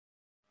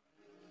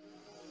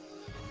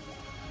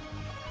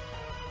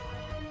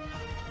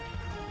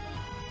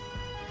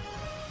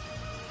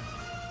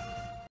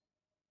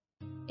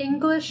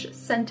English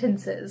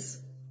sentences.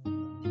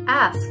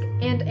 Ask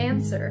and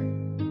answer.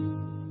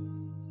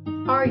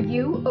 Are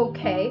you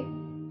okay?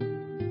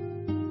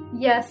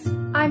 Yes,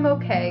 I'm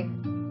okay.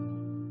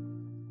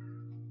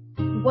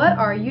 What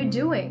are you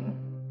doing?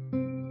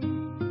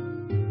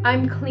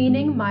 I'm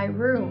cleaning my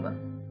room.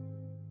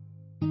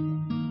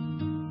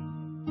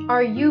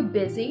 Are you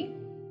busy?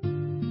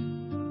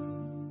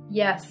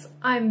 Yes,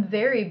 I'm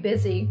very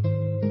busy.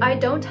 I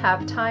don't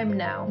have time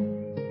now.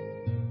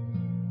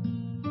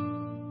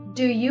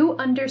 Do you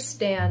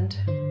understand?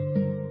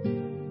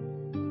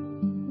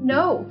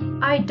 No,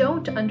 I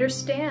don't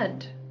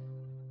understand.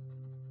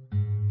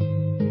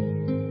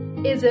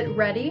 Is it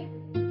ready?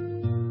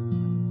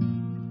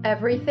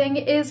 Everything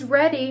is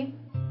ready.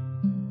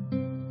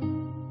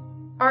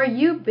 Are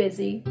you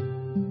busy?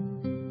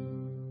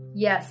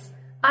 Yes,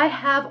 I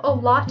have a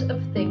lot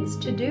of things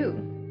to do.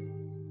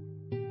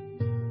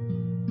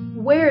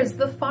 Where's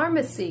the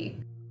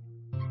pharmacy?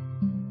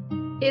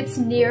 It's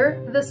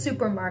near the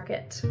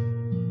supermarket.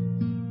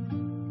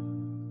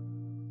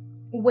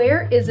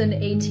 Where is an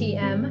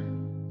ATM?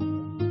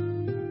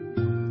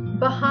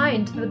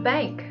 Behind the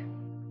bank.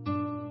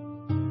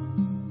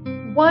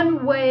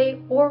 One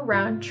way or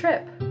round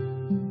trip?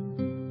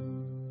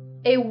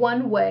 A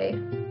one-way.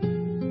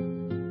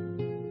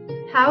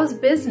 How's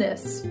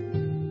business?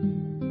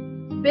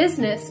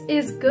 Business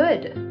is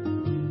good.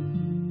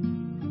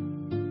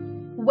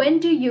 When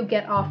do you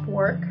get off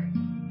work?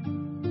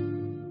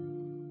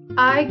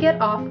 I get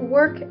off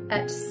work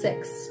at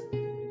 6.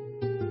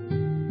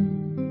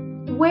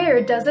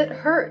 Where does it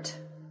hurt?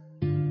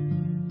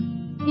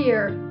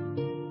 Here.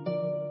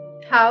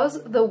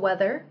 How's the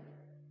weather?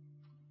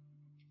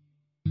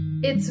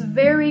 It's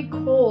very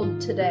cold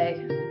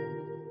today.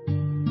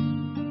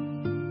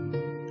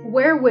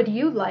 Where would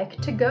you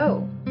like to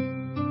go?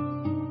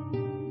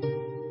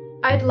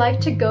 I'd like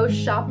to go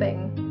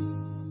shopping.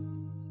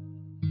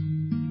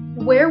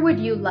 Where would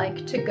you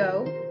like to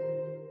go?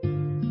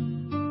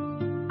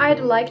 I'd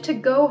like to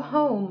go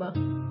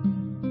home.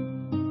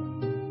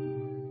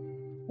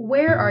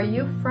 Where are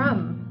you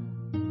from?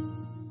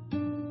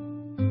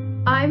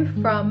 I'm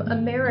from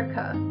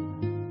America.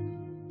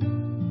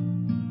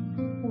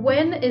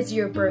 When is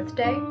your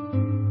birthday?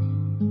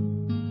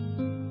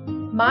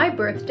 My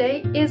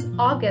birthday is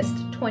August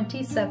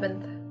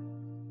 27th.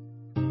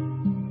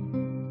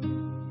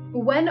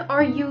 When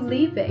are you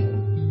leaving?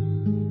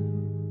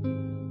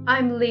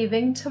 I'm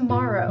leaving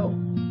tomorrow.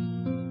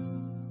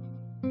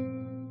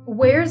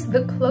 Where's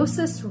the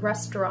closest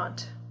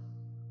restaurant?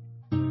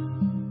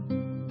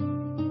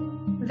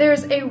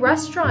 There's a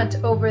restaurant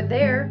over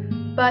there,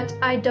 but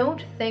I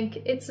don't think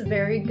it's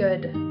very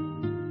good.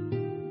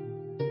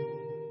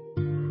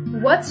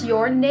 What's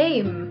your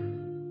name?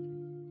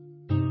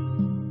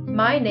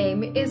 My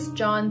name is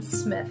John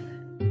Smith.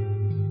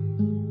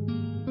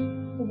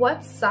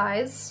 What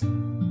size?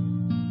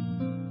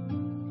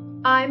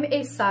 I'm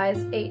a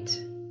size 8.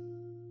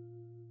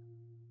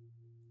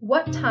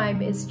 What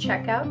time is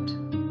checkout?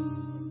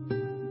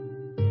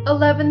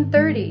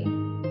 11:30.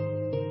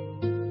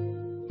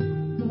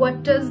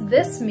 What does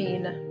this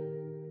mean?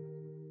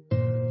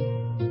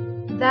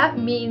 That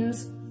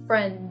means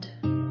friend.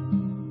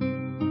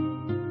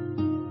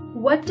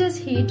 What does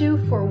he do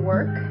for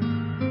work?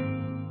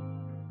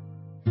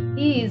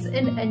 He's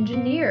an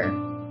engineer.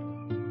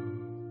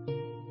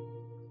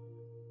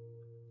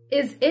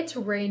 Is it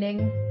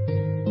raining?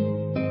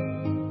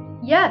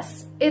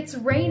 Yes, it's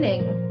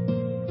raining.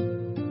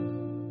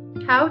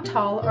 How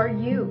tall are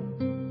you?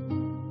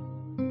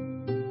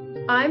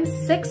 I'm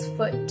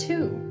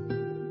 6'2".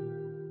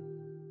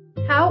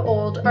 How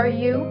old are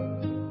you?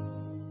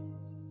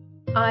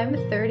 I'm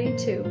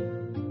 32.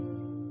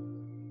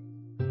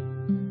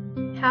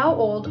 How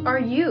old are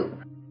you?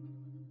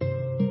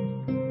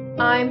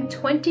 I'm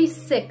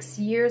 26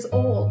 years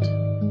old.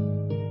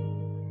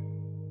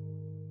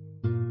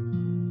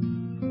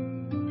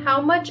 How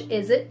much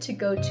is it to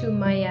go to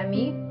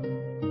Miami?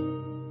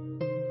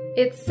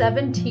 It's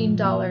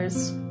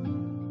 $17.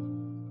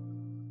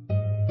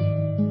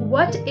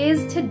 What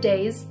is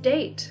today's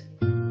date?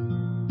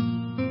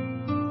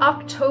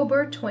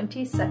 October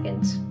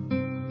 22nd.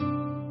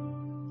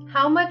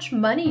 How much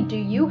money do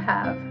you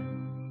have?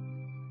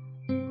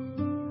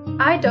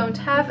 I don't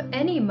have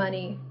any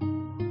money.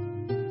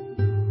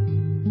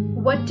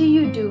 What do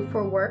you do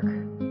for work?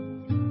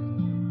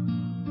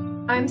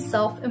 I'm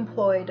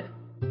self-employed.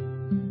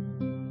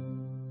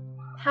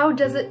 How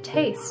does it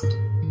taste?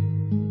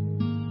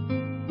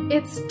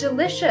 It's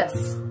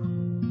delicious.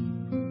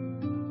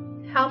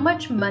 How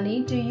much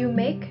money do you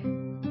make?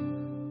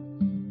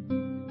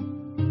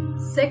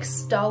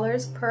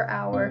 $6 per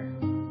hour.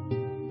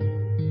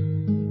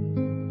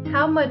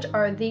 How much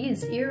are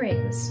these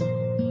earrings?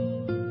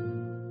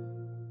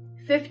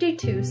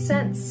 52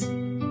 cents.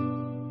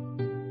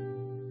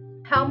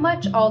 How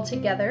much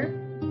altogether?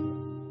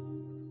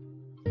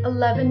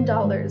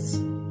 $11.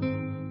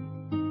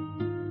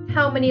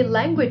 How many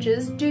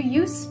languages do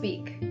you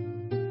speak?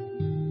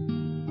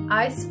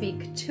 I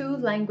speak 2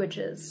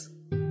 languages.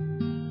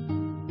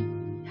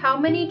 How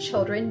many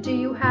children do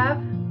you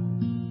have?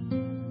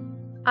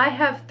 I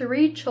have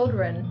 3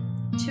 children,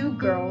 2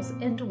 girls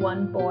and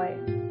 1 boy.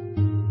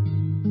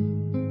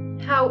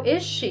 How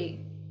is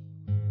she?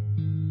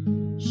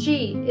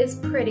 She is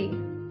pretty.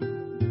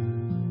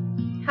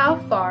 How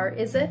far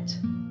is it?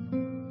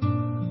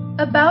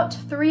 About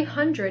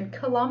 300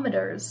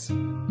 kilometers.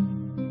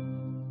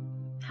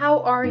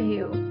 How are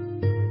you?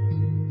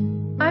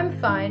 I'm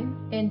fine,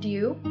 and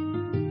you?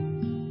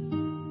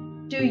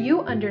 Do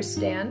you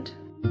understand?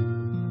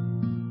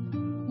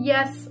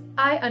 Yes,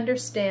 I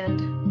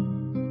understand.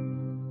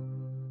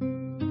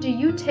 Do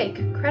you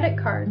take credit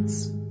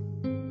cards?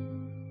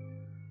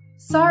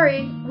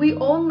 Sorry, we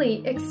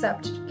only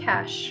accept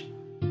cash.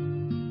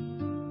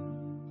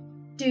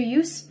 Do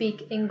you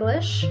speak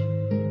English?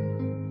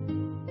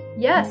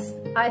 Yes,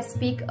 I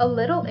speak a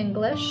little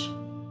English.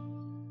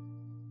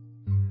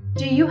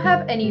 Do you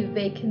have any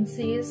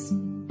vacancies?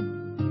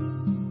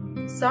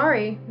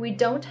 Sorry, we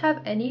don't have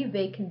any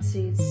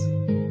vacancies.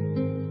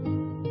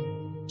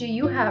 Do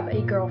you have a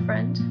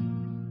girlfriend?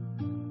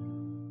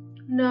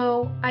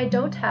 No, I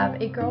don't have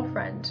a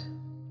girlfriend.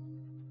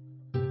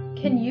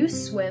 Can you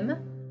swim?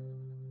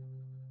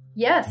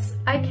 Yes,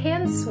 I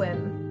can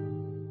swim.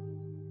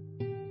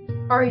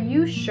 Are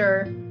you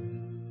sure?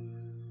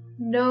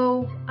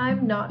 No,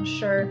 I'm not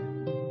sure.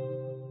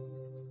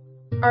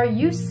 Are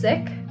you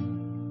sick?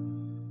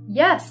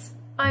 Yes,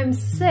 I'm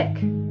sick.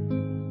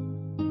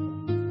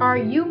 Are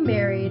you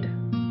married?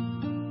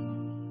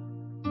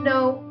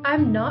 No,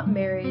 I'm not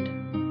married.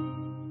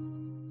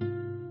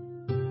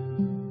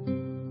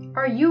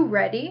 Are you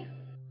ready?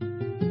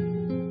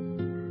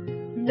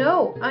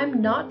 No,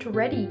 I'm not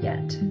ready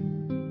yet.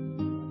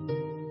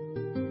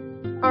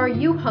 Are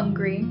you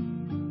hungry?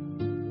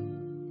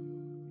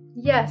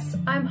 Yes,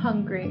 I'm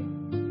hungry.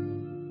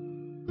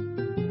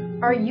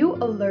 Are you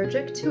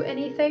allergic to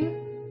anything?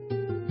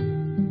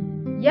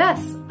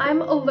 Yes,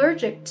 I'm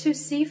allergic to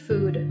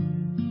seafood.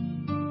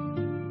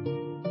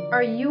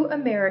 Are you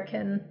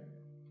American?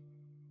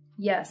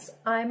 Yes,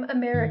 I'm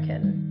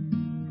American.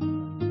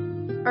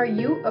 Are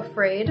you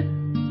afraid?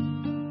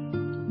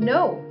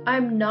 No,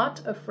 I'm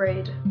not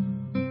afraid.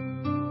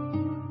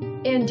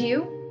 And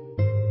you?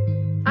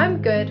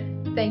 I'm good,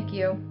 thank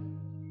you.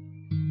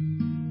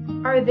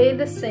 Are they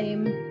the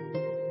same?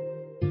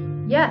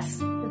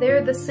 Yes,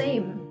 they're the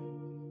same.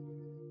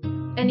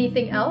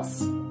 Anything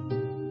else?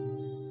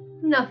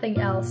 Nothing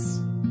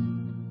else.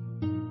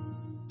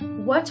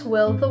 What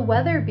will the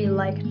weather be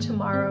like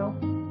tomorrow?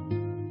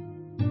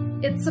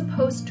 It's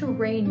supposed to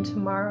rain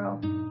tomorrow.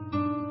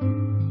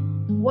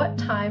 What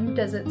time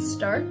does it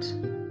start?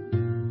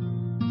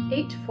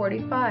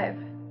 8:45.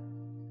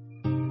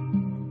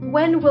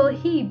 When will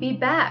he be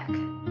back?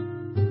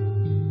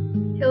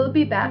 He'll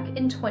be back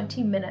in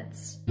 20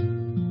 minutes.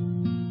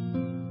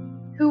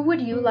 Who would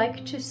you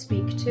like to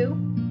speak to?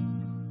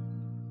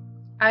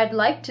 I'd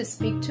like to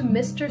speak to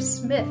Mr.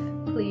 Smith,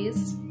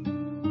 please.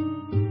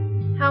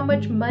 How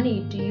much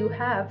money do you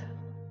have?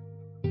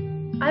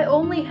 I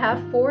only have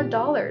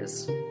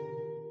 $4.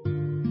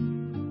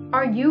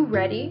 Are you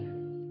ready?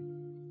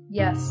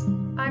 Yes,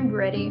 I'm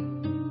ready.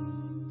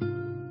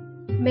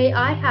 May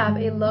I have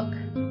a look?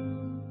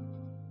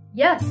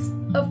 Yes,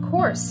 of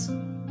course.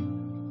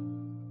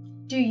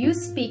 Do you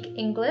speak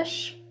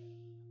English?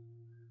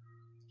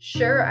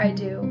 Sure I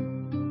do.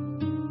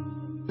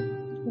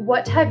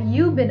 What have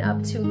you been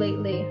up to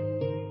lately?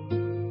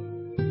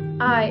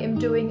 I am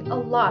doing a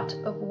lot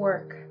of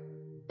work.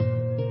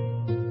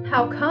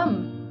 How come?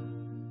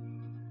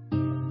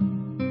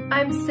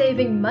 I'm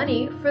saving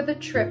money for the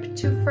trip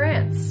to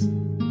France.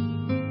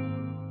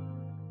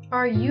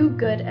 Are you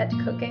good at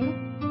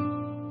cooking?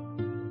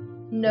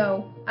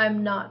 No,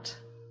 I'm not.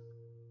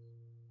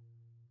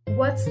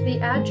 What's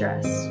the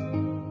address?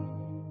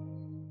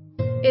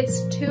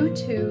 It's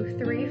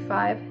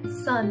 2235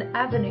 Sun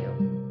Avenue.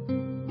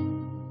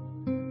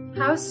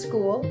 How's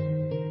school?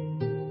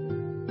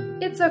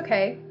 It's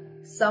okay.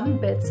 Some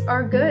bits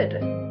are good.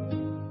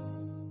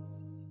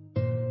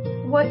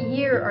 What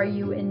year are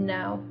you in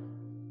now?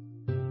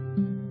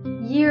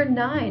 Year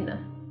 9.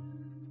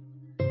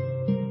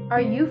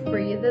 Are you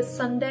free this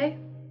Sunday?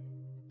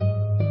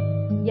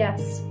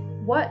 Yes.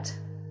 What?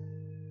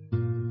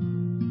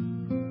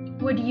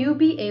 Would you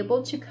be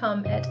able to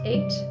come at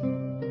 8?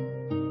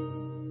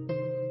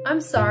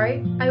 I'm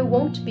sorry, I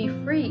won't be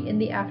free in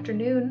the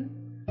afternoon.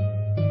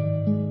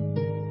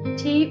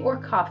 Tea or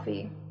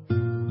coffee?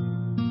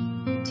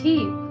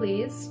 Tea,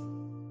 please.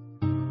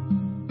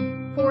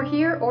 For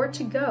here or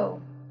to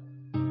go?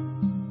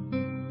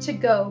 To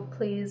go,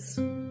 please.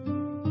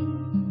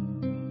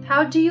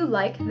 How do you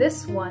like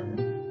this one?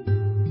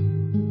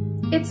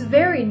 It's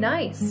very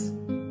nice.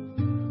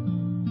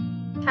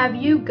 Have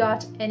you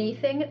got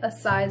anything a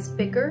size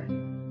bigger?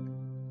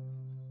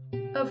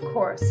 Of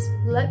course,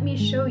 let me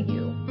show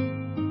you.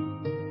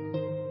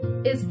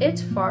 Is it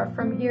far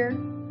from here?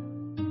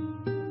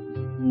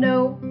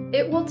 No,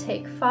 it will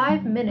take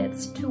 5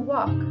 minutes to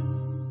walk.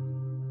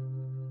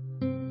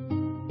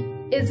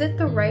 Is it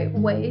the right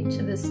way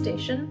to the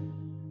station?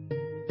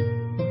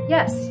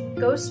 Yes,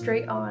 go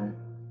straight on.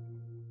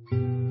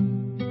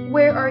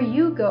 Where are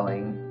you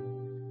going?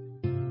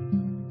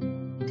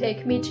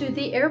 Take me to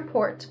the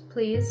airport,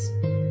 please.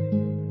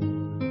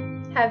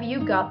 Have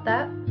you got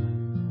that?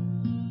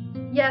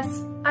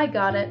 Yes, I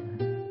got it.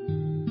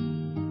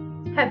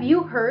 Have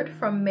you heard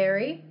from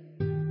Mary?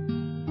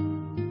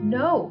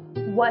 No,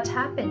 what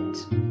happened?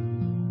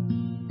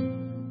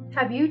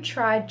 Have you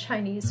tried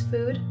Chinese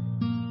food?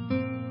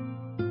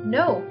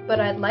 No, but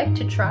I'd like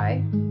to try.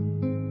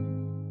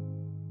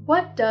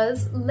 What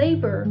does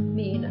labor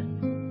mean?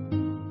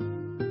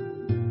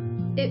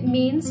 It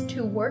means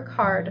to work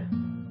hard.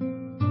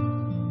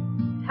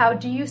 How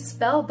do you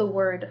spell the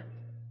word?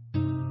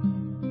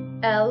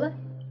 L-A-B-O-R.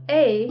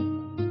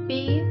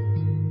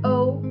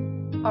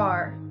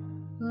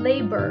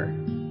 Labor.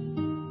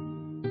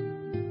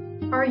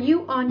 Are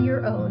you on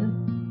your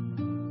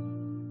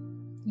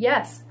own?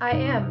 Yes, I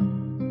am.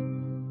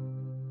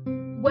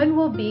 When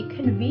will be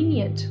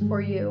convenient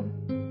for you?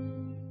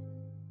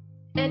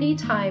 Any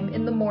time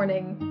in the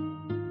morning.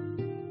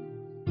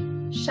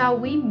 Shall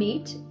we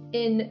meet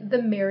in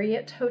the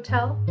Marriott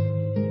Hotel?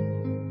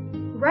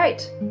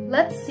 Right,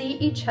 let's see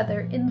each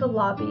other in the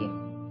lobby.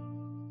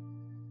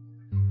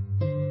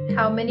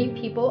 How many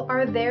people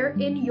are there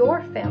in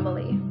your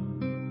family?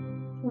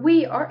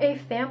 We are a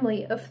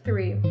family of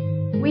 3.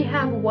 We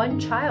have 1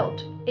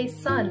 child, a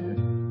son.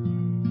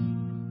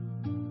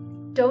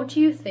 Don't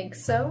you think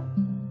so?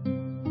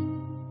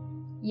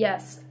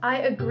 Yes,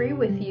 I agree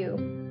with you.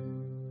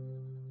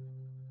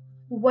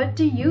 What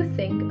do you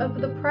think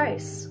of the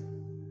price?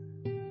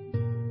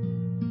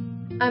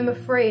 I'm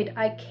afraid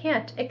I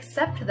can't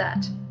accept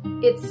that.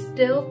 It's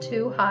still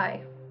too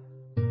high.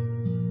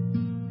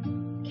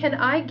 Can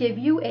I give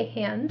you a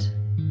hand?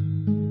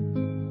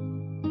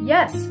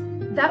 Yes,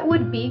 that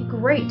would be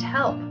great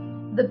help.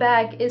 The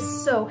bag is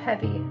so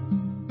heavy.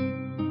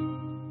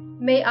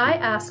 May I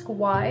ask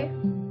why?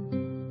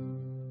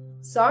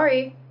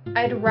 Sorry,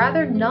 I'd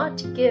rather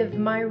not give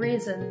my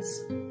reasons.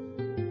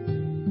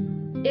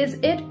 Is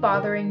it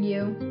bothering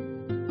you?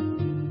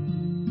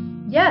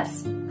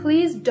 Yes,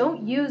 please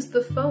don't use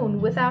the phone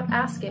without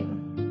asking.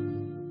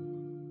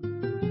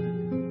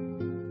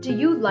 Do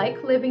you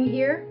like living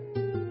here?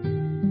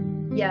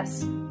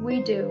 Yes,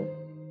 we do.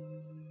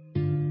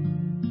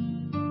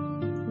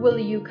 Will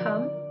you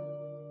come?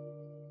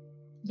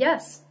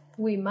 Yes,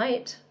 we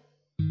might.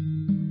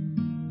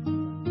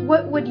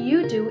 What would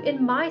you do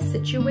in my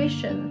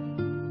situation?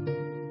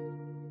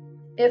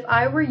 If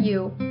I were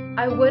you,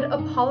 I would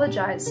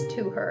apologize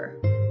to her.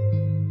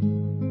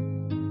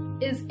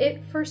 Is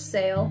it for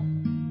sale?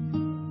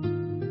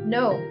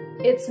 No,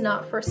 it's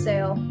not for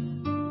sale.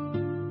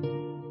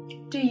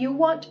 Do you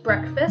want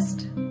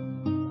breakfast?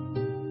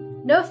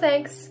 No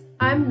thanks,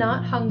 I'm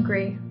not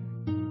hungry.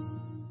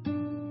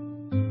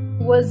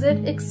 Was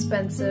it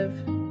expensive?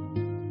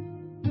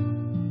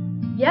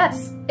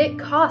 Yes, it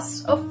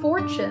costs a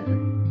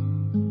fortune.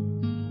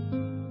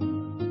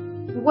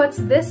 What's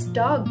this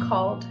dog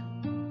called?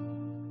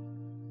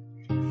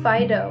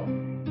 Fido.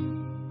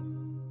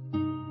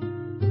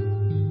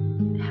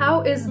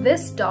 How is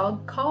this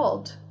dog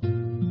called?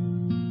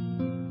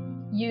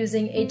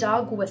 Using a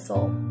dog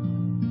whistle.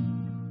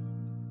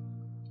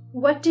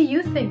 What do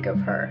you think of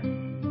her?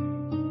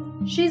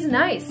 She's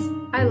nice.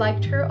 I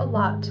liked her a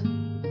lot.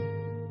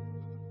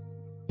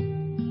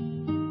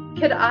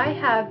 Could I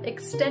have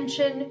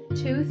extension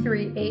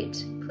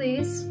 238,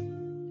 please?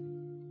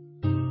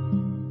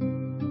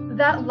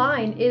 That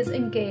line is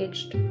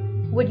engaged.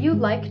 Would you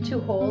like to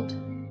hold?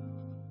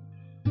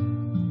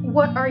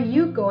 What are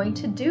you going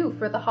to do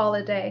for the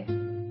holiday?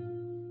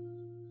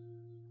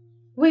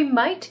 We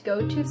might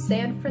go to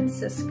San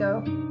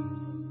Francisco.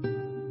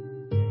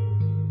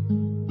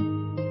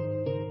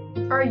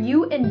 Are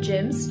you and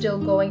Jim still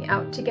going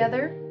out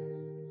together?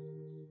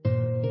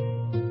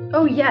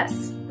 Oh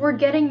yes, we're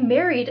getting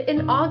married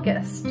in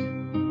August.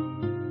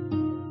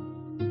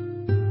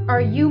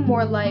 Are you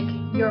more like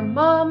your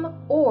mom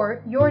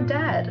or your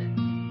dad?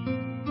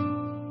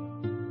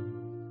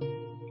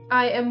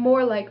 I am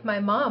more like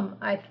my mom,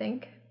 I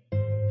think.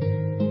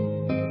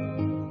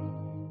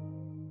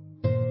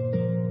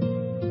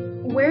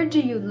 Where do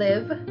you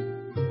live?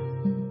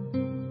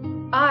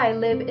 I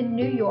live in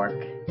New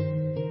York.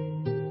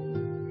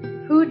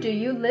 Who do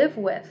you live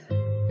with?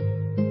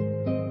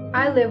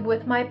 I live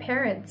with my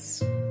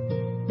parents.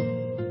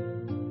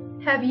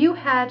 Have you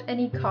had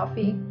any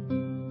coffee?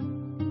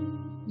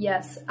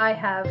 Yes, I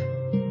have.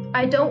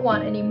 I don't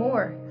want any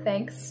more,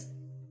 thanks.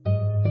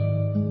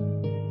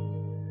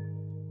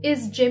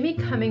 Is Jimmy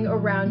coming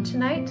around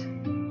tonight?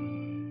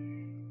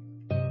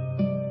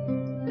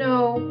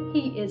 No,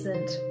 he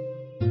isn't.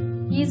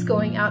 He's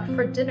going out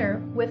for dinner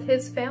with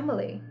his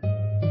family.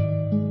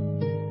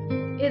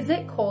 Is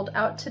it cold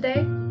out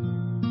today?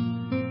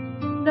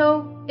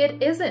 No,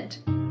 it isn't.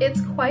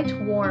 It's quite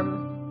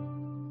warm.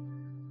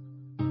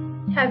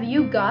 Have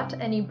you got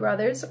any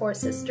brothers or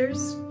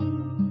sisters?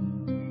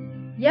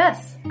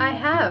 Yes, I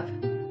have.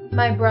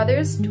 My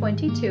brother's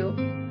 22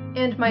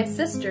 and my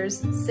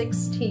sister's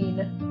 16.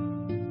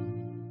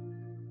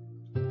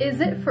 Is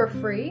it for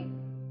free?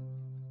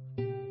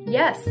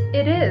 Yes,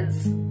 it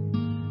is.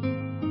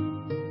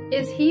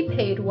 Is he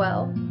paid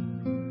well?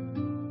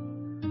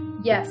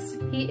 Yes,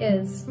 he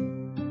is.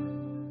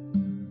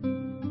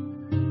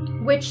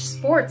 Which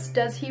sports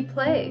does he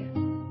play?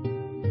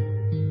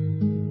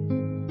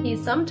 He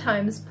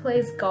sometimes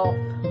plays golf.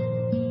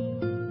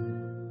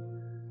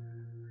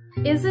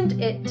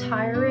 Isn't it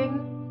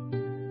tiring?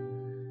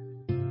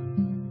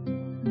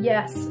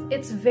 Yes,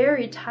 it's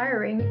very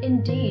tiring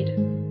indeed.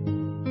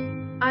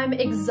 I'm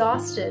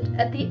exhausted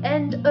at the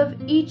end of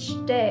each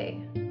day.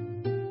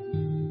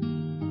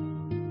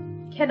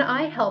 Can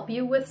I help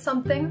you with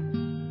something?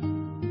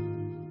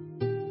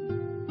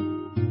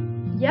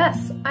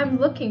 Yes, I'm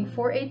looking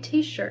for a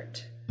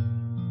t-shirt.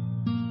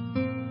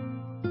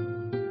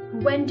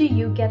 When do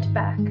you get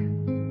back?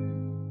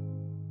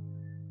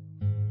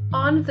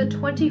 On the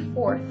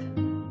 24th.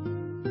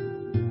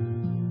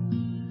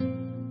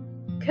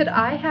 Could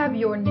I have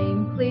your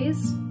name,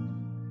 please?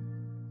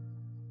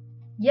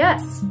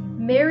 Yes,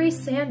 Mary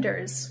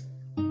Sanders.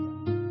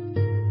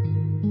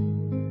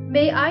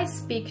 May I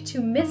speak to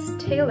Miss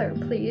Taylor,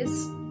 please?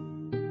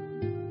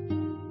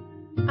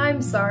 I'm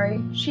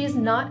sorry, she's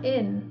not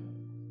in.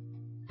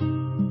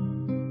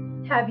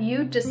 Have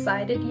you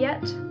decided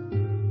yet?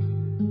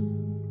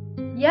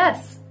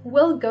 Yes,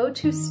 we'll go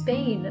to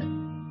Spain.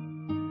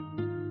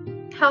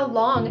 How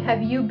long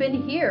have you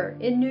been here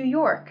in New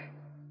York?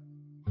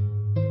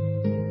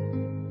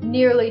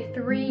 Nearly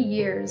 3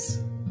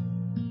 years.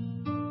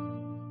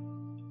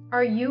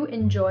 Are you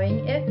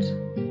enjoying it?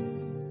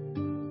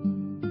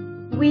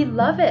 We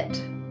love it.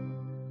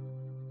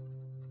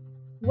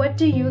 What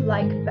do you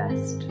like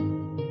best?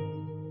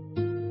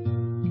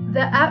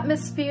 The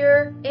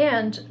atmosphere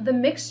and the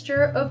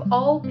mixture of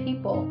all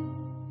people.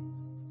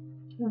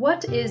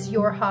 What is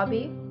your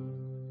hobby?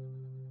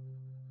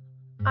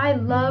 I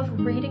love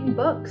reading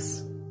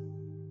books.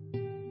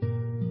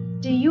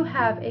 Do you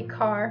have a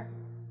car?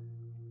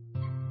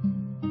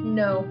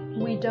 No,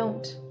 we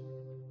don't.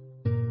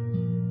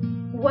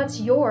 What's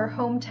your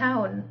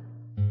hometown?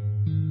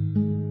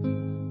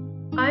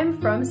 I'm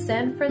from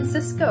San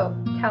Francisco,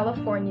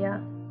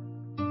 California.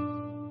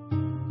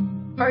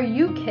 Are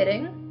you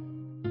kidding?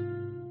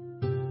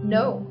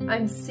 No,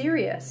 I'm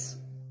serious.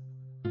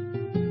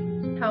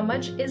 How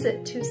much is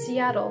it to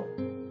Seattle?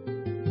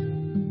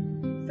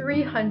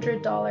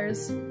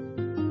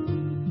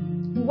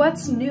 $300.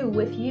 What's new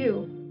with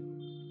you?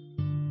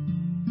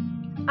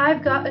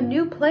 I've got a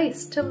new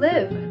place to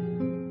live.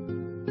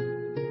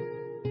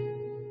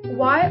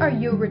 Why are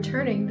you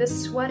returning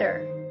this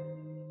sweater?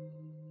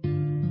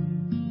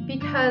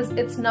 Because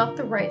it's not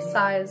the right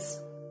size.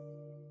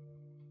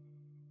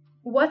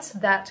 What's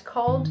that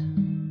called?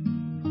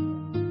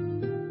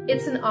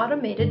 It's an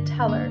automated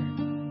teller.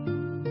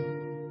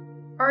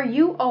 Are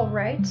you all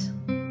right?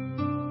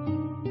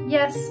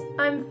 Yes,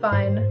 I'm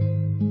fine.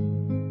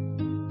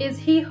 Is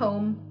he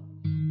home?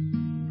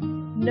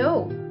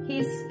 No,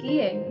 he's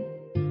skiing.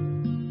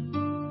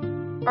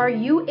 Are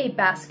you a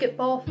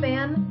basketball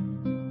fan?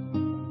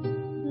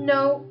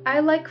 No,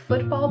 I like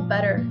football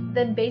better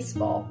than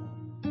baseball.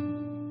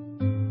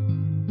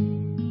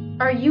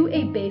 Are you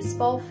a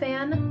baseball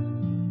fan?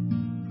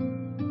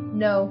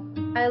 No,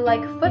 I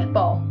like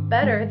football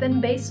better than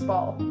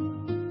baseball.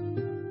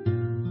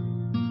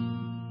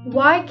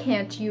 Why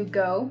can't you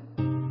go?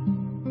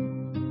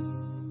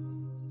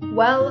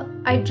 Well,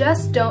 I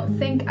just don't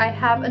think I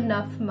have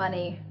enough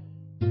money.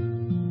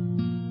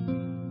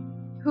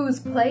 Who's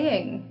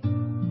playing?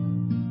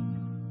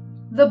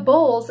 The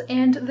Bulls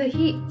and the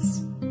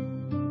Heats.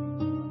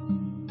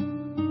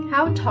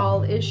 How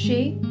tall is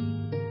she?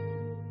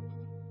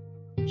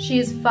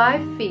 She's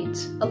 5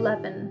 feet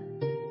 11.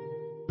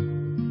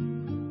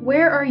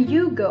 Where are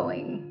you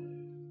going?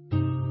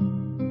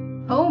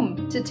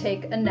 Home to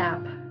take a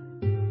nap.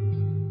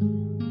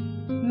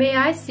 May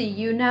I see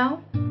you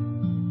now?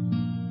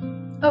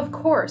 Of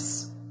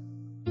course.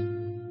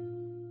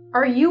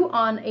 Are you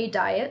on a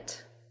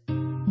diet?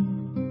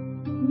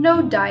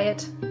 No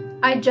diet.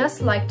 I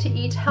just like to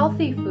eat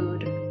healthy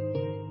food.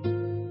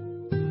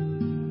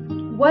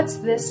 What's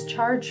this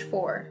charge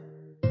for?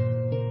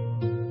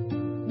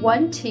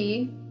 1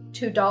 tea,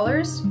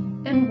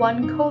 $2, and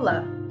 1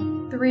 cola,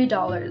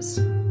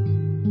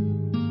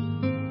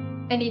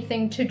 $3.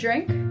 Anything to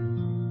drink?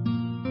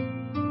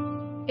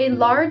 A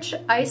large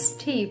iced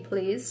tea,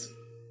 please.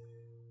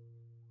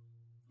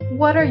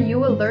 What are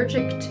you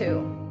allergic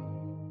to?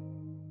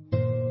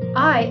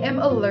 I am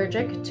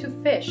allergic to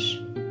fish.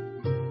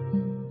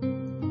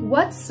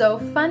 What's so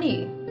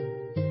funny?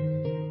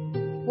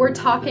 We're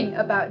talking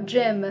about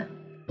Jim.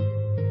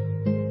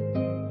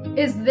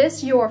 Is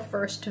this your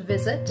first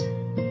visit?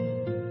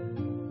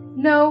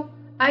 No,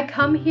 I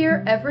come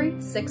here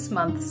every 6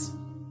 months.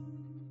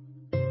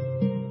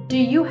 Do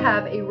you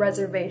have a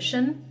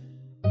reservation?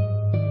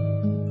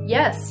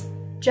 Yes,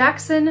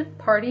 Jackson,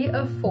 party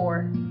of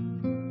 4.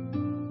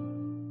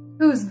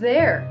 Who's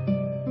there?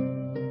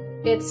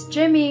 It's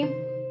Jimmy.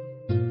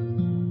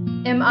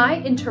 Am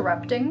I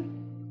interrupting?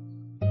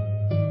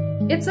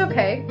 It's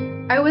okay.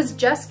 I was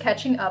just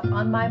catching up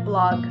on my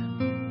blog.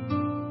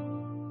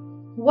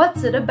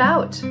 What's it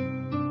about?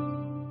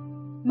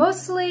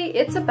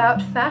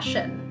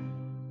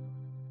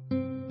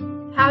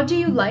 How do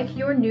you like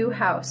your new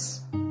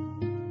house?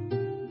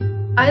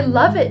 I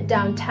love it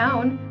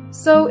downtown,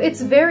 so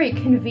it's very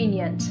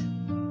convenient.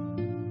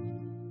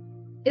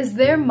 Is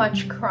there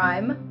much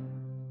crime?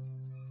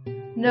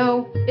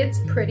 No, it's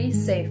pretty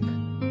safe.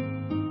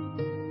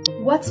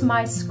 What's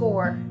my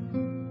score?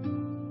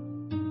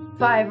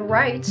 5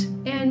 right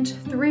and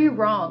 3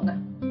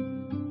 wrong.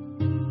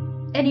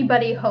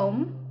 Anybody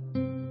home?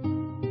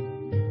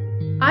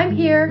 I'm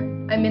here.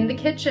 I'm in the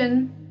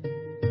kitchen.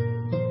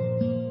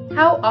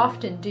 How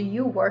often do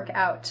you work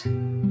out?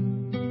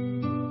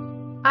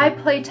 I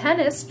play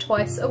tennis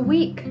twice a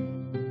week.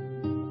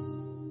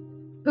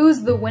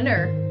 Who's the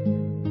winner?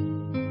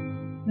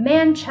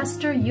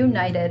 Manchester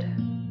United.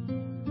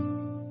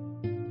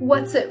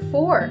 What's it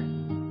for?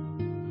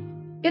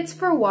 It's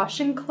for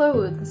washing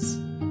clothes.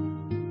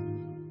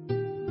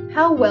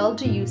 How well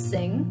do you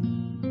sing?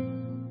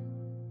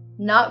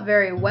 Not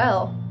very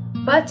well,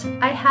 but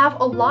I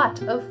have a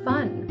lot of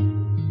fun.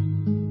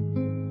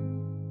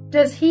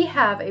 Does he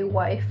have a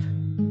wife?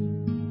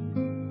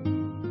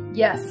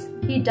 Yes,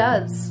 he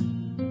does.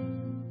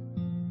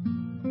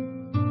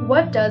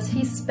 What does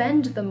he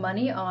spend the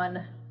money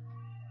on?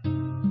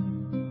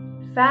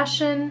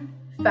 Fashion,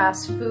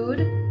 fast food,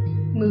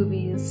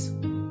 movies.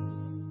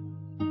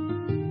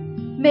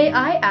 May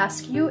I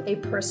ask you a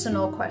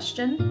personal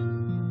question?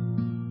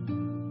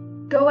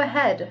 Go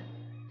ahead.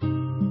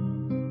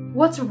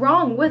 What's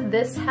wrong with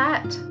this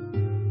hat?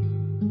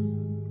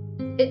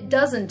 It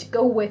doesn't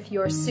go with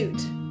your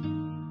suit.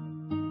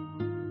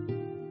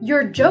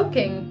 You're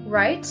joking,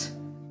 right?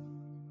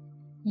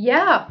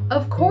 Yeah,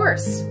 of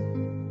course.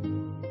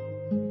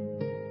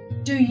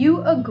 Do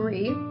you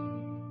agree?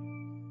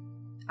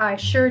 I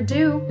sure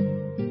do.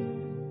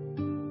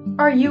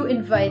 Are you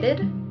invited?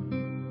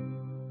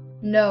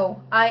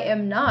 No, I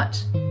am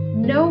not.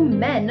 No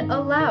men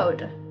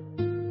allowed.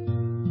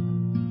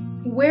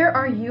 Where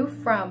are you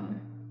from?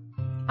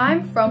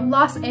 I'm from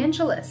Los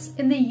Angeles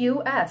in the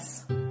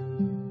US.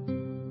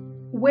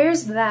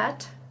 Where's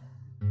that?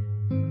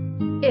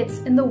 It's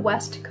in the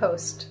West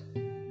Coast.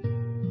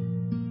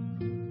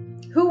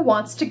 Who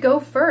wants to go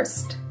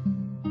first?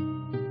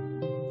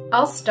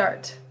 I'll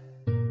start.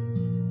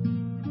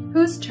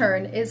 Whose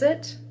turn is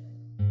it?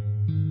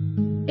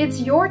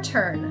 It's your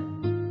turn.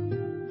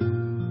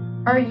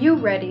 Are you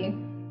ready?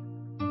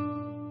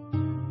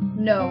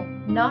 No,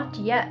 not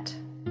yet.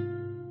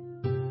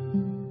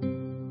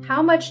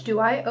 How much do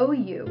I owe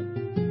you?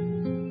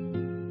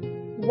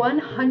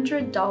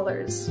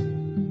 $100.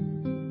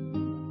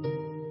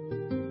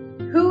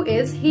 Who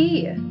is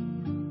he?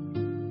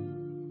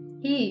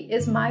 He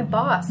is my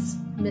boss,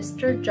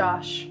 Mr.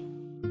 Josh.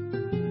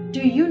 Do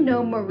you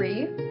know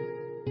Marie?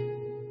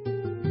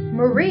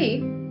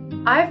 Marie?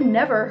 I've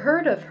never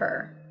heard of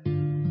her.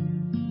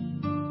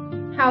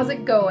 How's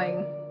it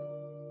going?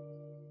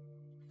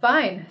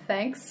 Fine,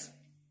 thanks.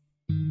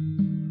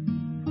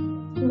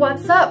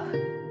 What's up?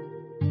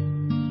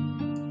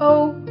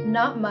 Oh,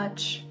 not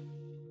much.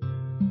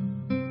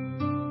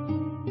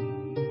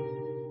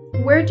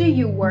 Where do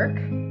you work?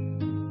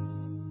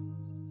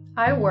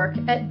 I work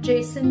at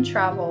Jason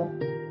Travel.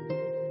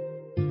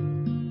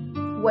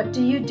 What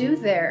do you do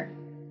there?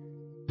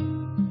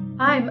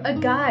 I'm a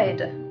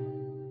guide.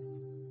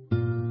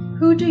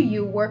 Who do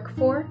you work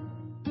for?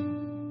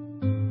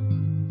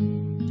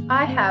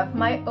 I have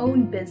my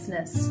own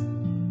business.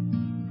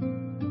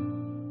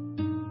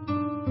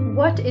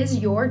 What is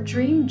your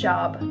dream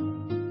job?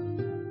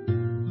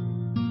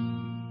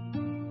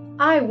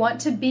 I want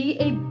to be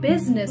a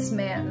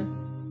businessman.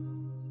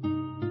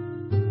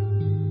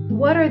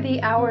 What are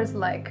the hours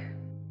like?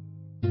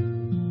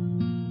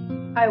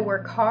 I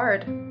work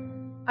hard.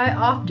 I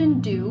often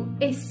do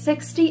a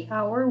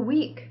 60-hour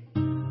week.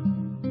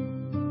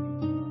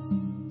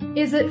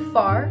 Is it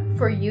far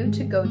for you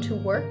to go to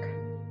work?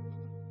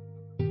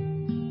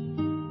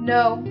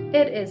 No,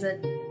 it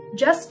isn't.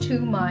 Just 2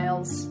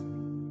 miles.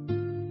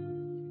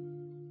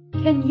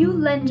 Can you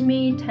lend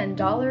me $10?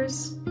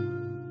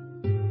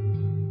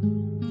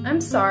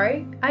 I'm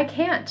sorry, I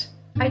can't.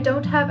 I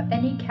don't have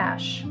any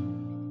cash.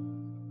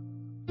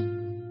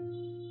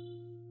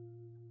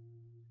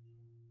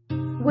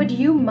 Would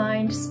you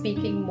mind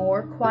speaking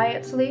more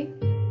quietly?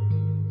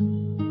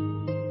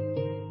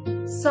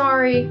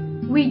 Sorry,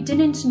 we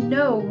didn't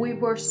know we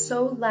were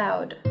so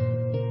loud.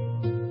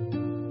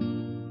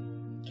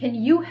 Can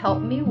you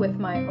help me with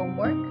my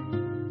homework?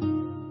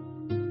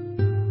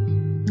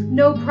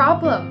 No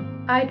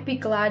problem, I'd be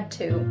glad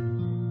to.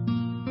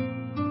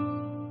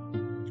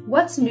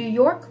 What's New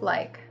York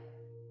like?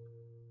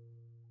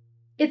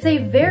 It's a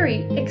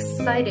very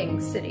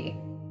exciting city.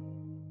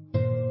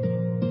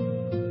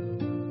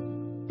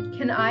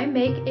 Can I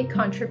make a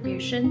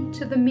contribution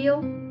to the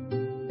meal?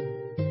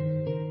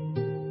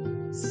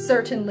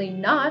 Certainly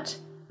not.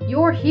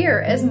 You're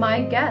here as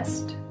my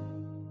guest.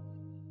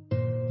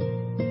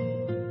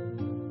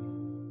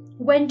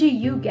 When do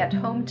you get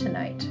home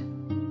tonight?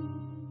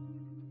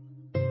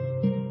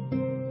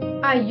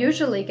 I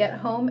usually get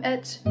home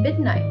at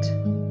midnight.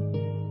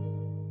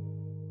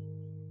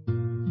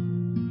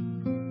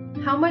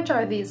 How much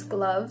are these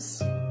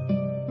gloves?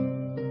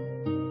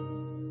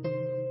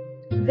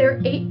 They're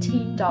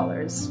 $18.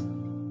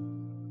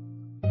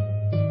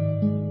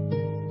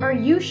 Are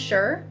you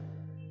sure?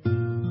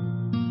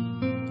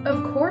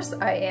 Of course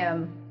I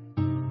am.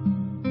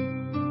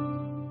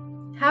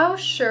 How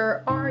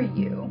sure are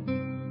you?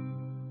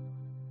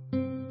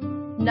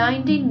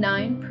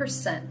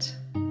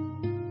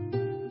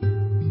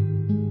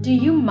 99%. Do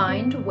you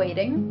mind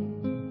waiting?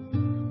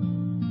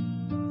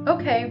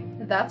 Okay,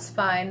 that's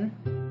fine.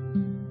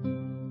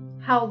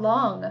 How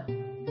long?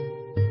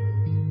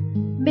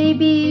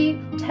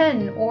 Maybe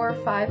 10 or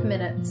 5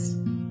 minutes.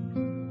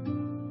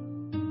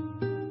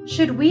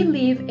 Should we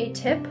leave a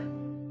tip?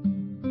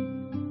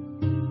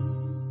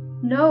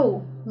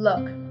 No,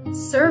 look,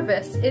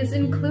 service is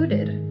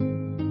included.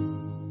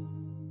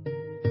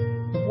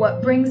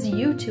 What brings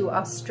you to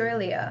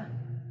Australia?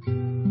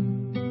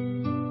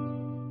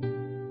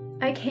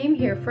 I came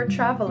here for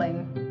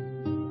traveling.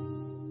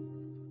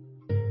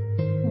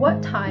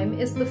 What time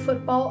is the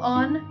football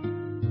on?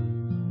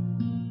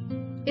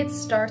 It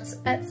starts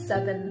at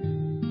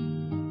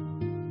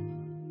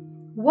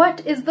 7.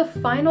 What is the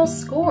final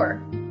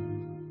score?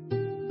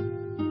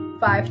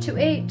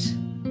 5-8.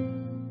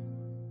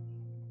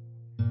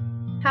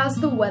 How's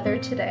the weather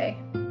today?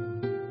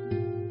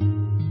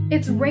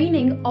 It's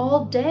raining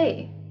all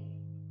day.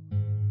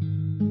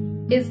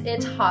 Is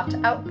it hot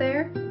out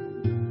there?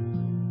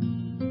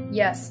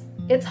 Yes,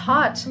 it's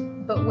hot,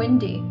 but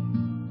windy.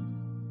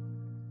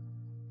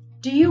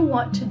 Do you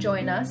want to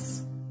join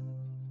us?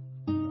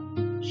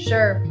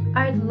 Sure,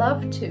 I'd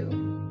love to.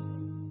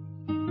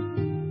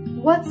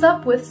 What's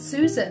up with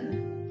Susan?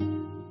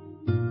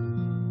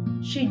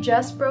 She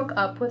just broke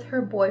up with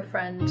her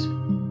boyfriend.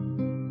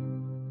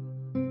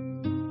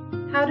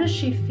 How does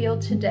she feel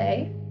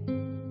today?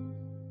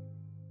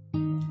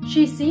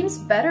 She seems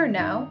better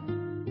now.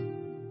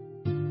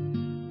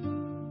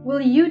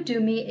 Will you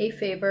do me a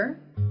favor?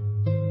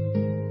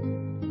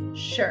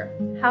 Sure,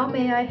 how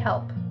may I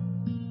help?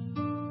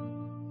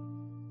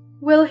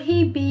 Will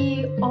he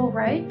be all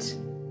right?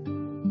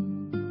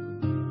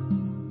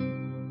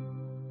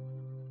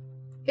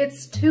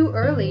 It's too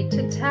early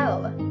to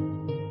tell.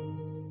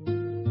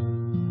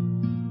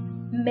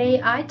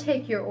 May I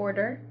take your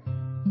order?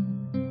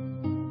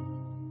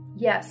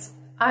 Yes,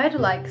 I'd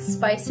like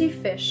spicy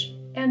fish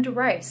and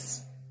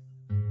rice.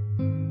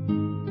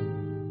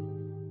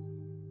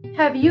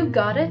 Have you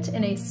got it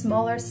in a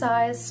smaller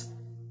size?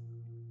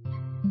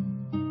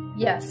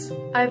 Yes,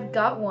 I've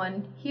got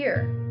one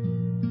here.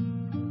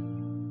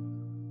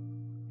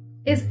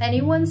 Is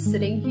anyone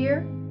sitting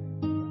here?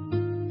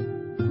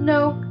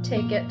 No,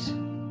 take it.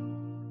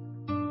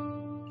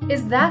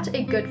 Is that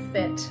a good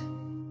fit?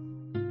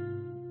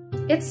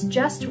 It's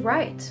just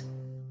right.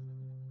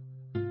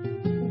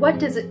 What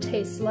does it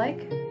taste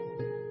like?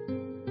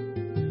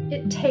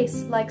 It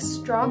tastes like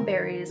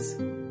strawberries.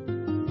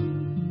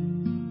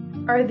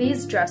 Are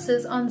these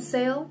dresses on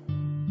sale?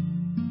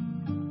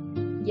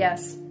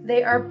 Yes,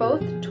 they are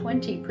both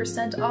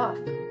 20% off.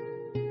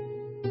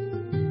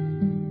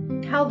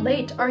 How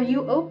late are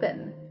you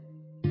open?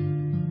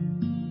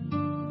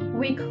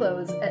 We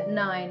close at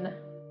 9.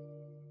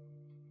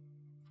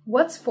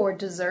 What's for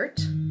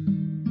dessert?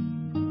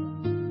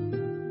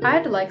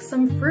 I'd like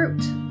some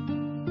fruit.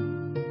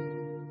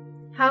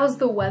 How's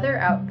the weather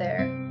out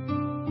there?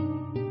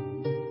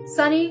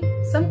 Sunny,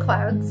 some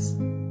clouds.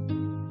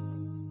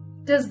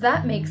 Does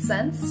that make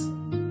sense?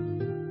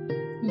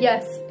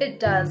 Yes, it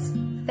does.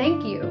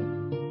 Thank you.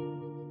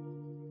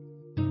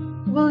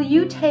 Will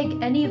you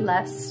take any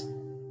less?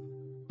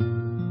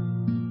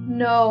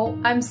 No,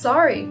 I'm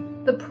sorry.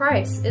 The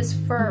price is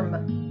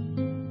firm.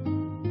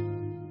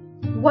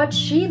 What's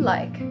she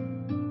like?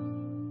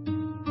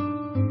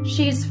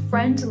 She's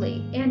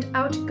friendly and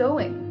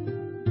outgoing.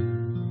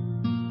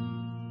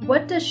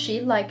 What does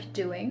she like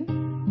doing?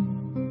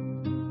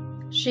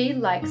 She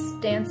likes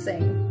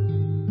dancing.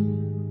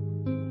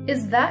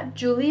 Is that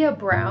Julia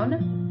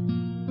Brown?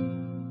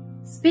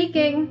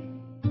 Speaking.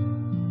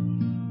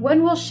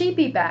 When will she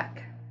be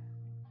back?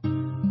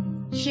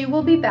 She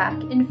will be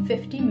back in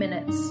 50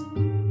 minutes.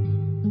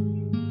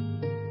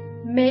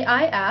 May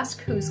I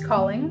ask who's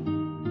calling?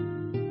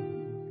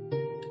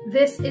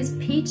 This is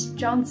Pete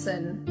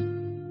Johnson.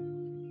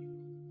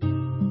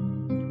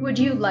 Would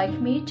you like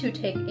me to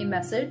take a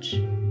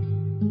message?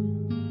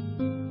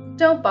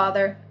 Don't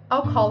bother,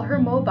 I'll call her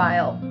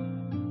mobile.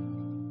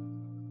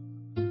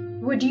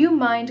 Would you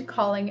mind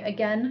calling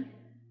again?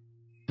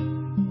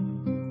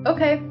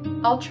 Okay,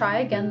 I'll try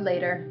again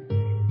later.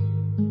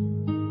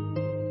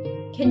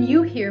 Can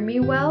you hear me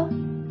well?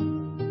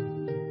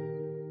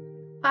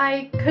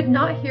 I could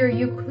not hear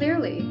you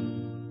clearly.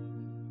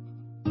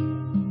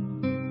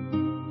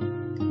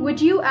 Would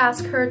you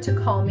ask her to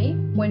call me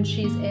when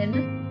she's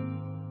in?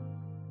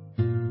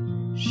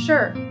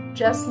 Sure,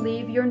 just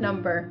leave your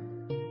number.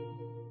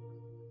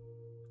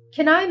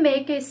 Can I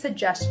make a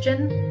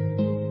suggestion?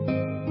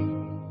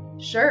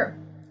 Sure,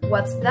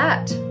 what's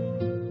that?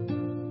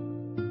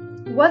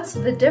 What's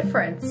the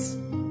difference?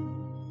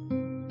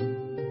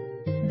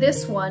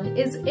 This one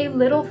is a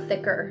little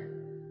thicker.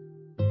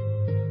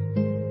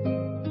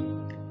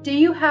 Do Do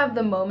you have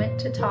the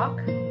moment to talk?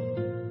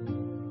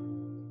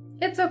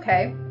 It's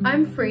okay,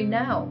 I'm free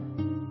now.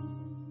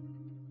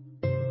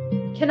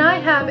 Can I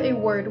have a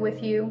word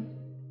with you?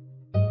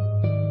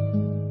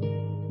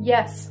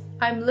 Yes,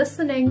 I'm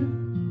listening.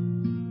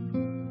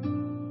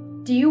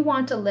 Do you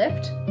want a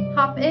lift?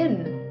 Hop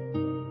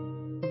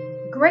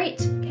in. Great,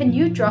 can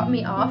you drop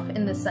me off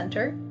in the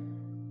center?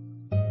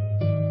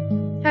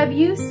 Have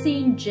you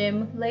seen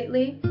Jim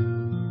lately?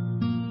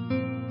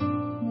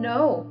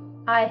 No,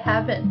 I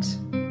haven't.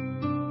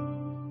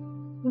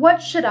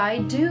 What should I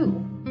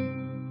do?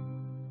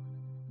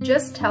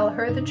 Just tell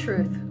her the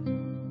truth.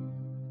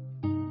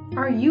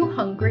 Are you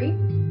hungry?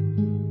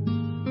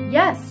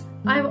 Yes,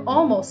 I'm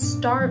almost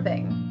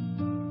starving.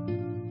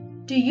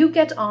 Do you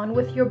get on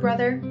with your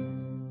brother?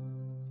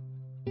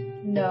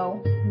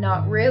 No,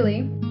 not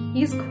really.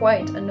 He's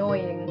quite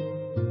annoying.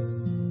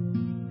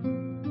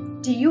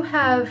 Do you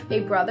have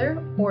a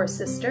brother or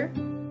sister?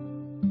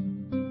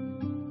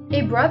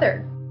 A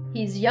brother.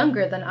 He's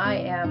younger than I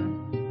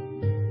am.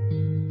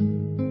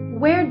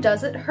 Where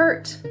does it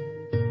hurt?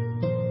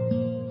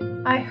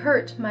 I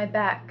hurt my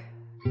back.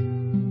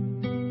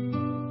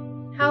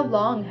 How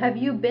long have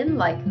you been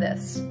like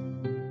this?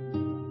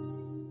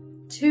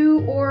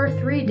 2 or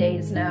 3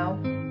 days now.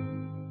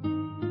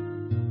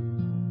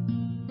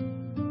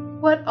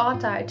 What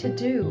ought I to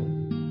do?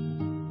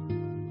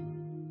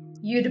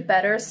 You'd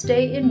better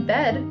stay in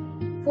bed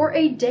for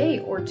a day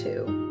or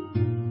 2.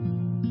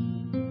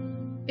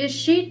 Is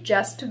she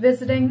just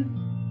visiting?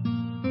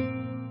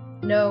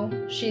 No,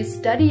 she's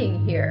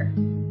studying here.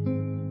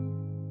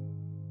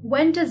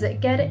 When does it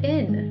get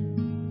in?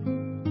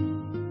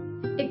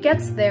 It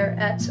gets there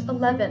at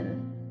 11.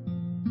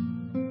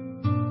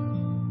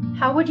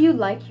 How would you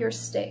like your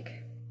steak?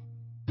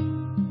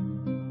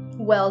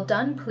 Well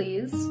done,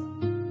 please.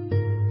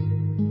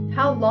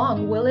 How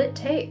long will it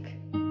take?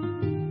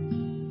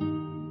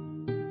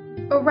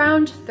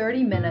 Around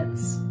 30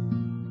 minutes.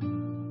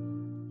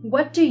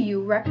 What do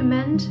you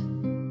recommend?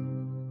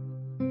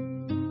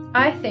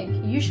 I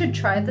think you should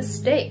try the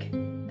steak.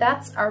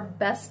 That's our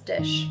best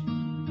dish.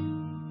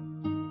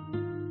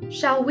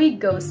 Shall we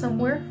go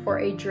somewhere for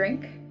a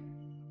drink?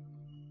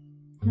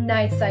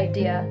 Nice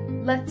idea.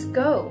 Let's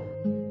go.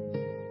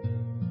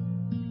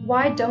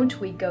 Why don't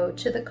we go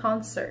to the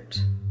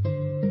concert?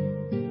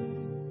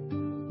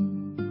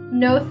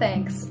 No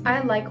thanks. I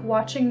like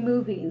watching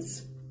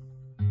movies.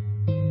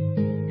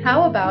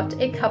 How about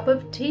a cup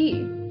of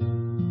tea?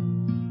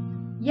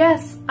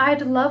 Yes,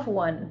 I'd love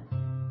one.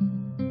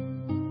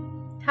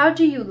 How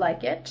do you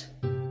like it?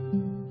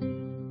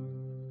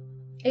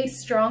 A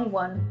strong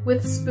one,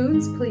 with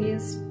spoons,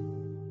 please.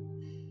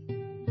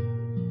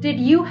 Did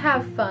you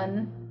have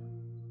fun?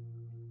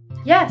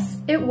 Yes,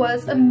 it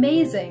was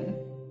amazing.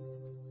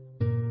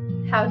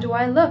 How do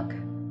I look?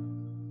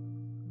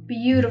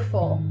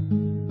 Beautiful.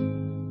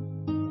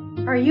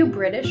 Are you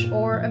British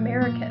or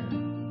American?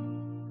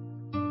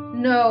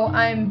 No,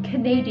 I'm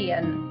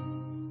Canadian.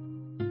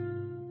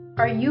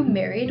 Are you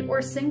married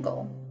or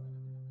single?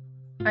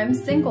 I'm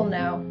single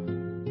now.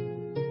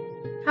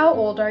 How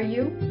old are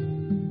you?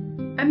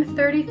 I'm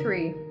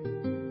 33.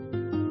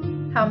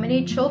 How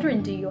many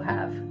children do you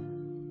have?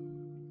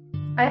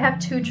 I have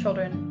 2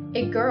 children,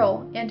 a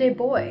girl and a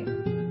boy.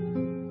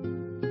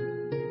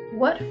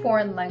 What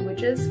foreign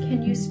languages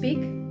can you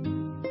speak?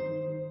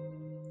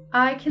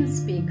 I can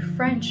speak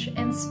French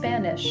and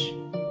Spanish.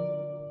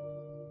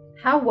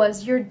 How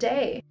was your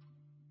day?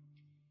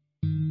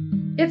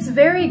 It's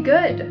very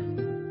good.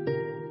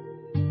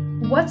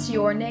 What's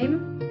your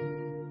name?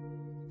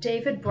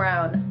 David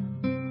Brown.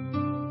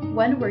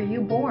 When were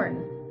you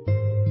born?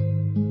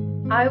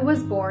 I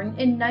was born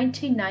in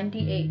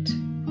 1998.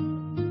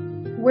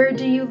 Where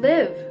do you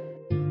live?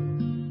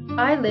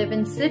 I live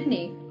in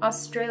Sydney,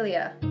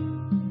 Australia.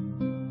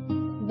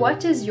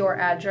 What is your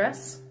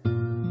address?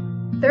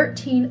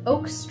 13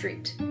 Oak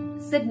Street,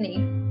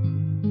 Sydney.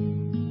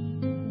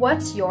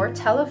 What's your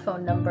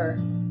telephone number?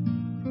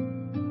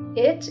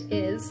 It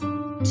is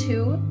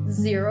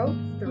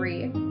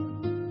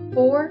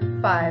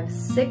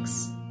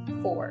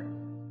 203-4564.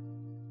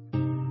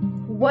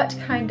 What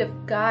kind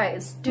of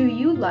guys do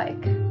you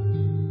like?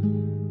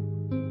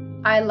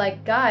 I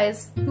like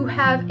guys who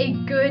have a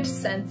good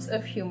sense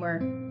of humor.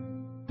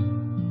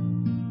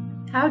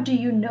 How do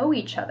you know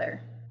each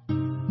other?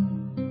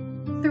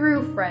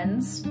 Through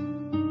friends.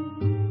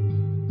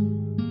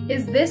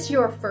 Is this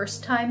your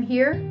first time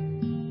here?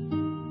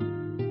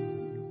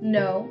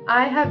 No,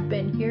 I have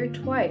been here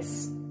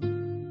twice.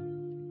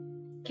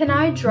 Can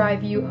I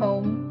drive you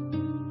home?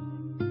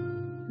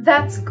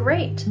 That's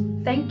great,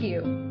 thank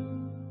you.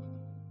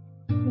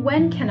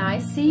 When can I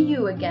see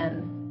you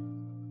again?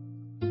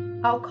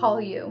 I'll call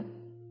you.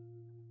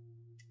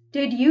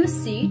 Did you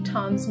see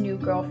Tom's new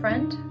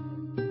girlfriend?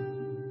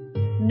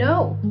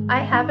 No,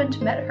 I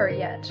haven't met her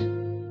yet.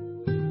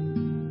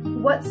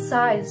 What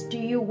size do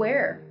you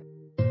wear?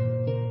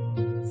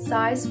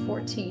 Size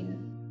 14.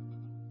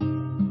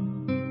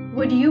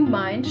 Would you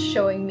mind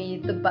showing me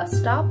the bus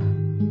stop?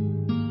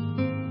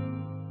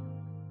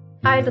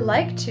 I'd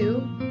like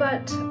to,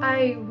 but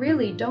I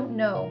really don't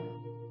know.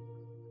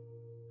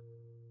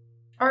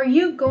 Are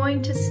you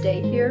going to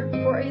stay here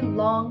for a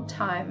long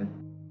time?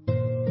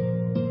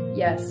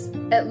 Yes,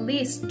 at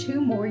least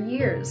 2 more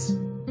years.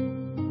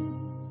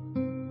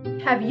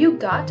 Have you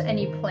got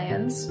any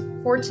plans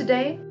for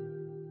today?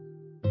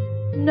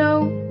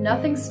 No,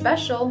 nothing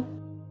special.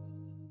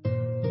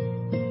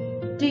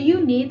 Do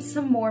you need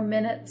some more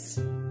minutes?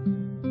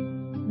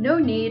 No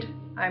need,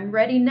 I'm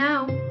ready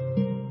now.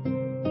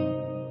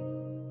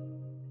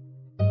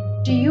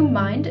 Do you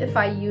mind if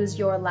I use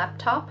your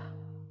laptop?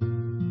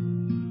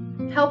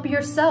 Help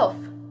yourself.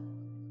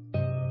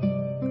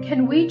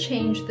 Can we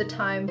change the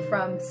time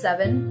from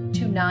 7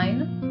 to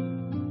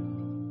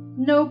 9?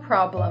 No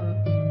problem.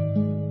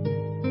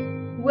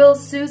 Will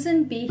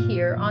Susan be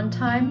here on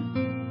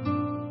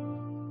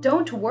time?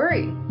 Don't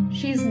worry,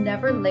 she's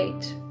never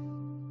late.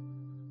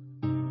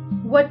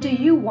 What do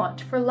you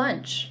want for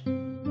lunch?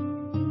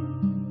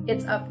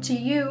 It's up to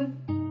you.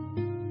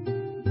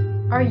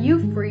 Are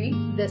you free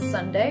this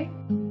Sunday?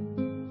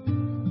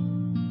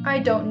 I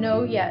don't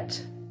know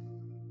yet.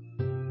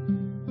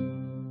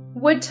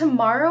 Would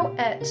tomorrow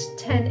at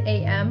 10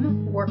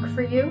 a.m. work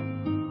for you?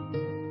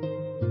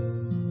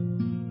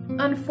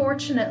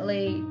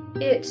 Unfortunately,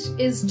 it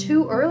is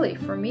too early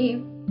for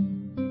me.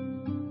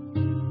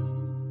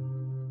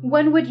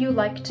 When would you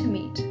like to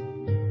meet?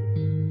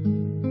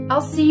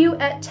 I'll see you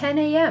at 10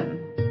 a.m.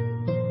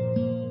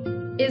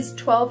 Is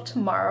 12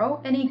 tomorrow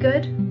any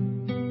good?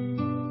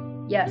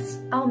 Yes,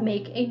 I'll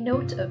make a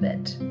note of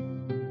it.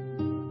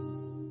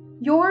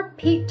 You're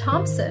Pete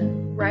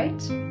Thompson, right?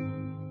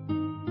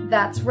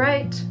 That's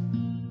right.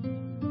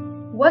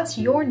 What's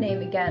your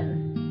name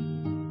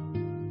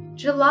again?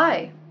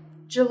 July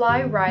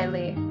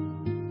Riley.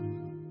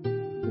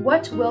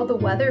 What will the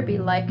weather be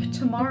like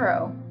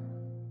tomorrow?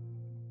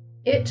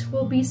 It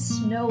will be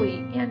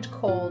snowy and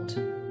cold.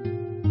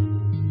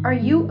 Are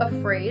you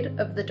afraid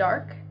of the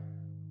dark?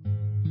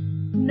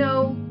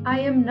 No, I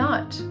am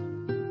not.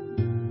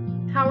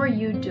 How are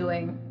you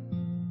doing?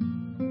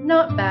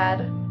 Not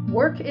bad.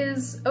 Work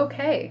is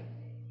okay.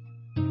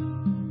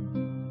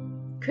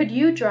 Could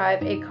you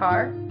drive a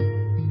car?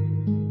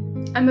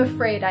 I'm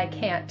afraid I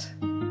can't.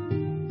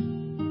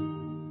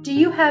 Do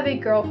you have a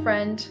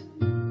girlfriend?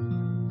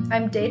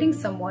 I'm dating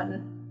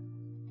someone.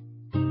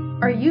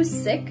 Are you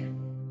sick?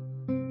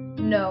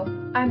 No,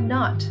 I'm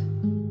not.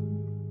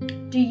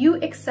 Do you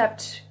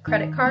accept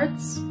credit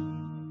cards?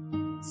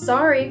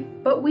 Sorry,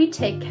 but we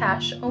take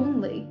cash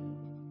only.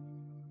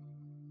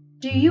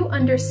 Do you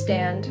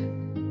understand?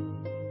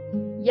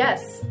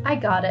 Yes, I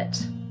got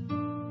it.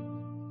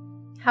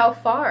 How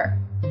far?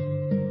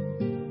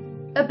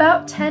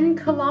 About 10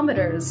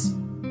 kilometers.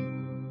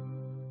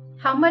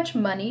 How much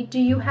money do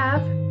you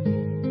have?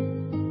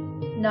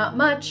 Not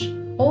much,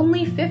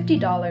 only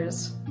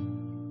 $50.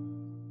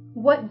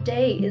 What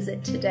day is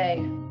it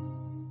today?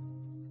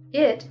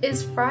 It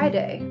is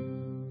Friday.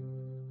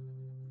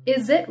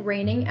 Is it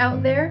raining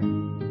out there?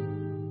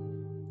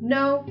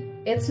 No,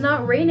 it's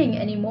not raining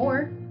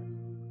anymore.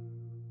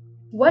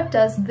 What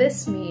does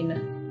this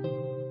mean?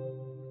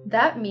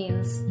 That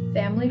means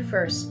family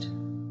first.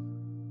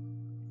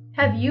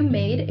 Have you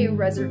made a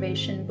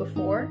reservation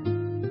before?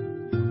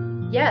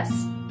 Yes,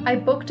 I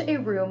booked a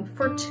room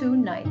for 2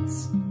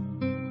 nights.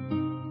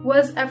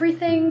 Was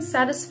everything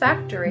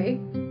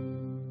satisfactory?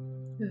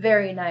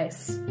 Very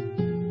nice.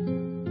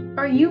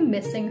 Are you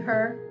missing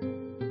her?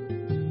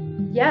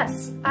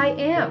 Yes, I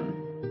am.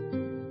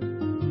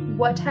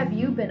 What have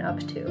you been up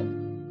to?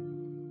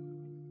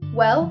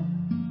 Well,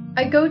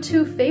 I go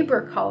to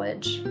Faber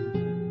College.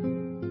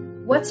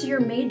 What's your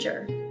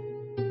major?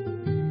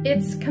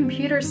 It's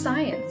computer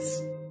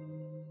science.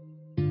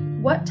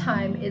 What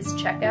time is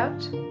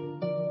checkout?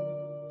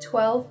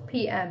 12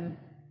 p.m.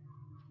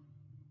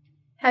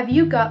 Have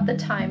you got the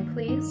time,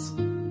 please?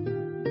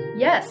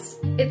 Yes,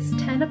 it's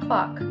 10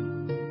 o'clock.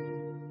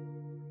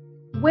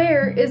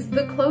 Where is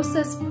the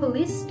closest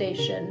police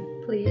station,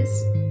 please?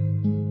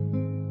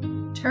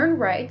 Turn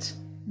right,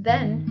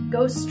 then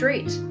go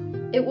straight.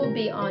 It will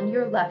be on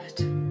your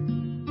left.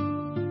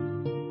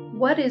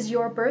 What is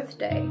your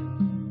birthday?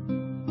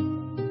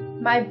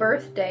 My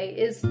birthday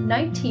is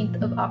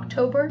 19th of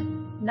October,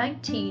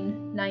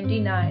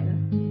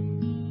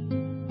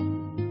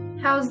 1999.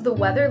 How's the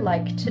weather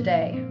like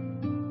today?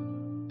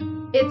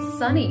 It's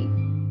sunny.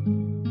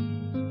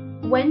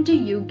 When do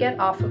you get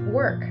off of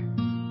work?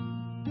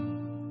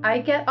 I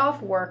get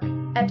off work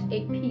at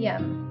 8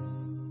 p.m.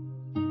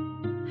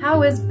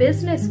 How is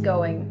business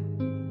going?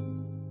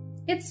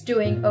 It's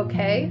doing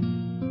okay.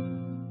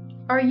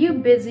 Are you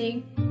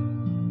busy?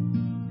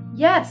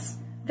 Yes,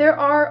 there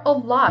are a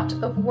lot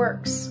of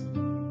works.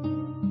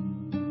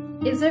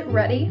 Is it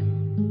ready?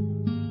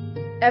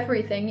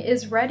 Everything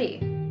is ready.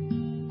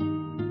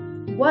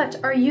 What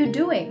are you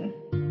doing?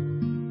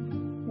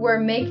 We're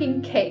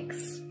making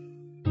cakes.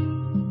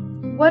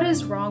 What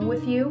is wrong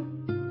with you?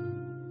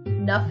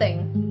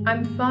 Nothing.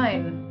 I'm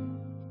fine.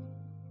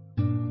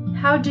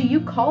 How do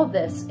you call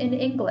this in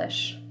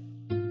English?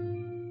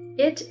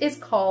 It is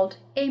called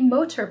a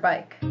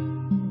motorbike.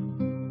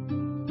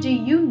 Do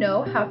you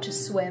know how to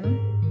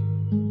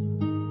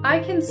swim? I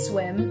can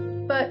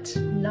swim, but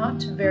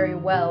not very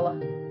well.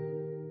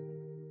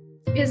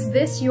 Is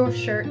this your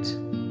shirt?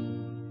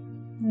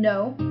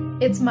 No,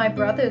 it's my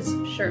brother's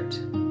shirt.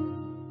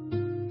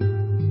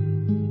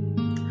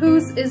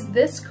 Whose is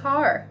this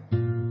car?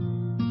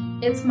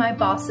 It's my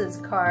boss's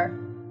car.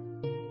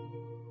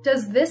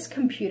 Does this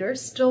computer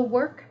still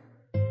work?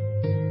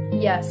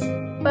 Yes,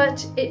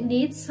 but it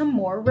needs some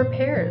more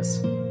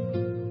repairs.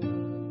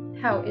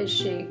 How is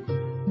she?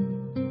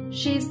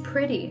 She's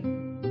pretty.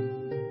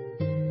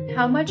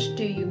 How much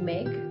do you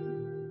make?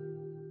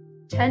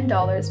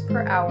 $10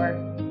 per hour.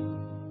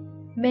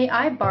 May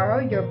I borrow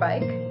your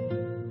bike?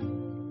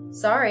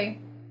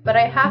 Sorry, but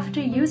I have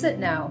to use it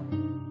now.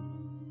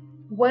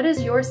 What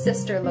does your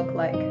sister look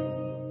like?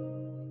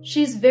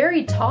 She's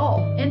very tall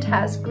and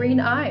has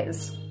green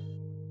eyes.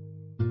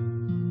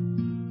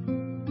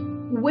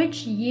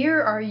 Which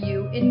year are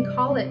you in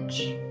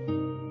college?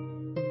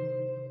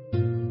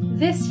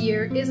 This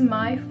year is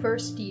my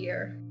first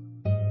year.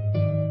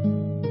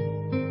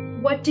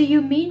 What do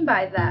you mean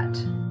by that?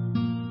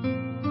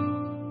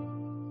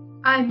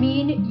 I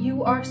mean,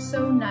 you are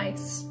so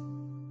nice.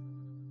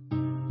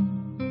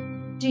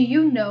 Do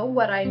you know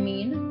what I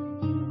mean?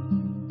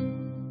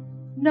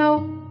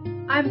 No,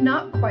 I'm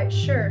not quite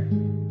sure.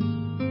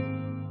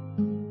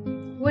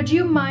 Would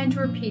you mind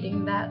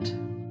repeating that?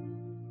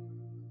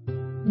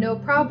 No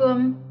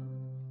problem.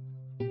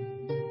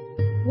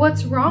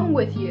 What's wrong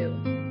with you?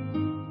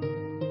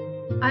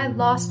 I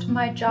lost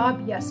my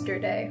job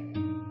yesterday.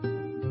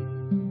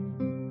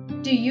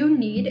 Do you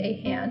need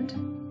a hand?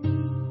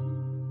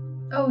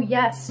 Oh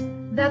yes,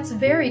 that's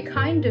very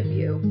kind of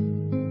you.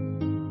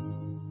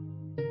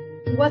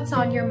 What's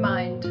on your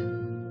mind?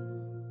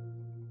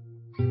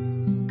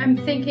 I'm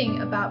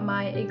thinking about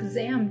my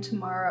exam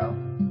tomorrow.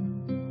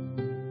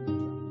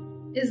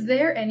 Is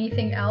there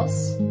anything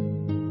else?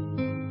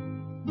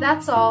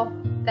 That's all,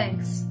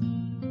 thanks.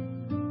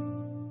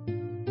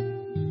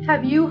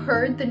 Have you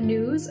heard the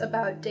news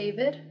about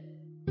David?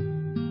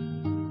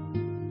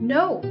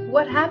 No,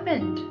 what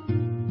happened?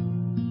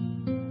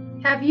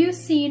 Have you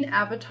seen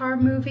Avatar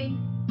movie?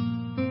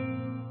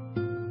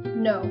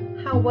 No,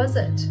 how was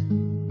it?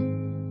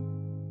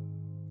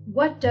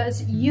 What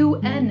does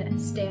UN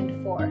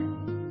stand for?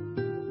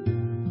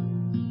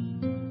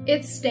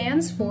 It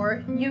stands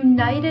for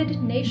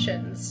United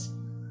Nations.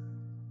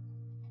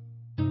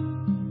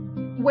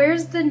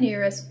 Where's the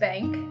nearest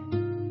bank?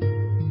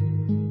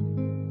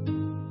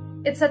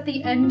 It's at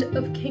the end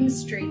of King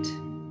Street.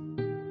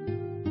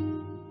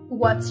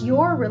 What's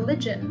your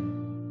religion?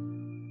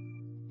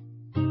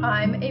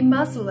 I'm a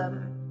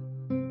Muslim.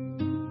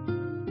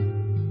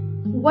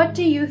 What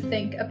do you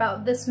think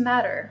about this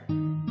matter?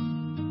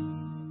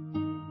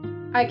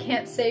 I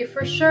can't say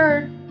for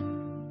sure.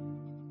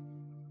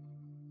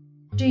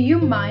 Do you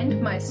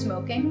mind my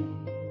smoking?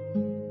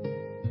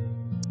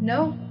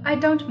 No, I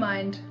don't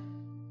mind.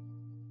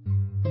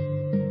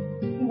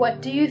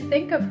 What do you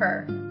think of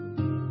her?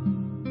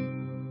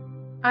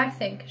 I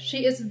think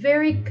she is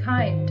very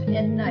kind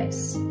and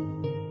nice.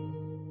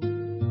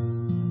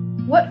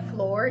 What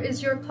floor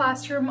is your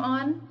classroom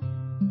on?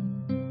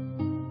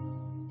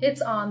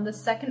 It's on the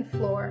second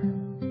floor.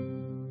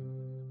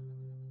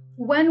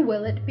 When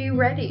will it be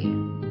ready?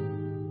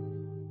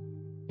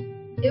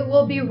 It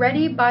will be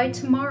ready by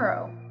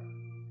tomorrow.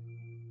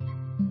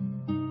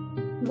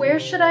 Where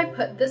should I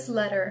put this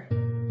letter?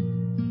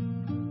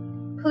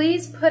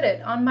 Please put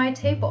it on my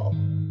table.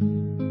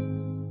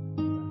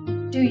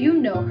 Do you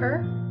know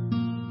her?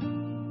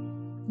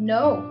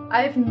 No,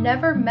 I've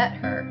never met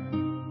her.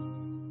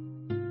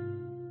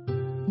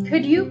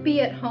 Could you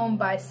be at home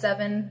by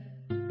 7?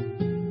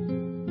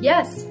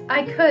 Yes,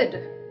 I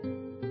could.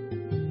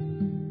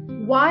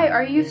 Why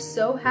are you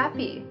so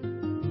happy?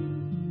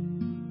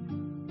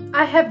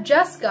 I have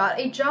just got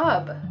a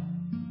job.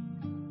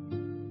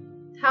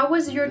 How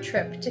was your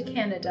trip to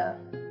Canada?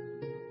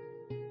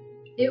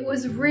 It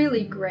was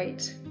really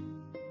great.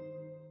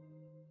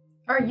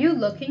 Are you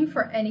looking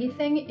for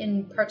anything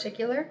in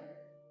particular?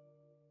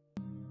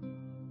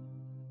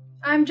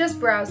 I'm just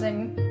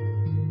browsing.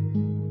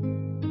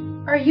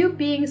 Are you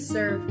being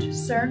served,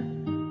 sir?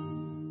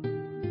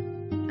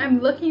 I'm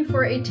looking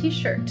for a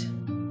t-shirt.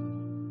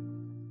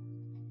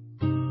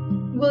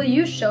 Will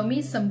you show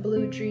me some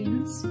blue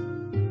jeans?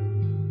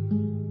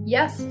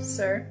 Yes,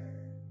 sir.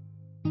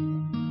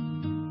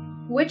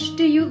 Which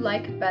do you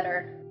like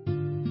better?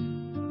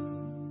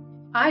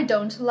 I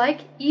don't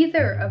like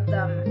either of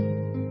them.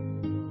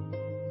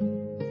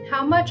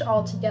 How much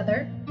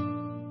altogether?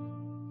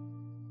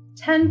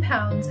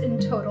 £10 in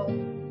total.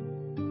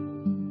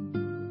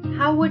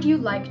 How would you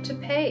like to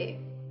pay?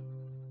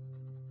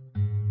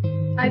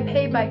 I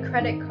pay by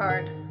credit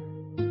card.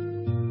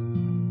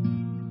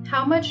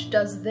 How much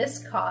does this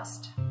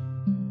cost?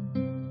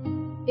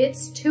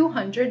 It's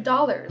 $200.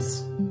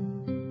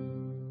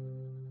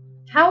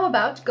 How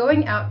about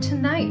going out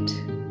tonight?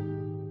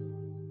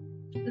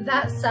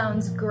 That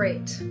sounds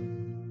great.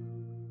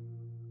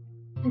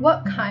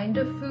 What kind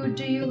of food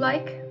do you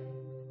like?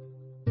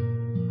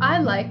 I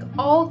like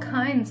all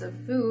kinds of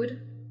food.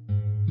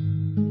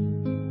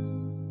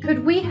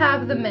 Could we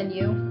have the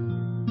menu?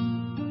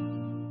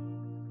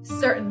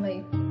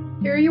 Certainly.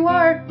 Here you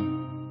are.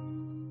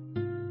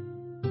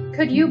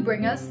 Could you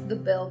bring us the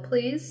bill,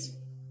 please?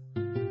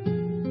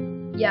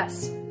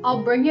 Yes,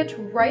 I'll bring it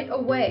right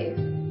away.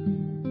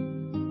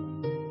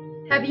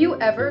 Have you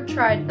ever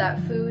tried that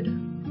food?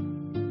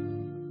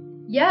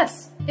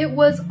 Yes, it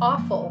was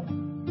awful.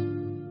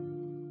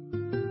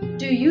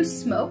 Do you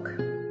smoke?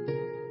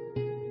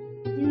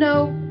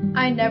 No,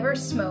 I never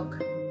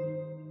smoke.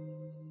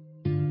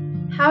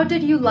 How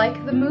did you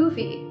like the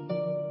movie?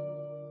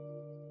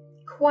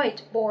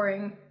 Quite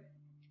boring.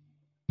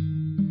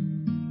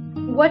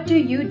 What do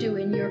you do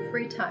in your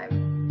free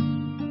time?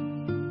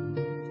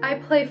 I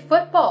play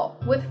football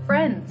with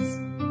friends.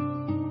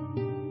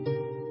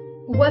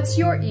 What's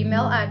your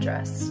email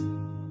address?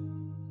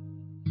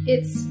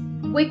 It's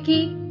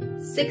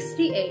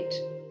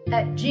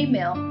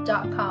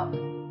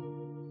wiki68@gmail.com.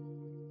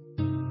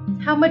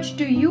 How much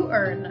do you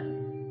earn?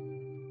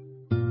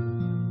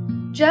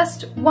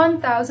 Just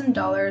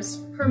 $1,000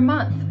 per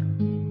month.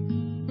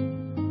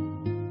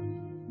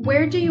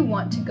 Where do you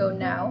want to go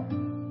now?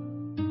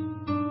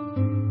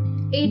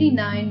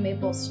 89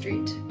 Maple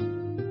Street.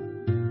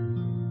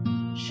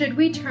 Should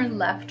we turn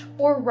left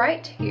or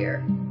right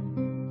here?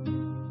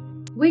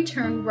 We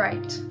turn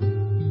right.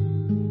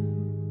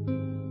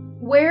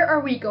 Where are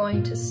we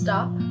going to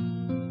stop?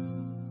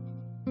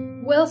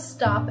 We'll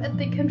stop at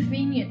the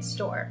convenience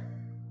store.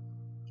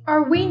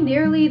 Are we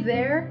nearly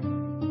there?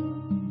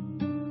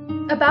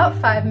 About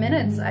 5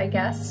 minutes, I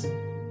guess.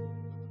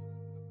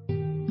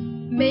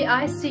 May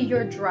I see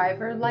your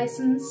driver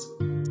license?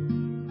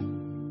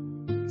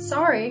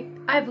 Sorry,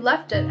 I've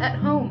left it at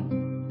home.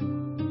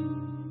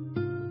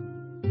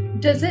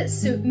 Does it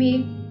suit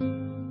me?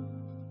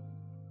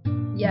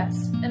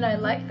 Yes, and I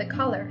like the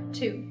color,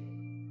 too.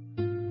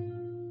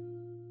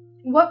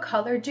 What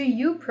color do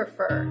you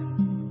prefer?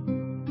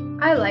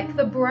 I like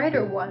the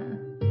brighter one.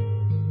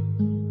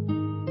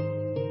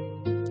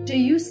 Do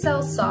you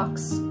sell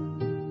socks?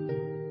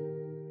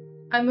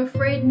 I'm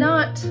afraid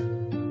not.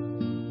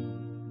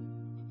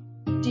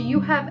 Do you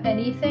have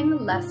anything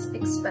less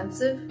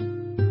expensive?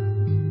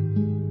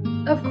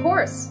 Of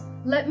course,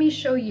 let me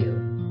show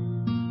you.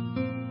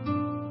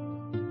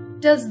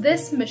 Does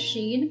this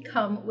machine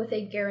come with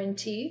a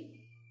guarantee?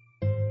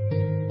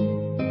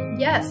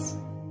 Yes,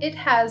 it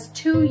has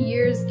 2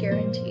 years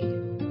guarantee.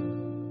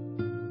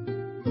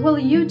 Will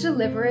you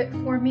deliver it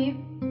for me?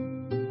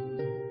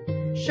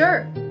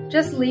 Sure,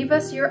 just leave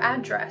us your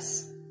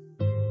address.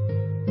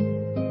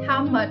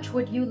 How much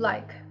would you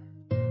like?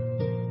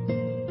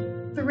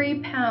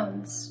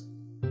 £3.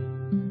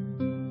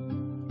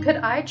 Could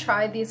I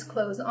try these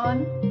clothes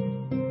on?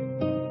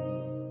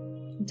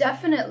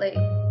 Definitely.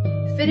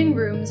 Fitting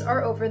rooms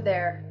are over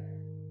there.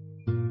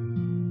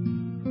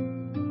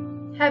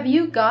 Have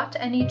you got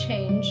any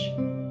change?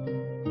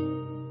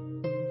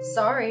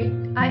 Sorry,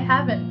 I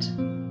haven't.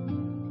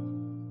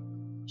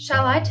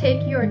 Shall I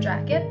take your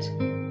jacket?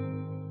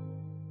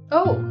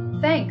 Oh,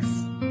 thanks.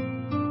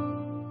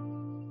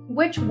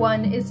 Which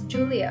one is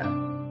Julia?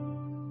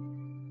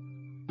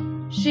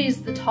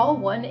 She's the tall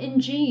one in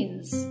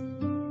jeans.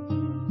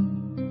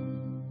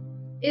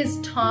 Is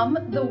Tom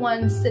the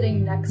one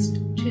sitting next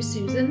to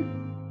Susan?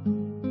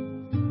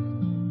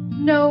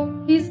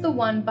 No, he's the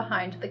one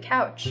behind the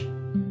couch.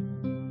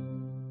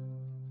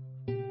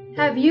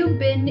 Have you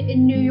been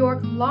in New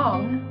York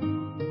long?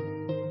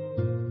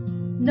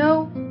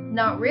 No,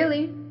 not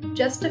really,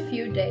 just a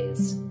few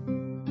days.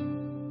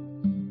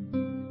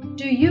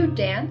 Do you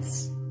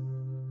dance?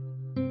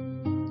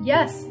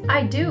 Yes,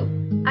 I do.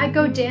 I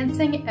go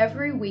dancing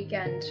every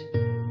weekend.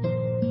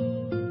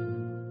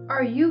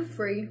 Are you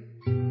free?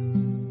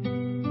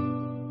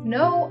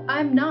 No,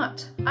 I'm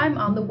not. I'm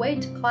on the way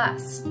to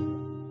class.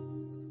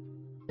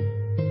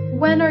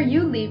 When are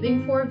you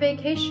leaving for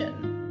vacation?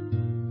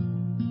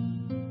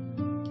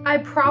 I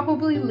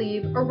probably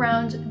leave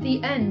around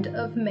the end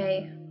of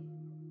May.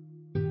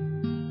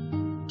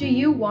 Do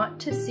you want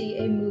to see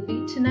a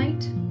movie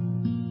tonight?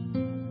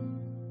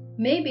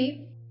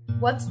 Maybe.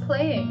 What's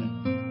playing?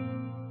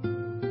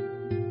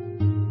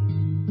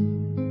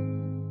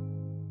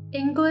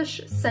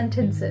 English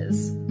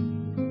sentences.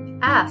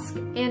 Ask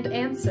and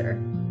answer.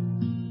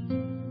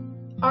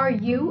 Are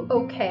you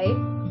okay?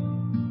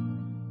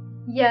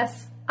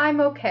 Yes, I'm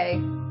okay.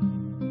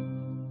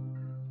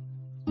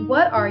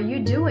 What are you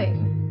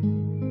doing?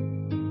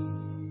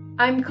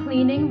 I'm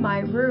cleaning my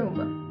room.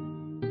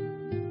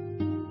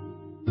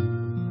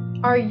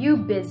 Are you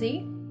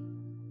busy?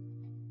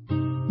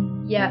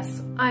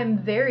 Yes, I'm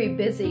very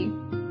busy.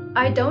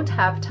 I don't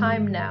have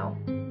time now.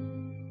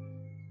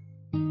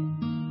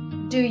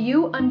 Do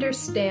you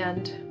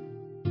understand?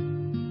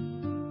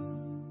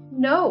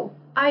 No,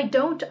 I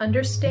don't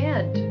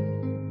understand.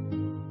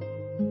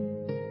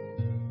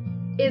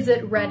 Is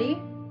it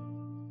ready?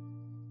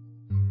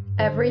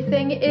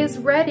 Everything is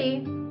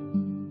ready.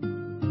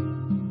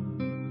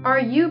 Are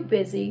you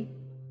busy?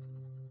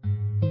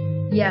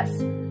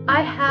 Yes,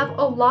 I have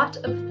a lot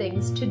of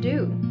things to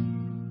do.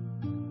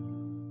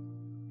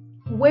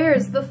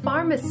 Where's the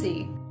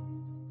pharmacy?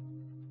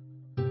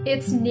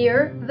 It's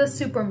near the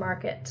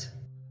supermarket.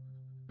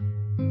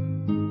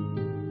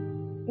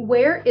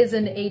 Where is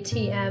an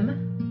ATM?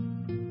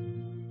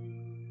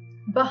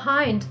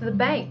 Behind the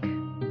bank.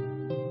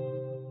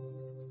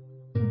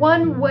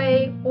 One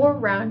way or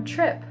round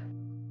trip?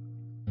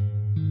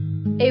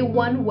 A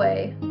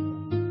one-way.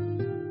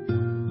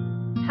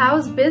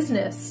 How's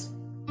business?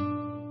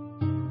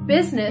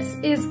 Business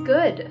is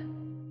good.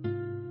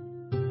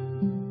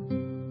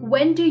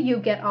 When do you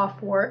get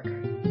off work?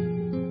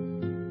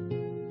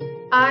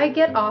 I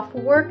get off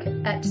work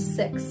at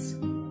 6.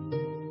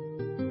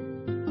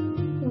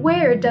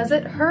 Where does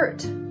it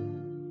hurt?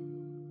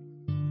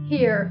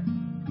 Here.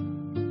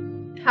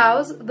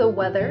 How's the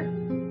weather?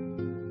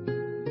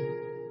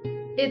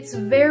 It's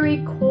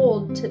very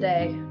cold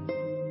today.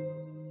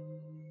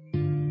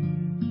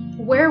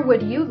 Where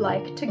would you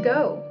like to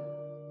go?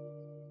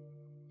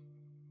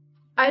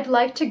 I'd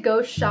like to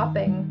go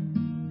shopping.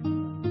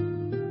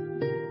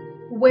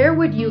 Where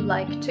would you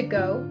like to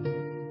go?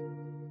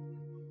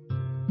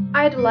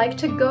 I'd like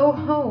to go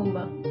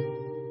home.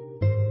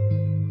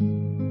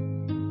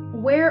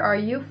 Where are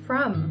you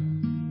from?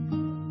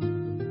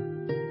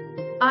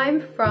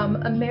 I'm from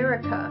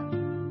America.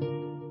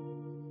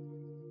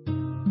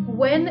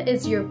 When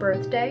is your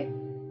birthday?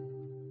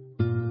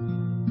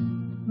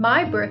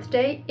 My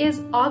birthday is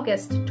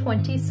August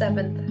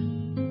 27th.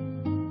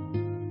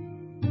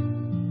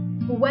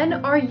 When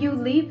are you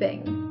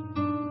leaving?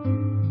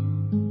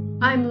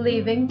 I'm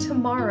leaving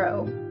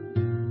tomorrow.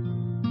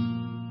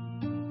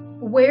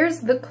 Where's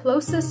the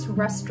closest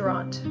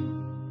restaurant?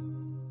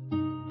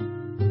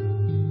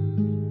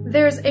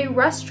 There's a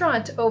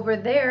restaurant over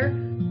there,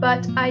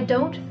 but I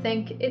don't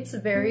think it's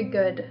very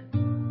good.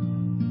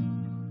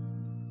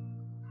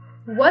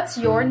 What's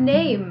your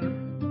name?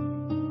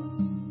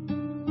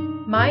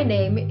 My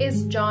name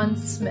is John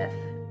Smith.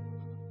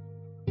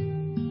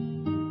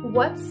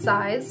 What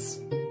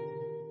size?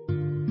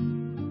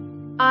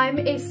 I'm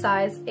a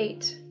size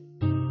 8.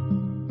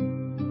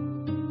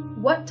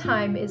 What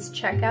time is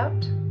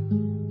checkout?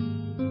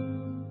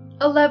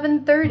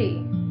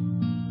 11:30.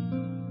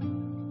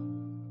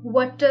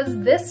 What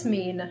does this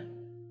mean?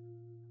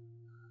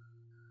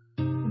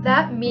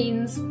 That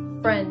means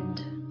friend.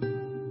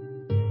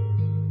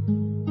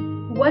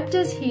 What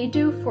does he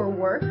do for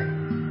work?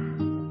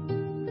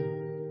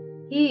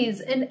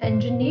 He's an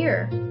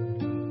engineer.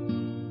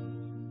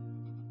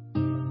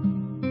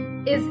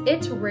 Is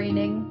it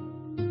raining?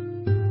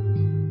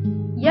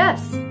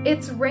 Yes,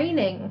 it's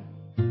raining.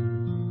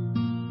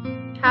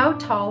 How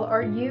tall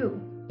are you?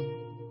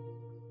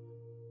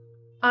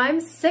 I'm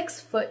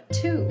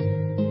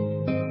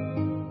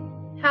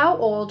 6'2". How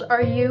old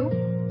are you?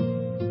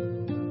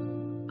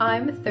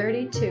 I'm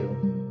 32.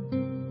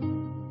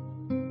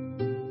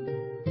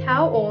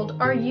 How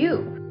old are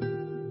you?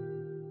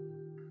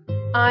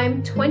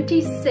 I'm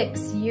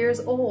 26 years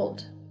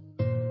old.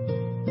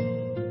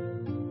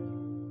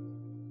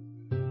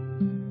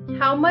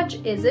 How much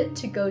is it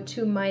to go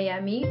to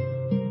Miami?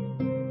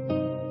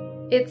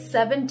 It's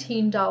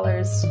 $17.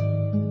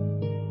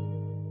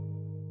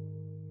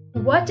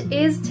 What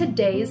is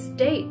today's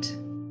date?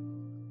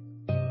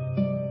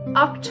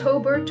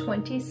 October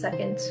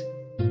 22nd.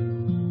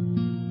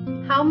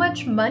 How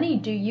much money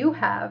do you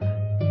have?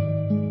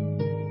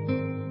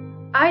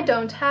 I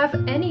don't have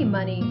any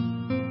money.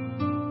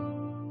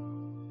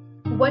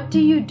 What do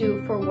you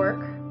do for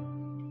work?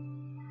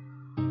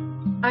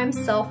 I'm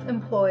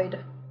self-employed.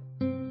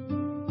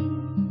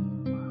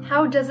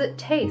 How does it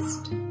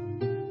taste?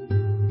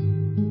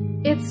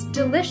 It's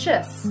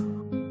delicious.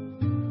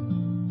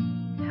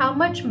 How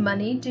much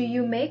money do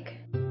you make?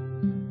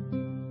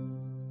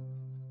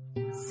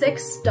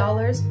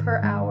 $6 per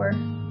hour.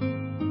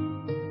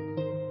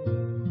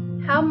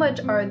 How much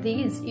are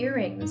these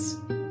earrings?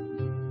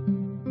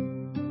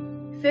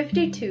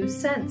 52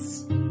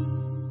 cents.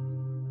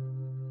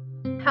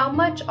 How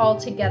much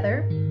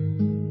altogether?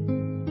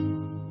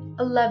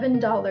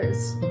 $11.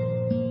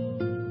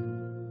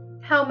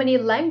 How many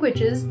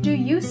languages do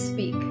you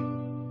speak?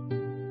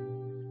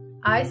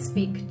 I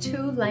speak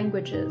 2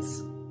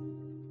 languages.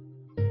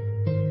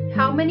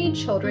 How many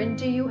children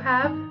do you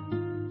have?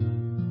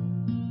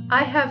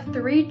 I have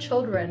 3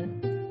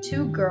 children,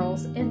 2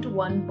 girls and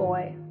 1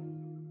 boy.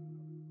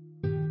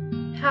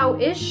 How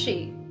is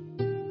she?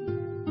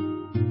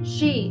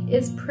 She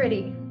is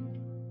pretty.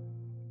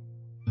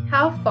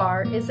 How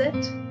far is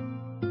it?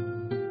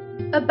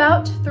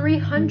 About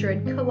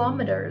 300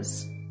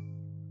 kilometers.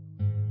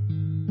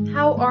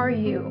 How are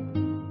you?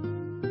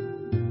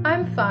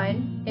 I'm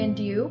fine, and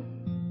you?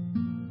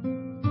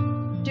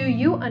 Do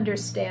you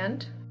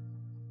understand?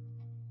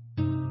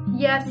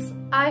 Yes,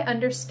 I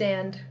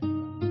understand.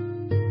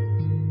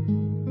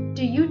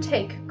 Do you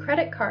take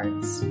credit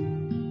cards?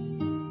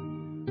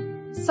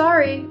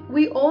 Sorry,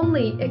 we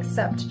only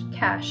accept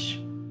cash.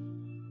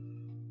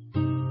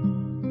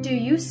 Do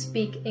you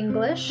speak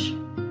English?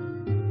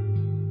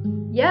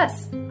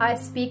 Yes, I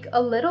speak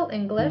a little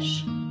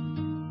English.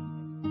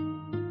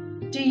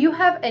 Do you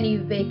have any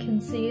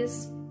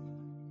vacancies?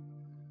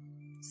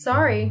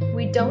 Sorry,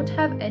 we don't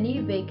have any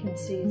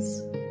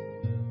vacancies.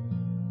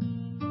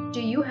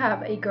 Do you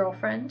have a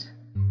girlfriend?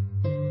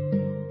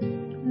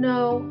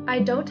 No, I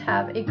don't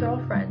have a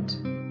girlfriend.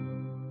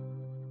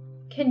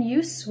 Can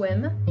you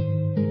swim?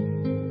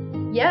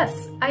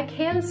 Yes, I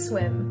can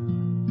swim.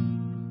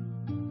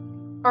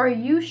 Are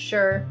you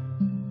sure?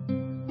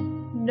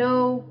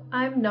 No,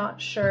 I'm not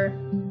sure.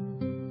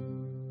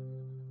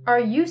 Are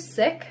you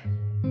sick?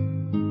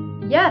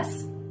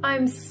 Yes,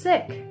 I'm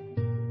sick.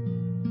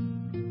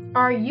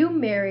 Are you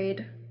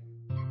married?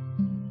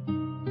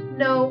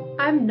 No,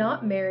 I'm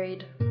not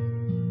married.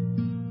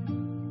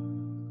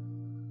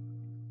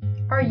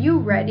 Are you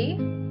ready?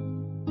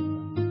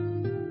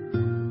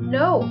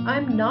 No,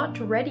 I'm not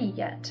ready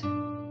yet.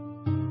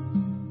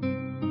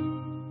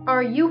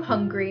 Are you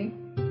hungry?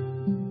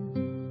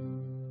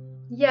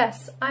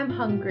 Yes, I'm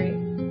hungry.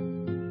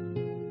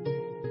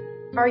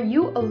 Are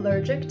you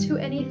allergic to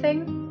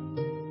anything?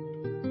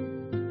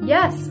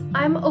 Yes,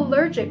 I'm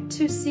allergic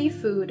to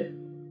seafood.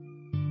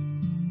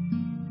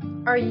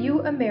 Are you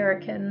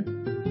American?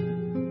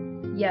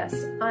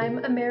 Yes,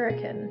 I'm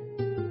American.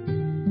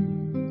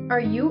 Are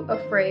you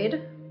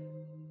afraid?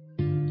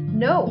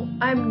 No,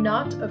 I'm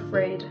not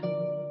afraid.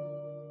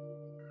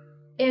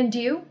 And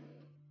you?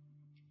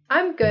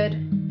 I'm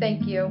good,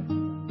 thank you.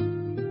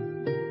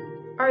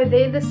 Are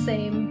they the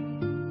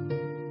same?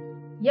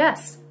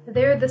 Yes,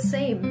 they're the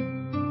same.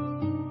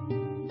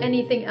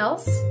 Anything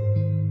else?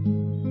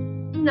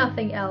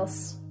 Nothing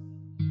else.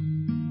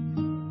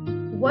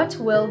 What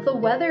will the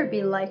weather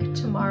be like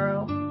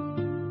tomorrow?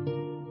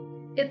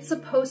 It's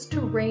supposed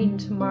to rain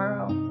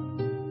tomorrow.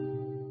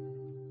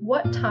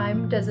 What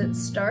time does it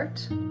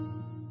start?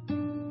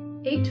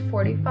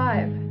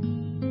 8:45.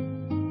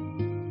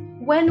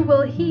 When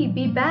will he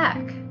be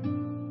back?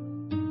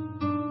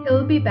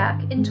 He'll be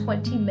back in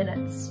 20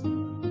 minutes.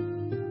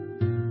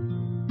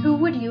 Who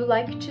would you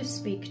like to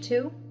speak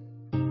to?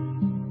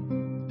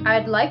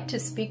 I'd like to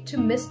speak to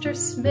Mr.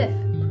 Smith,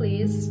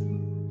 please.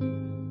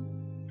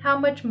 How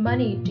much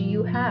money do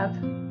you have?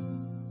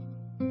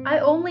 I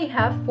only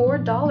have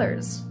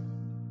 $4.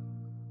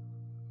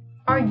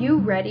 Are you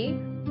ready?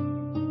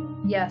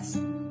 Yes,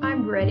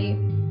 I'm ready.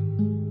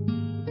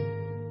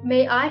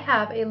 May I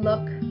have a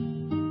look?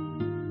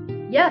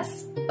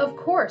 Yes, of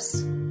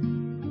course.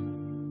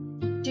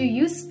 Do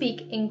you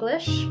speak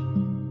English?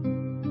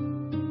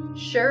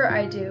 Sure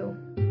I do.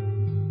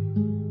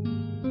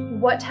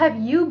 What have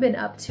you been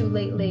up to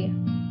lately?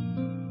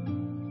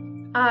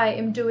 I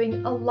am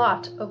doing a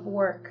lot of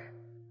work.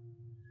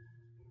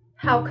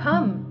 How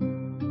come?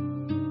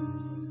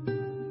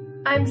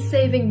 I'm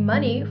saving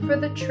money for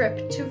the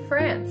trip to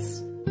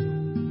France.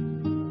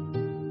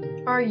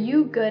 Are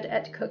you good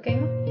at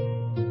cooking?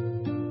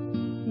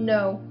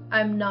 No,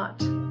 I'm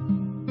not.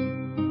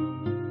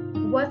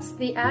 What's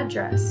the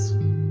address?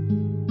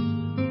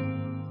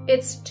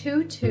 It's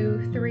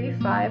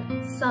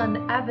 2235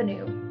 Sun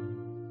Avenue.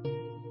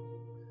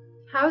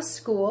 How's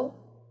school?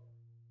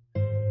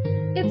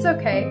 It's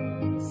okay.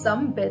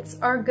 Some bits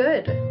are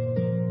good.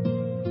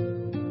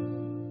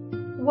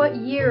 What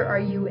year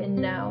are you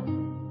in now?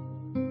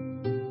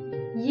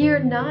 Year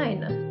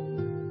 9.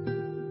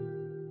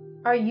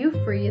 Are you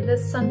free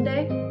this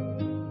Sunday?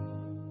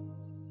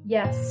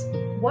 Yes.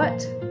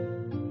 What?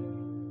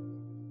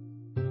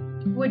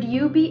 Would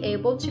you be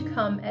able to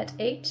come at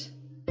 8?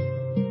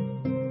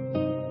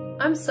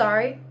 I'm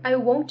sorry, I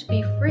won't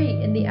be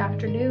free in the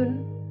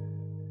afternoon.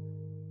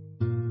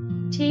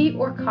 Tea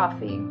or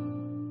coffee?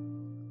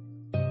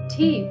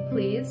 Tea,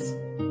 please.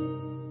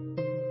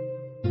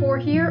 For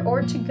here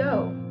or to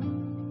go?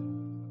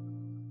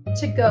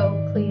 To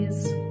go,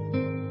 please.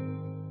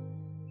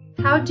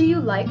 How do you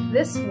like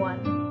this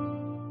one?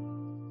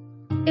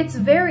 It's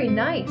very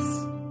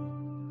nice.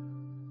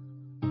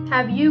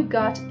 Have you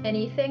got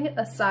anything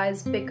a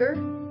size bigger?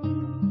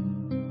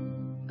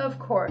 Of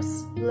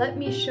course, let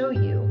me show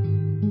you.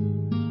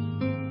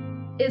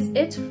 Is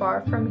it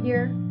far from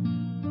here?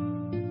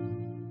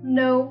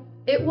 No,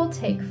 it will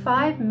take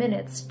 5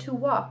 minutes to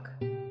walk.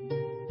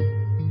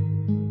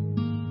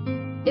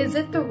 Is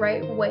it the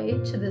right way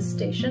to the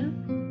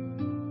station?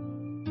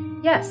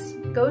 Yes,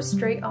 go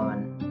straight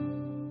on.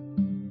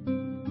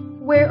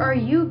 Where are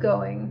you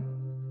going?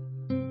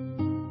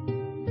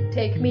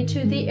 Take me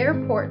to the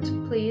airport,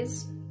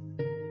 please.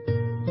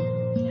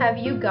 Have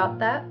you got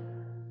that?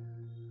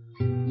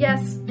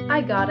 Yes,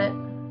 I got it.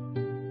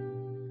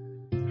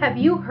 Have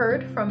you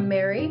heard from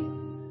Mary?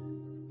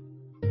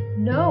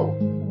 No,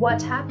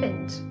 what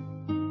happened?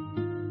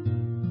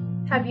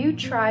 Have you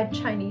tried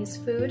Chinese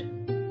food?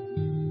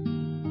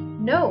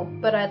 No,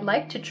 but I'd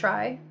like to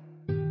try.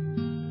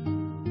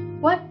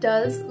 What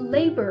does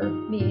labor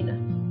mean?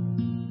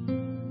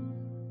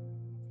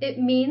 It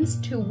means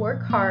to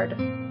work hard.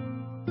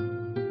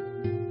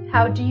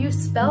 How do you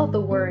spell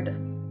the word?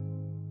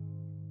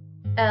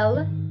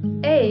 L-A-B-O-R.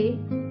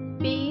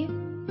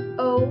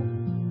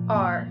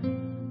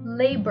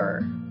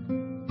 Labor.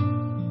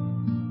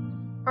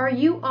 Are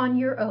you on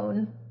your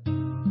own?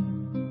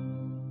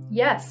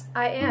 Yes,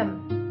 I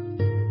am.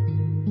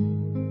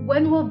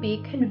 When will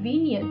be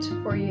convenient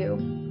for you?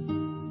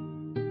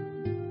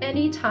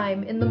 any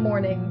time in the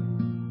morning.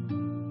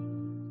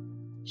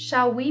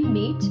 Shall we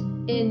meet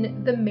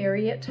in the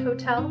Marriott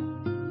Hotel?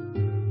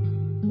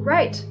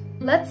 Right,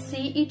 let's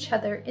see each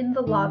other in the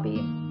lobby.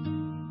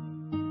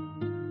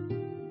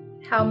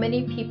 How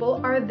many people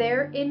are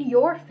there in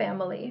your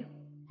family?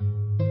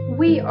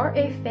 We are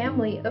a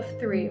family of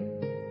 3.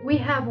 We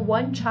have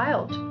 1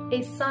 child,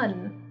 a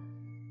son.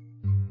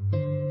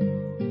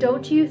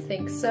 Don't you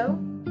think so?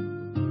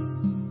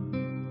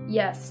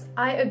 Yes,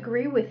 I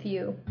agree with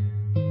you.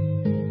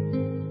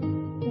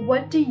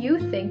 What do you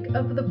think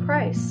of the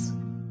price?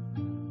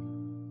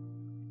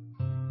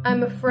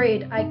 I'm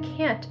afraid I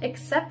can't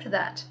accept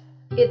that.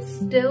 It's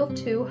still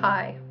too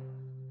high.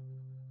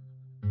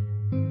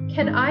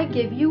 Can I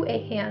give you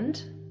a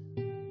hand?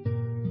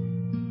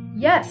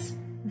 Yes,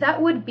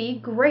 that would be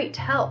great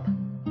help.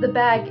 The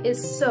bag is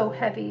so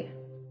heavy.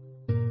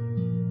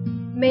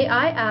 May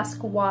I ask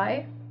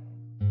why?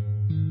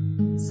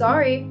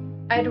 Sorry,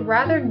 I'd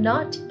rather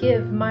not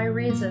give my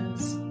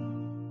reasons.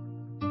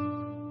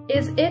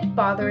 Is it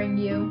bothering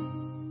you?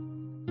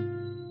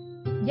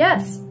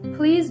 Yes,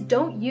 please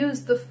don't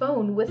use the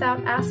phone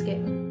without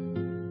asking.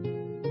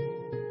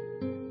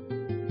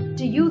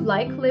 Do you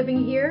like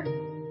living here?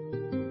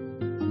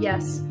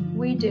 Yes,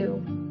 we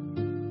do.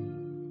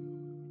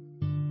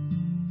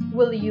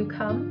 Will you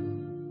come?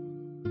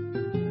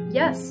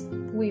 Yes,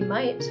 we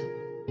might.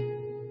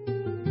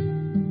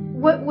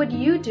 What would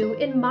you do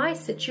in my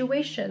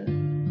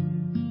situation?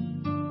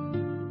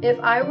 If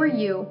I were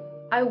you,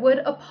 I would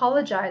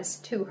apologize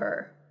to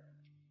her.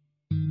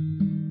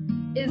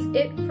 Is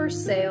it for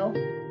sale?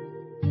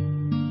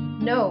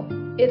 No,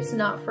 it's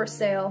not for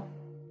sale.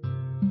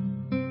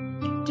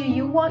 Do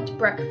you want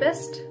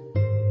breakfast?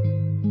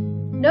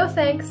 No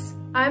thanks,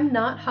 I'm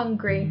not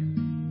hungry.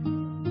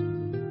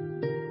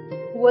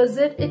 Was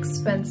it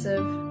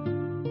expensive?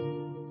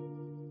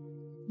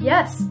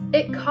 Yes,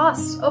 it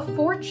costs a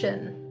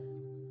fortune.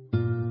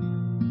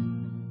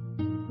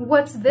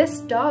 What's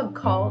this dog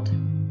called?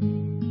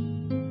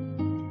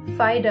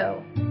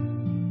 Fido.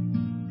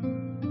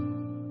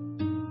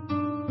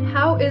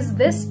 How is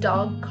this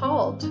dog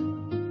called?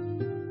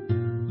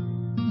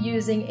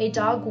 Using a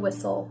dog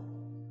whistle.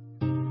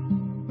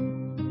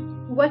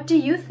 What do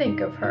you think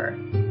of her?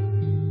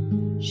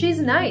 She's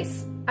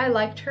nice. I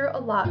liked her a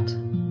lot.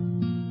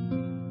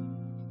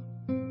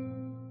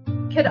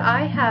 Could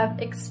I have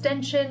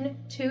extension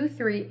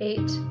 238,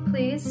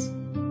 please?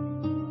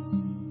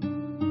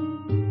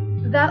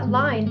 That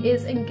line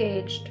is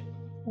engaged.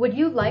 Would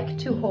you like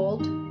to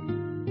hold?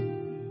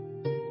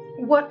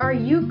 What are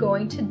you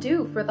going to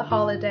do for the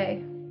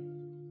holiday?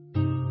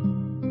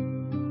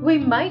 We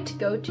might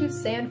go to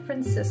San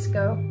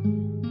Francisco.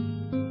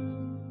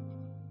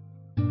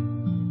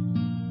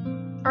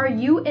 Are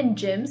you and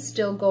Jim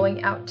still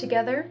going out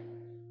together?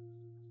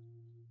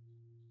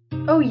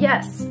 Oh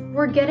yes,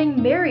 we're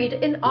getting married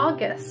in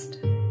August.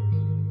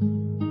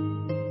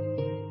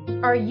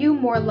 Are you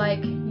more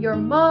like your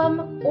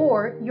mom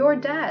or your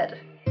dad?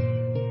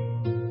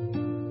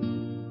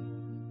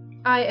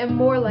 I am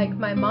more like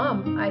my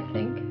mom, I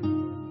think.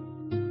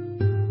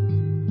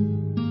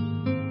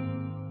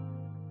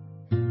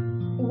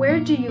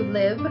 Where do you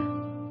live?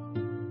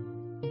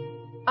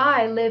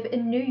 I live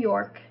in New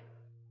York.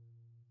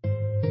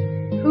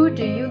 Who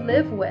do you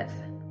live with?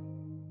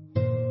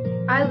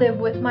 I live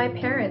with my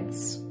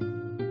parents.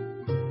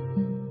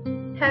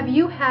 Have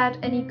you had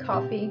any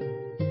coffee?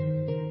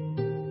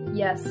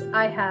 Yes,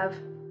 I have.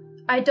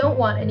 I don't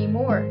want any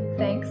more,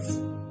 thanks.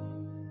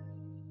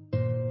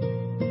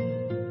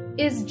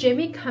 Is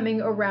Jimmy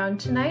coming around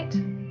tonight?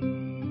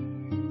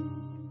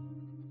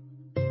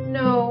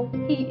 No,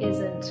 he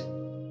isn't.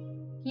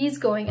 He's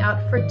going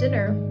out for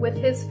dinner with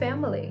his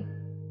family.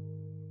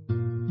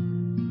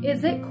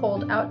 Is it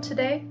cold out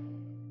today?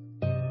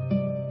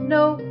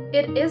 No,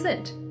 it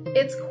isn't.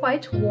 It's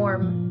quite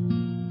warm.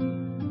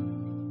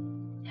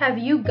 Have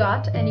you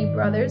got any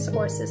brothers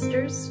or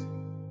sisters?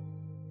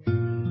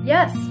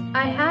 Yes,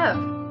 I have.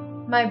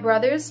 My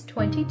brother's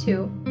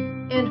 22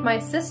 and my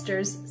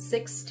sister's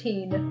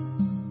 16.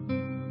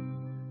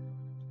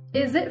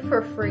 Is it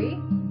for free?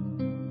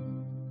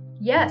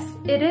 Yes,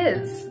 it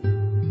is.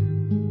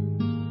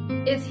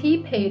 Is he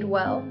paid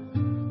well?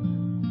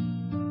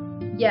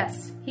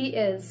 Yes, he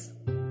is.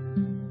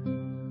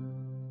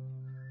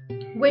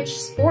 Which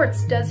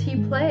sports does he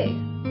play?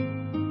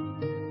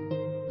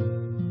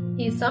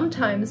 He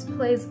sometimes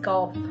plays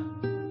golf.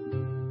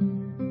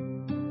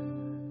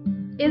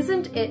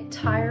 Isn't it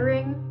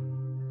tiring?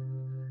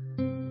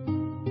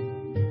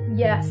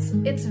 Yes,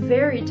 it's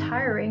very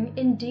tiring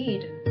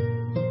indeed.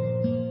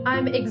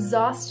 I'm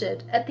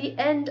exhausted at the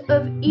end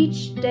of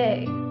each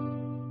day.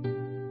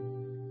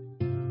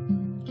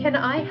 Can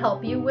I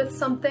help you with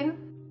something?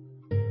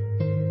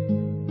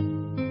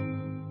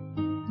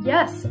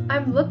 Yes,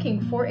 I'm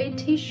looking for a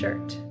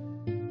t-shirt.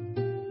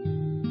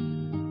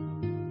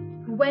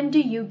 When do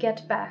you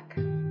get back?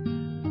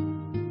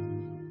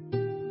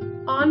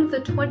 On the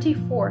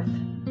 24th.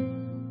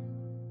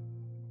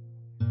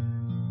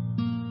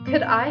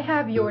 Could I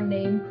have your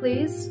name,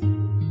 please?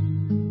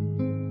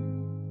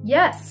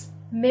 Yes,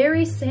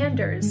 Mary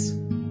Sanders.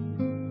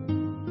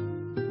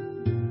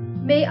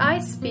 May I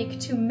speak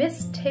to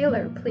Miss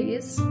Taylor,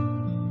 please?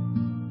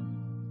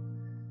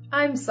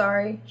 I'm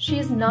sorry,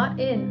 she's not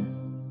in.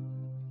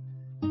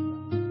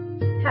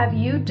 Have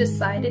you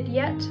decided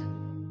yet?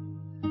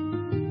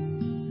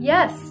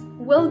 Yes,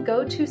 we'll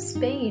go to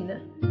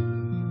Spain.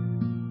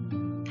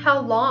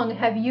 How long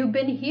have you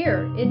been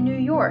here in New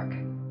York?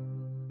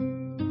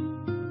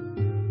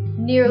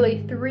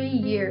 Nearly 3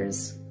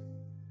 years.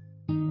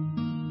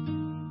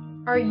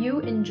 Are you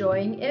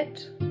enjoying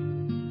it?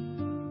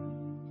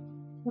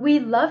 We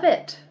love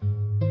it.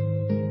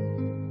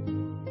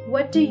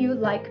 What do you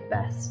like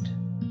best?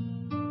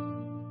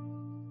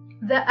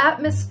 The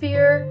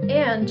atmosphere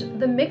and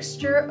the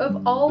mixture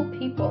of all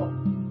people.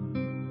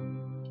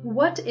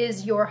 What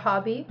is your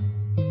hobby?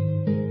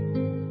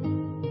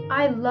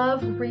 I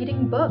love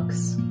reading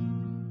books.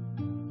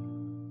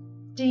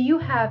 Do you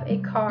have a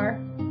car?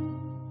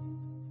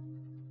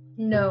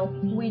 No,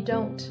 we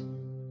don't.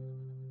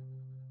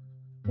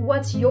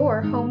 What's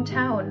your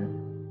hometown?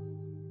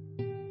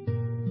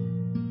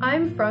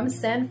 I'm from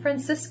San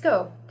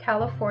Francisco,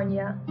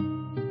 California.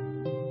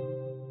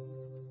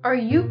 Are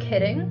you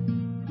kidding?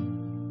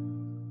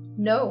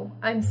 No,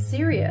 I'm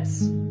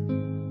serious.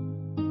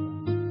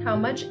 How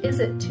much is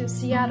it to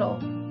Seattle?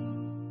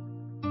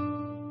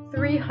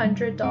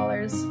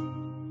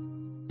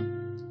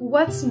 $300.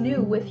 What's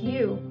new with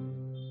you?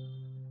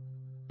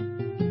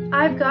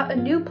 I've got a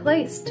new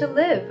place to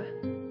live.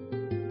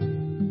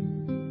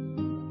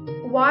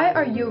 Why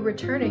are you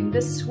returning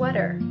this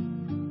sweater?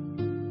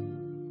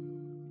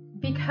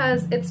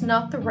 Because it's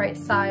not the right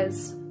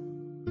size.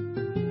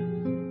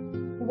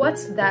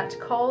 What's that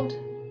called?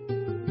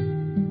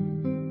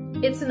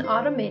 It's an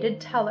automated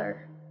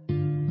teller.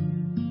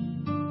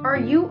 Are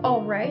you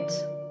all right?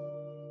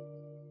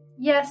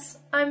 Yes,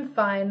 I'm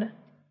fine.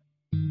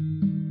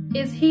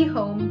 Is he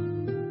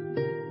home?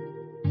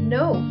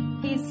 No,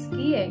 he's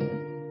skiing.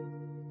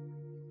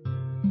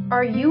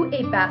 Are you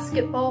a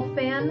basketball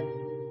fan?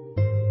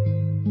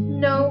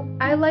 No,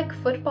 I like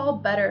football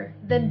better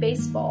than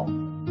baseball.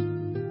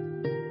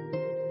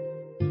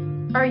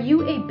 Are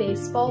you a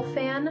baseball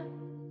fan?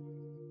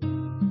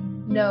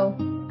 No,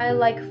 I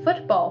like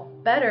football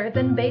better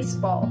than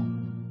baseball.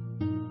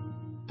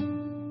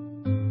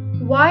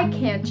 Why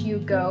can't you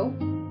go?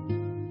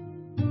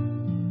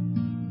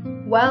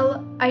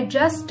 Well, I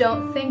just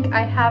don't think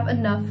I have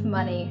enough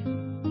money.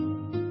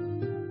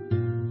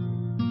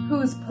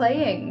 Who's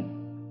playing?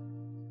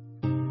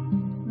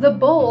 The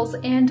Bulls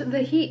and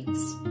the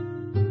Heats.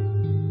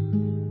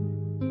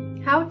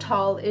 How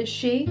tall is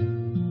she?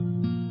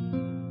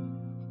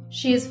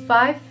 She's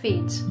 5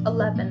 feet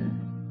 11.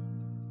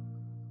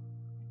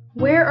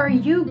 Where are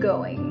you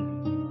going?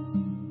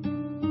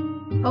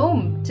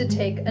 Home to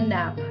take a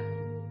nap.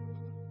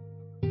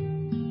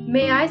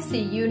 May I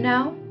see you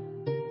now?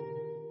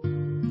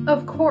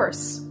 Of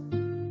course.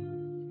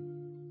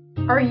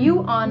 Are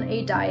you on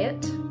a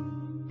diet?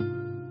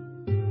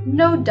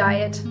 No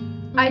diet.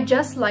 I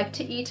just like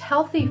to eat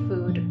healthy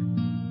food.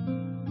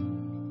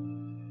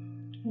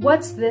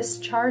 What's this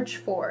charge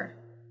for?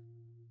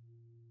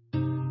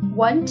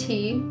 1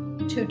 tea,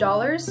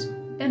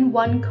 $2, and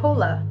 1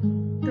 cola,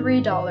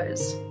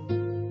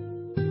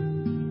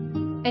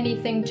 $3.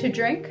 Anything to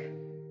drink?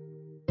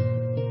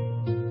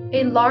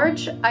 A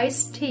large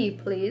iced tea,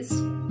 please.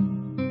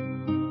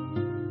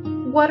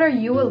 What are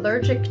you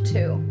allergic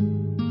to?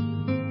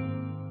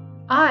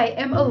 I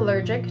am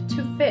allergic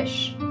to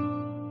fish.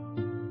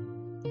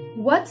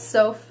 What's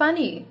so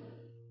funny?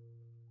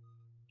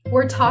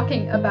 We're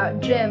talking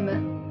about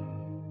Jim.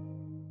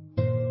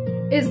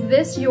 Is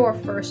this your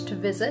first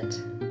visit?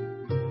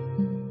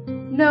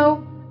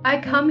 No, I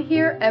come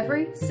here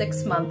every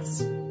 6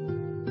 months.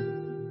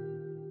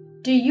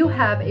 Do you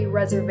have a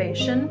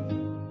reservation?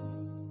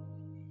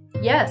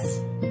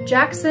 Yes,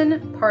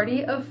 Jackson,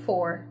 party of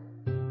 4.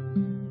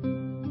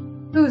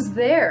 Who's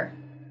there?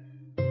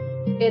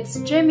 It's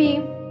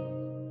Jimmy.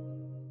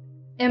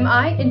 Am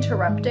I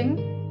interrupting?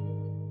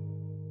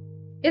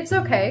 It's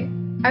okay.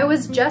 I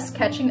was just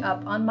catching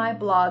up on my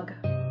blog.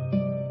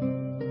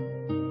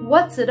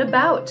 What's it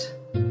about?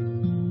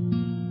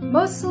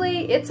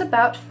 Mostly it's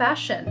about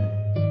fashion.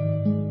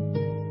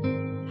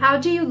 How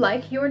do you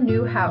like your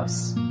new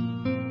house?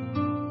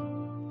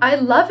 I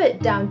love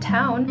it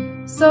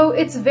downtown, so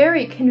it's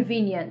very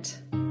convenient.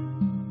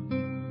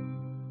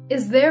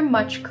 Is there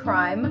much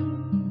crime?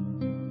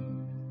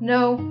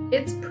 No,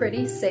 it's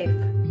pretty safe.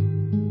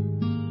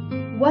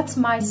 What's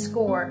my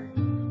score?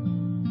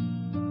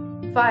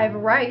 5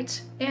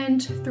 right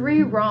and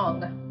 3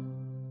 wrong.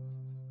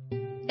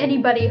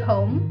 Anybody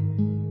home?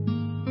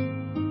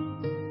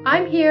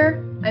 I'm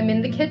here. I'm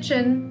in the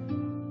kitchen.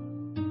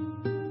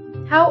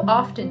 How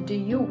often do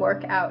you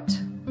work out?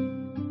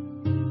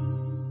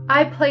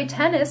 I play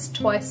tennis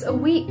twice a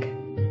week.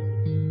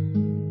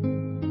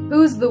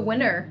 Who's the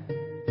winner?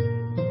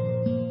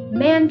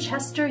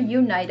 Manchester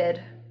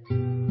United.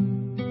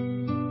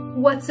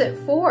 What's it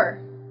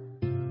for?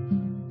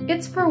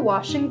 It's for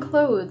washing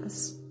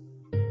clothes.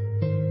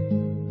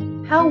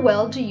 How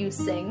well do you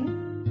sing?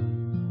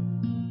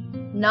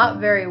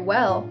 Not very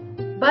well,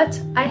 but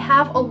I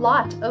have a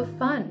lot of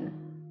fun.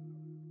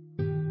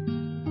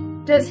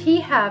 Does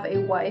he have a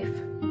wife?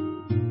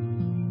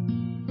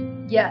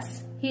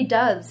 Yes, he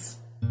does.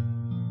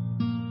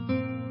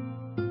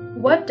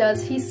 What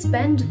does he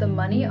spend the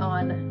money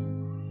on?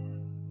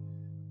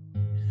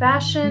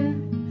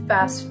 Fashion,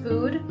 fast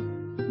food,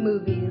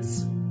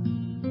 movies.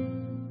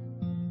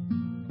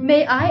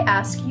 May I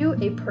ask you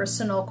a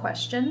personal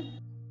question?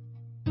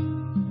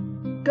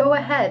 Go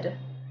ahead.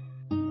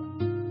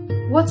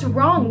 What's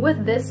wrong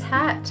with this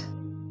hat?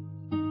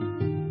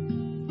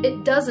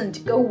 It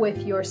doesn't go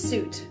with your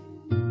suit.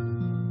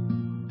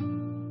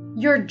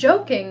 You're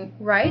joking,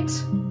 right?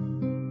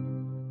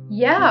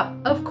 Yeah,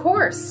 of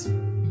course.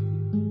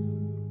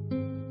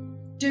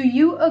 Do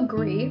you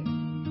agree?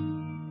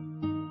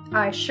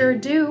 I sure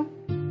do.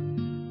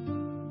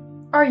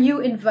 Are you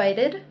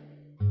invited?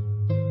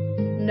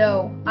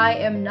 No, I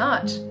am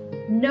not.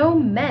 No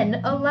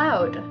men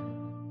allowed.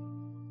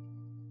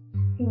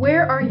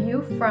 Where are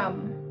you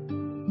from?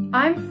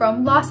 I'm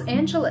from Los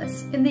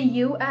Angeles in the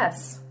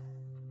US.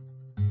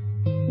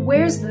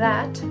 Where's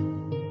that?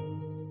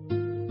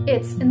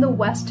 It's in the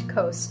West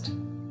Coast.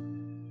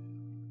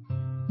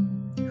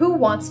 Who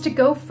wants to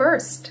go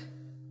first?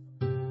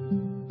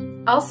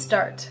 I'll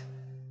start.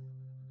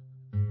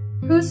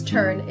 Whose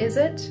turn is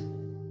it?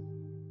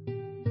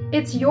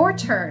 It's your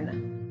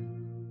turn.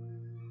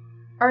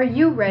 Are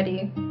you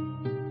ready?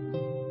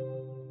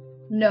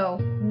 No,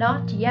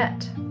 not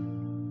yet.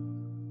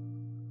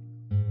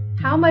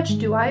 How much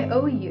do I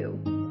owe you?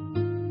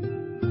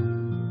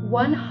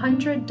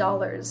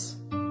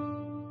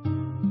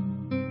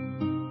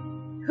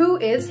 $100. Who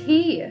is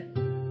he?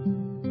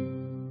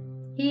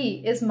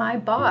 He is my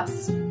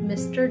boss,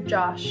 Mr.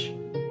 Josh.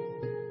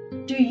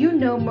 Do you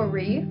know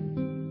Marie?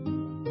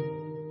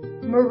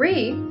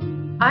 Marie?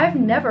 I've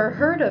never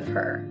heard of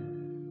her.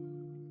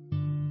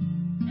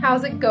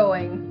 How's it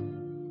going?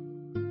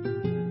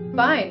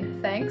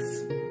 Fine,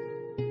 thanks.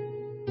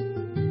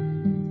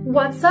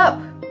 What's up?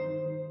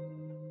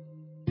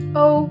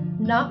 Oh,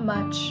 not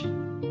much.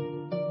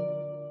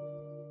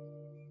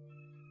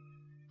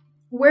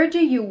 Where do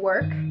you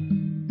work?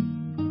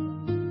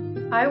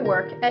 I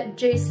work at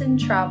Jason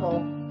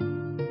Travel.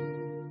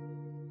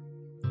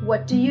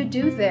 What do you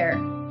do there?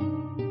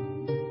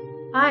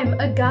 I'm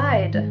a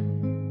guide.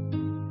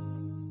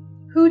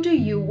 Who do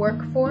you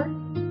work for?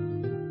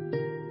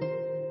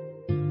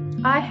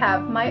 I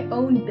have my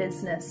own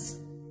business.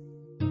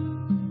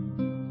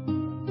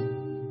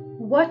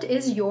 What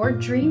is your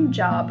dream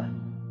job?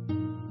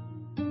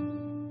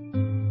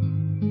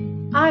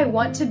 I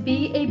want to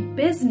be a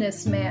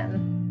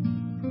businessman.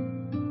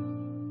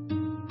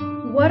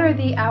 What are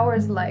the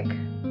hours like?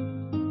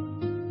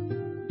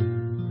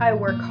 I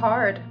work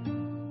hard.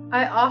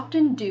 I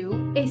often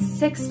do a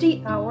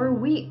 60-hour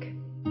week.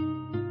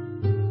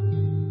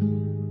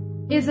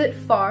 Is it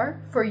far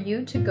for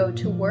you to go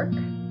to work?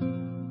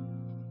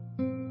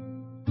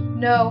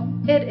 No,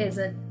 it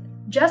isn't.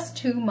 Just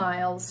 2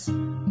 miles.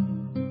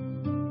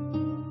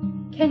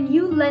 Can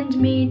you lend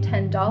me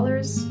 $10?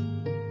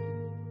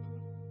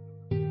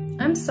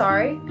 I'm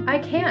sorry, I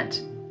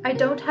can't. I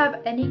don't have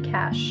any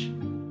cash.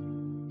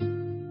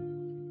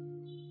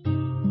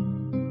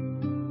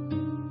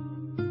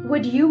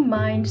 Would you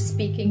mind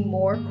speaking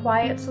more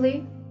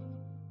quietly?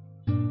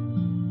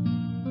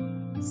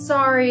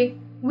 Sorry,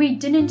 we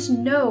didn't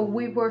know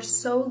we were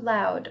so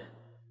loud.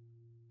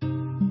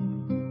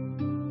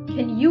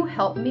 Can you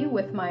help me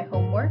with my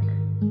homework?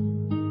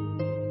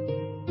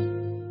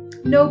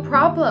 No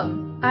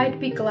problem, I'd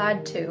be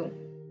glad to.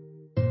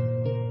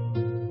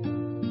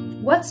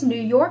 What's New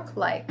York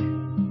like?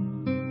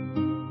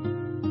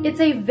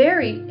 It's a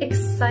very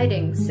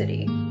exciting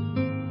city.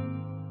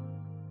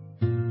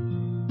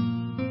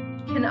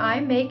 Can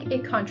I make a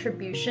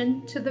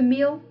contribution to the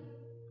meal?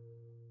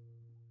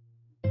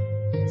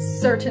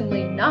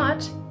 Certainly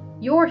not.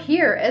 You're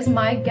here as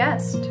my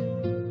guest.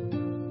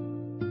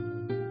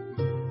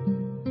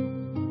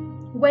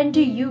 When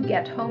do you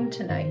get home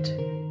tonight?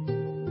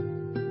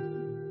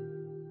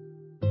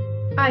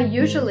 I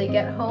usually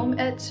get home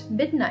at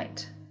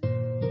midnight.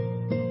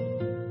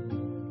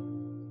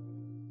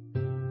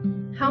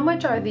 How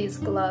much are these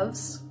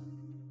gloves?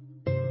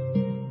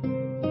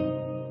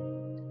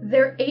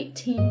 They're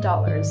 $18.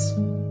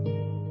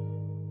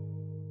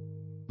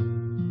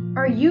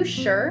 Are you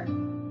sure?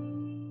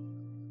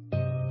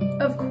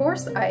 Of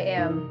course I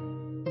am.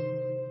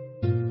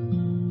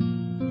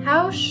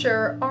 How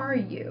sure are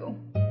you?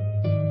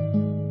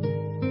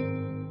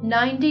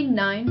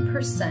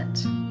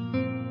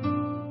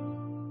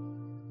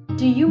 99%.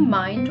 Do you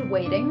mind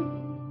waiting?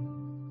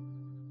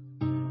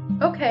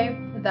 Okay,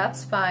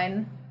 that's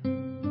fine.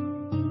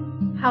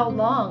 How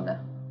long?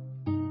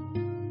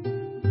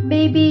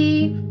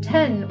 Maybe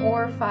 10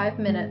 or 5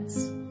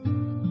 minutes.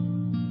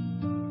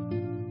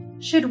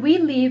 Should we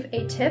leave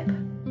a tip?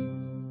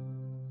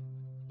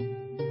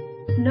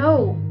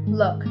 No,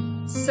 look,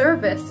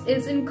 service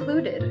is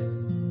included.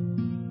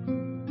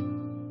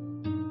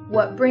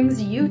 What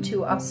brings you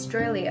to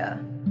Australia?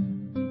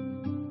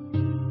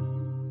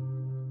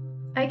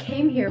 I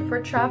came here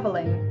for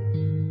traveling.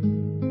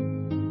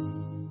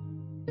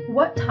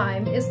 What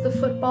time is the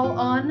football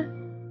on?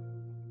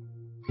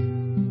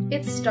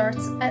 It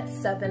starts at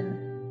 7.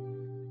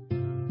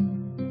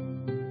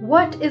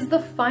 What is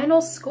the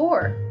final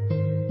score?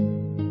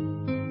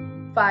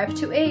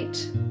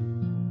 5-8.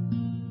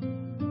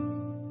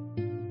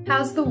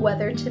 How's the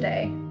weather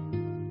today?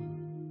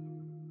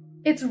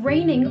 It's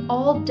raining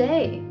all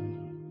day.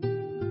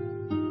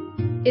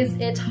 Is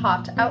it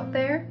hot out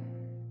there?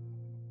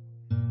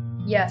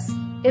 Yes,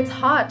 it's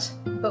hot,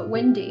 but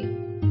windy.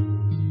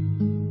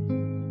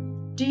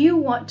 Do you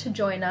want to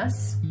join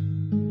us?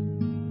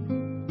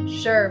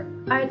 Sure,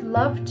 I'd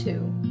love to.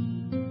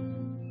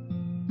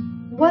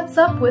 What's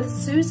up with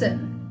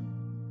Susan?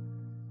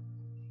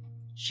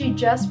 She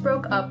just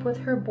broke up with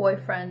her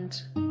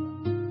boyfriend.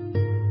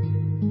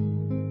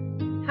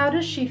 How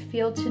does she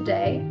feel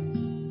today?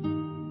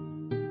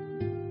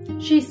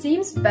 She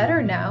seems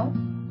better now.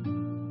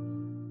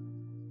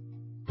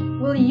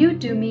 Will you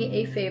do me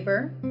a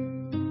favor?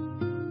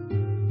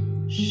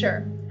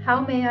 Sure. How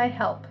may I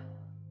help?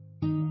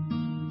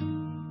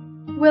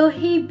 Will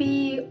he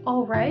be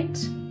all right?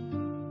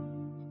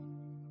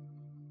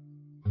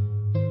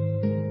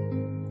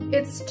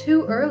 It's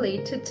too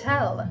early to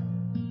tell.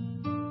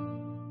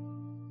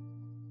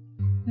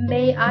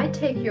 May I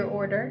take your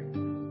order?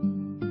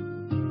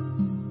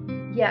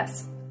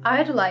 Yes,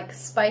 I'd like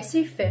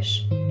spicy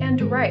fish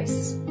and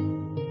rice.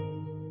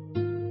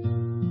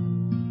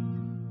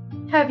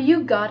 Have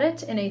you got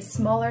it in a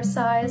smaller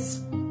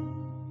size?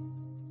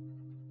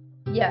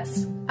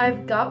 Yes,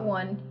 I've got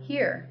one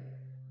here.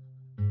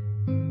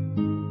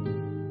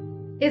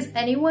 Is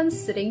anyone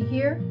sitting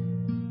here?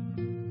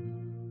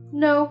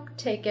 No,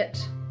 take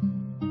it.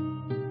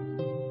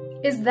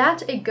 Is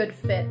that a good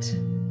fit?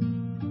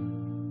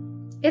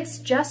 It's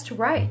just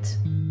right.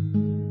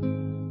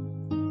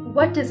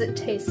 What does it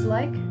taste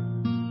like?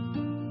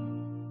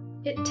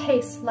 It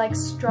tastes like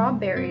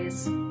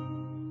strawberries.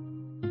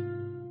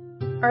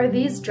 Are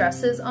these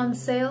dresses on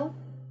sale?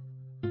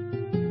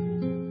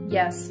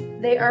 Yes,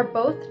 they are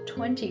both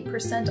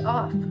 20%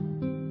 off.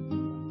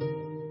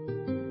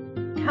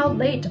 How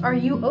late are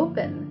you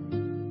open?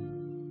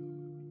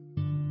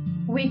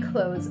 We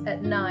close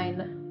at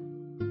 9.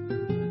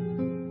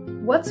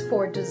 What's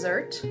for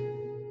dessert?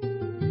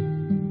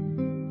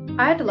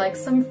 I'd like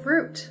some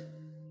fruit.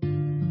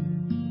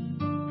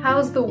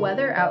 How's the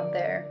weather out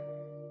there?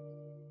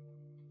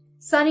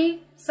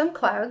 Sunny, some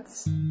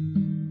clouds.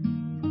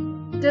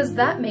 Does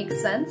that make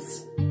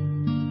sense?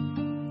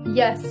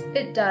 Yes,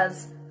 it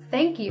does.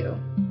 Thank you.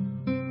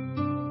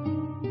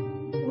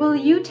 Will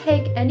you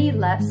take any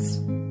less?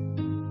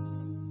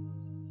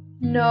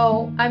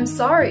 No, I'm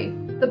sorry.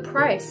 The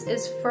price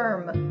is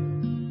firm.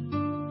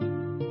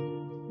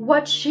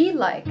 What's she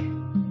like?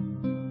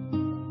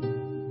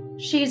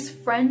 She's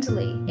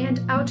friendly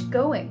and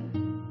outgoing.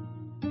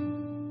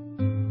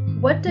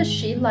 What does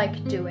she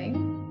like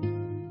doing?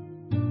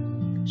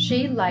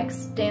 She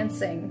likes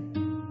dancing.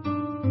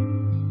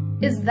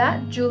 Is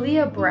that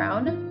Julia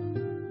Brown?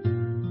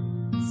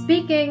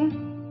 Speaking.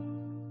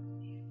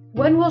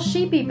 When will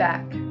she be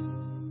back?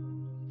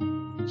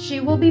 She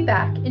will be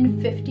back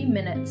in 50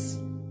 minutes.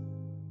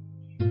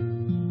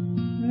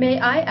 May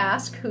I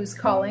ask who's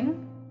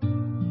calling?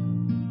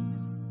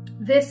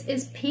 This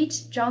is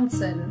Pete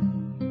Johnson.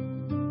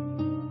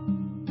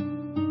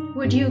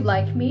 Would you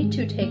like me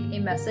to take a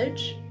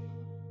message?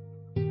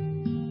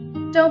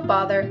 Don't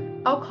bother,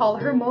 I'll call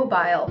her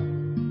mobile.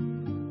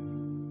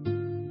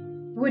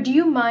 Would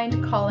you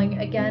mind calling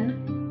again?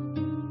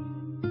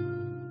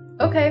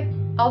 Okay,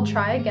 I'll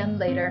try again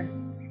later.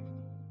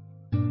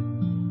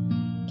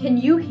 Can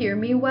you hear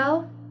me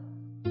well?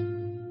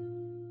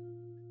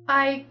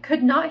 I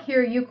could not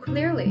hear you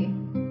clearly.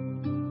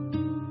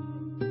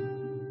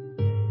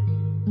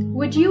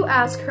 Would you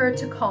ask her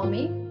to call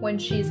me when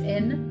she's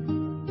in?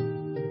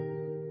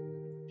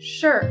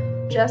 Sure,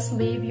 just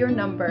leave your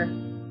number.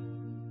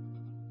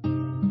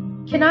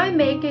 Can I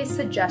make a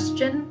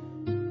suggestion?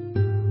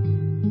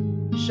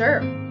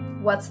 Sure,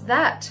 what's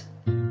that?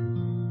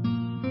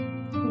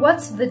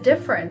 What's the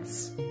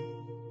difference?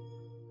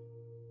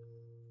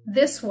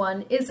 This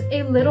one is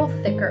a little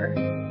thicker.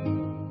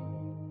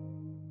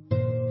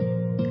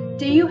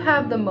 Do you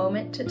have the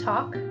moment to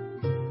talk?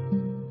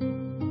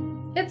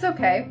 It's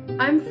okay,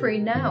 I'm free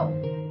now.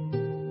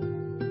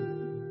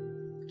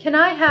 Can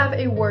I have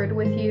a word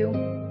with you?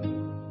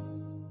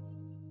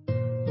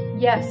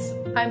 Yes,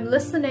 I'm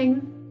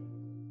listening.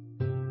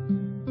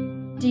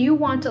 Do you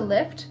want a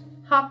lift?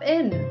 Hop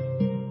in.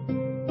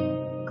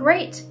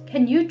 Great,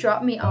 can you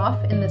drop me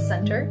off in the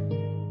center?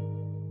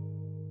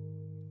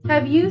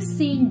 Have you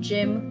seen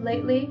Jim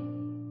lately?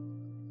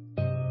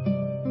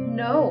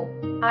 No,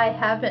 I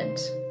haven't.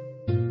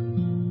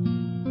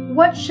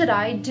 What should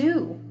I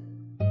do?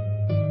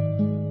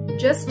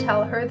 Just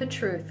tell her the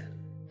truth.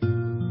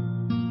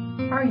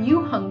 Are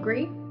you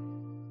hungry?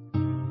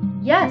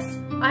 Yes,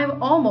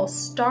 I'm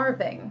almost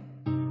starving.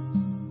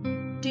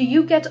 Do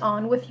you get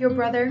on with your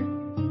brother?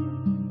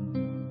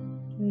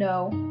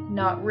 No,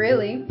 not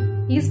really.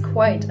 He's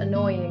quite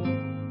annoying.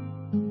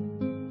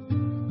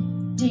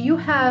 Do you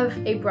have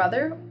a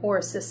brother or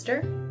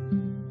sister?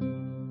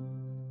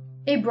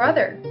 A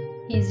brother.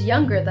 He's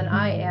younger than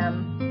I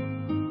am.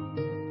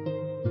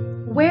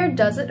 Where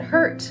does it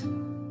hurt?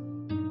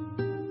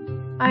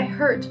 I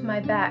hurt my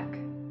back.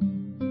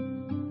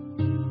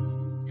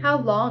 How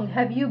long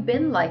have you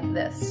been like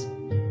this?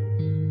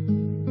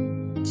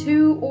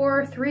 2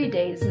 or 3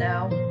 days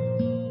now.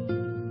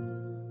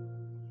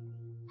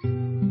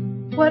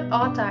 What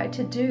ought I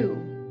to do?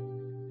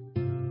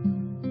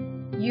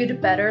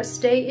 You'd better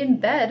stay in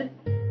bed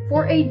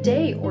for a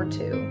day or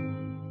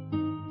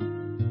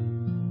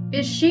 2.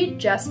 Is she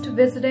just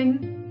visiting?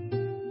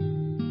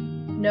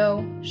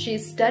 No,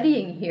 she's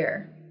studying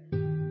here.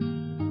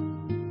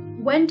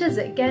 When does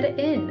it get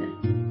in?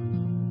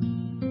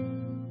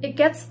 It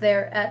gets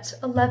there at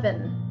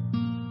 11.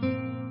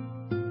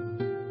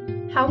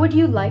 How would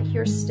you like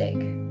your steak?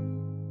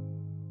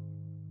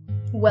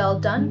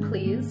 Well done,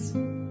 please.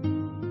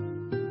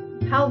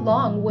 How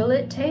long will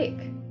it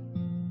take?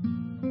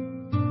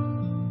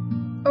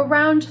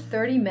 Around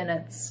 30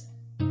 minutes.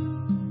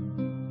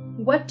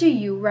 What do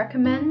you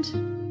recommend?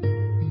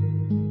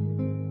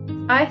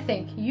 I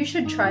think you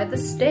should try the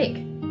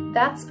steak.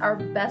 That's our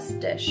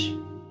best dish.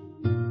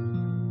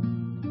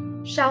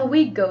 Shall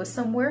we go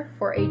somewhere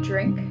for a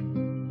drink?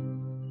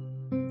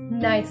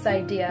 Nice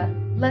idea.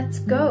 Let's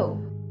go.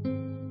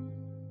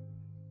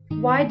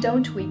 Why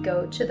don't we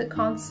go to the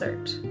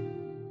concert?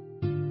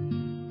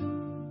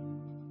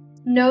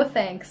 No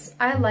thanks.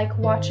 I like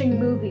watching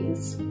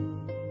movies.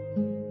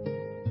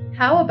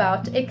 How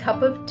about a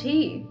cup of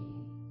tea?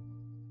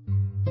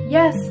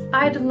 Yes,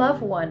 I'd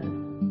love one.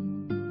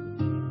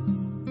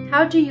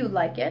 How do you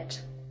like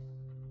it?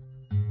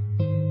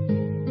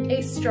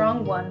 A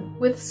strong one,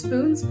 with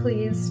spoons,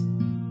 please.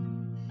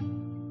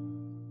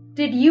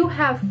 Did you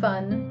have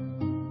fun?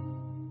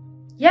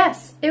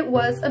 Yes, it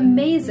was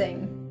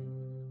amazing.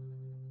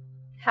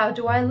 How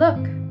do I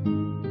look?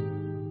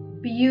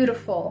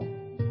 Beautiful.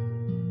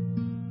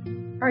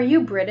 Are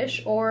you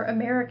British or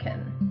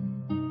American?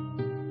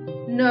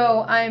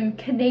 No, I'm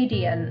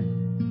Canadian.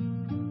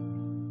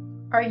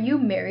 Are you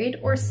married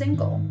or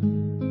single?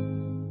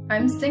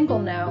 I'm single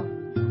now.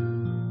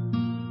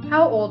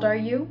 How old are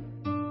you?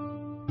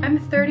 I'm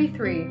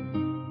 33.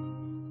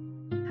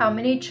 How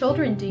many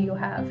children do you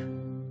have?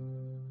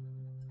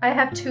 I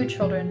have 2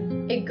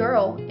 children, a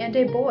girl and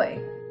a boy.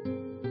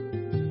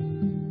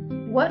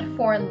 What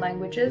foreign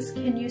languages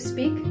can you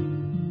speak?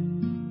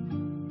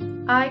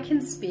 I can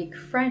speak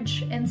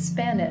French and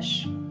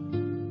Spanish.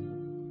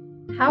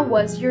 How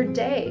was your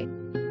day?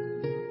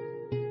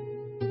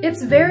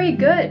 It's very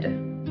good.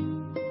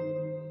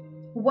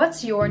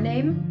 What's your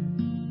name?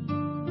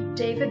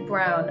 David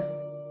Brown.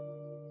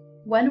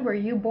 When were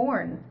you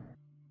born?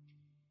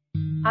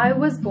 I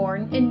was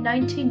born in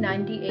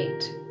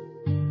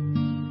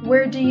 1998.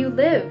 Where do you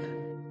live?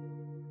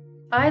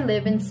 I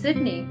live in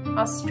Sydney,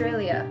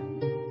 Australia.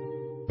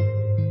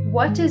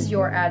 What is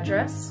your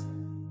address?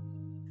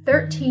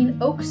 13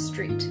 Oak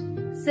Street,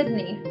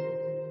 Sydney.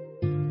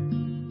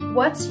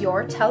 What's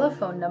your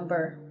telephone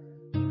number?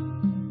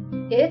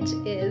 It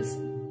is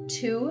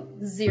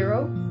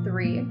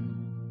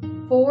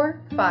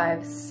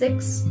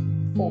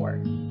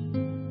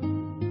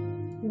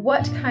 203-4564.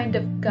 What kind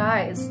of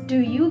guys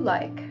do you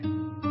like?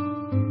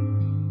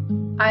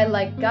 I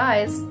like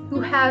guys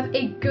who have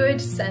a good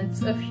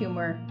sense of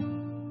humor.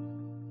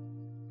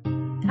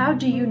 How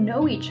do you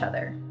know each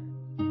other?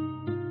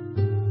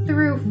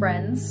 Through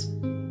friends.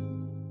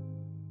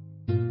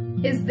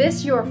 Is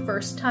this your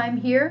first time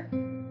here?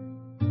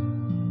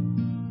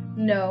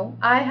 No,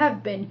 I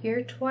have been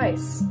here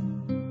twice.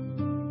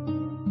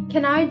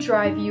 Can I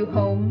drive you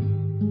home?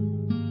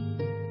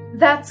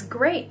 That's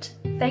great,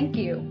 thank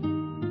you.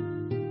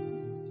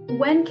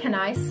 When can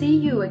I see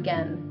you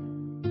again?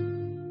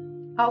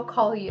 I'll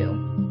call you.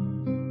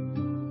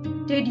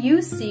 Did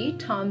you see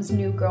Tom's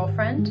new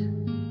girlfriend?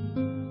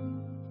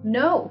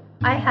 No,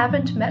 I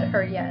haven't met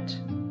her yet.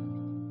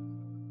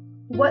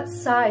 What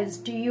size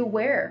do you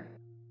wear?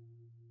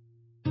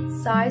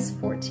 Size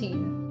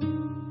 14.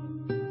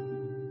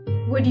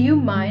 Would you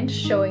mind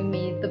showing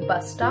me the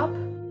bus stop?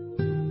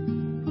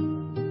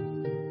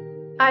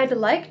 I'd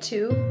like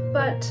to,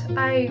 but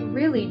I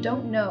really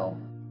don't know.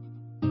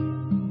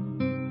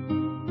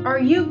 Are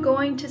you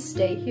going to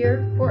stay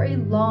here for a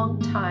long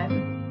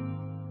time?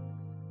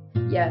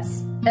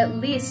 Yes, at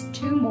least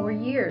 2 more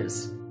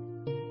years.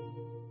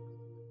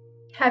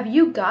 Have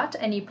you got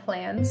any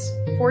plans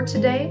for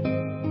today?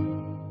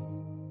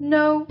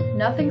 No,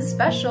 nothing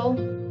special.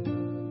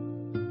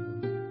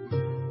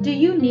 Do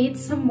you need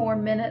some more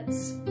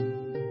minutes?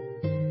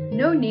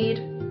 No need,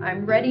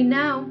 I'm ready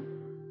now.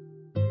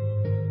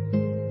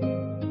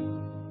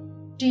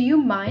 Do you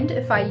mind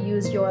if I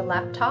use your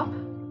laptop?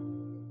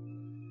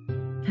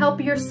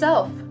 Help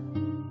yourself.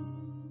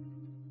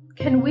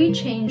 Can we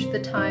change the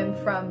time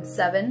from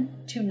 7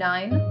 to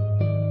 9?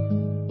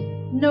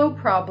 No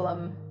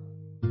problem.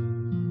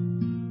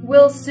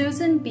 Will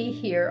Susan be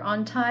here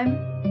on time?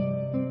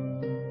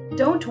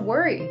 Don't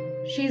worry,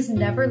 she's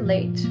never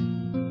late.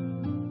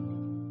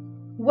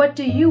 What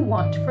do you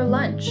want for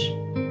lunch?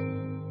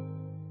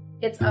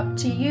 It's up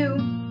to you.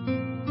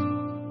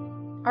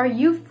 Are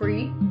you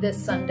free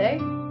this Sunday?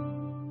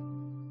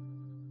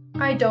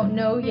 I don't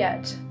know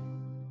yet.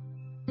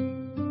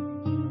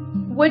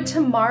 Would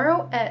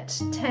tomorrow at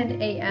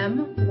 10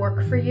 a.m.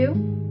 work for you?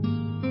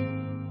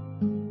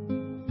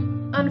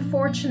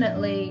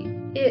 Unfortunately,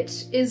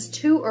 it is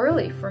too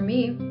early for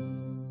me.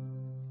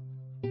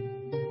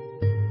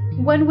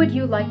 When would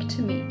you like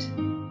to meet?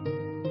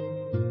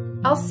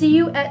 I'll see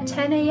you at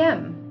 10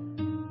 a.m.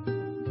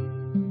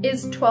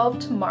 Is 12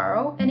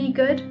 tomorrow any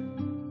good?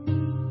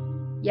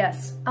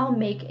 Yes, I'll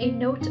make a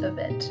note of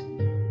it.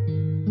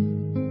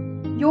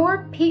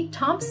 You're Pete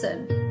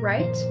Thompson,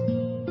 right?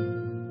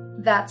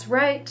 That's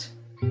right.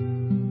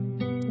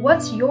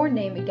 What's your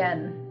name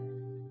again?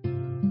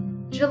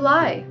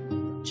 July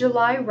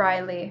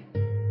Riley.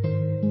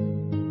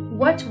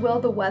 What will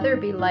the weather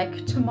be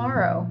like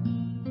tomorrow?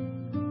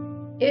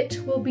 It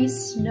will be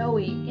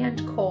snowy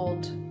and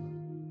cold.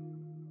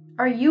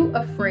 Are you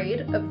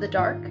afraid of the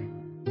dark?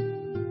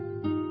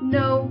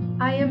 No,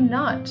 I am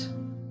not.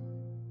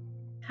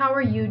 How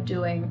are you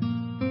doing?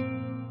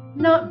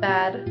 Not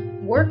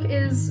bad. Work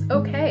is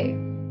okay.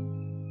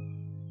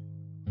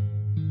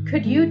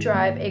 Could you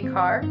drive a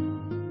car?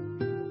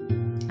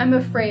 I'm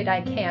afraid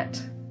I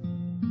can't.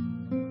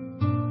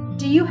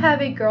 Do you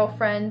have a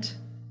girlfriend?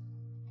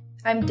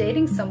 I'm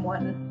dating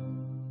someone.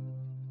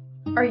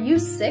 Are you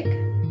sick?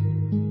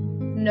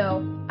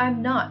 No,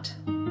 I'm not.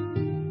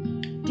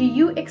 Do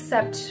you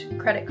accept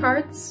credit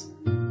cards?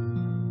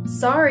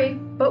 Sorry,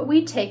 but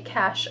we take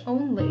cash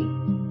only.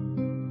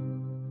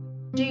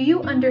 Do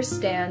you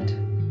understand?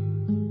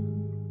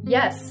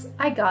 Yes,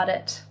 I got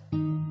it.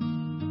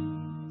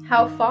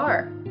 How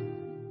far?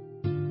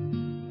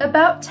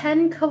 About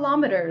 10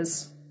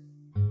 kilometers.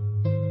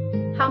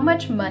 How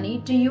much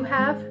money do you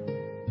have?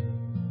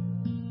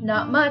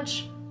 Not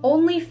much,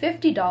 only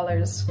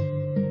 $50.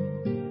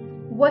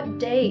 What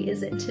day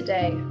is it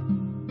today?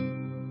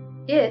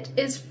 It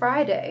is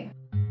Friday.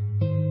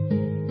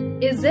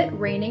 Is it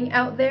raining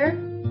out there?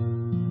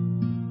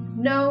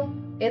 No,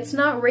 it's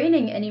not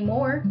raining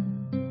anymore.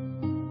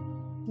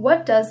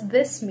 What does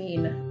this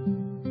mean?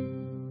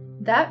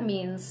 That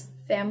means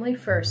family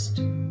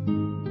first.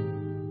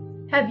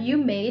 Have you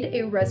made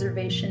a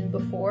reservation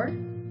before?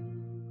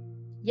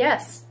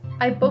 Yes,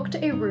 I booked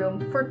a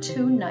room for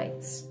 2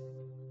 nights.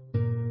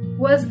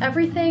 Was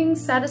everything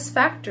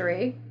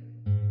satisfactory?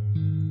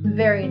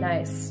 Very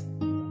nice.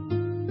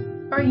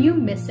 Are you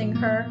missing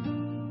her?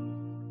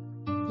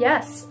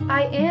 Yes,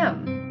 I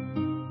am.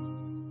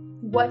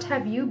 What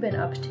have you been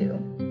up to?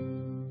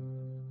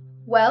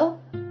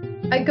 Well,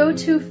 I go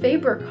to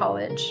Faber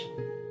College.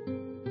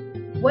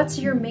 What's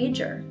your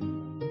major?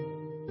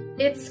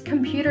 It's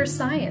computer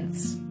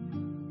science.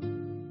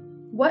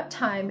 What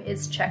time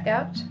is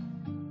checkout?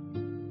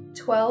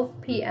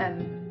 12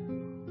 p.m.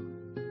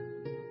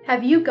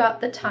 Have you got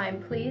the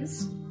time,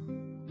 please?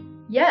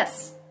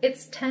 Yes,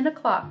 it's 10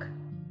 o'clock.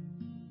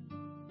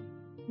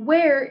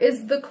 Where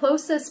is the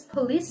closest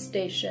police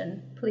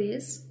station,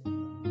 please?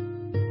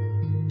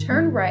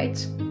 Turn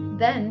right,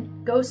 then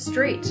go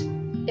straight.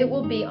 It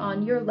will be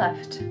on your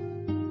left.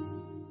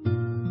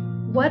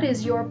 What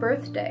is your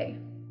birthday?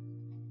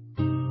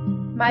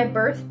 My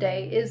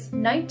birthday is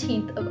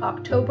 19th of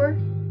October,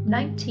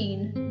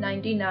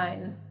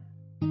 1999.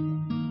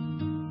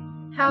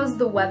 How's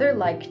the weather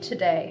like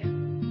today?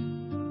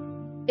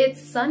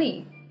 It's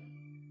sunny.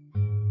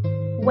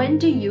 When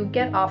do you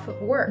get off of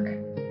work?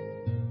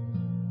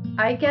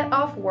 I get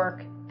off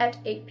work at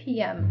 8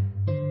 p.m.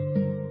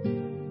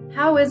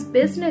 How is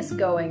business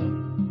going?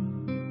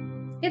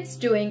 It's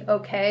doing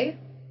okay.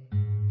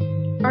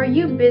 Are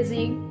you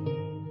busy?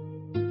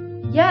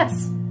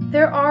 Yes,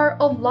 there are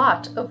a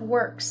lot of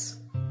works.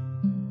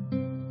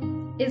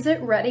 Is it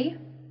ready?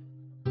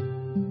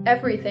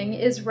 Everything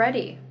is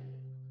ready.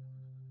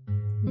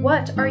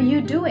 What are you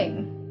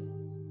doing?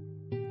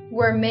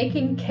 We're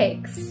making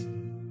cakes.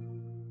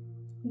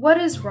 What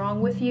is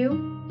wrong with you?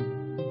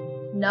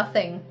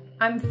 Nothing.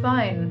 I'm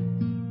fine.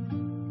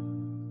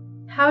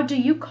 How do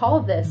you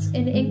call this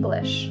in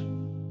English?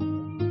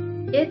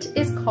 It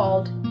is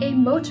called a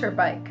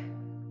motorbike.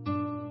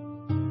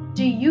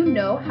 Do you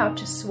know how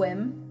to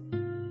swim?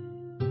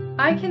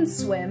 I can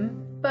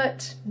swim,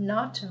 but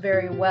not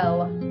very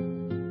well.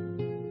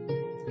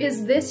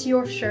 Is this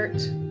your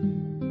shirt?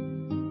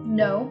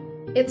 No,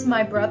 it's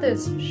my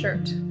brother's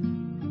shirt.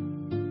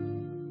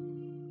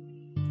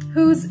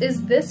 Whose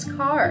is this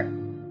car?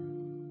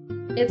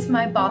 It's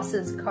my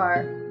boss's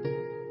car.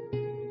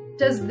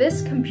 Does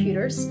this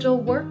computer still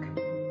work?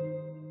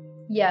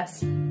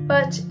 Yes,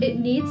 but it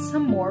needs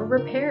some more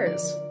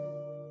repairs.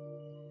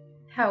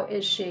 How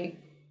is she?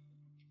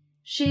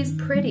 She's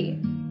pretty.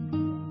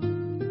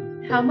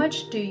 How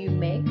much do you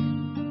make?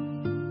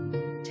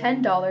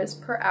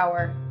 $10 per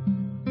hour.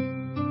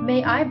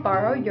 May I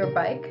borrow your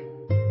bike?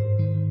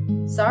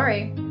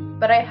 Sorry,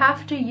 but I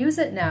have to use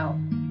it now.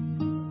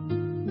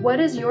 What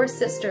does your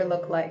sister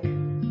look like?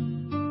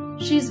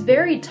 She's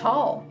very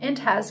tall and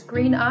has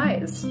green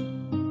eyes.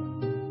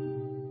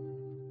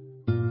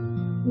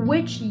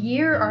 Which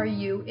year are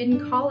you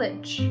in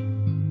college?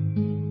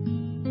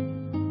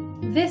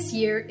 This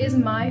year is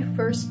my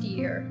first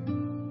year.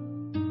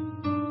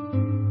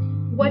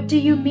 What do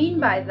you mean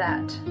by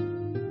that?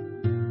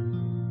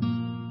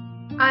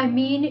 I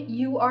mean,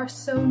 you are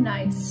so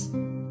nice.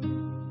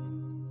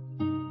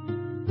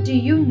 Do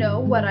you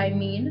know what I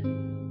mean?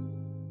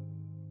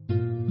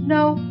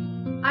 No,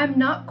 I'm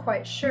not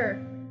quite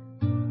sure.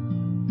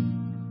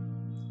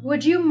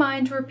 Would you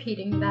mind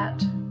repeating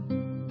that?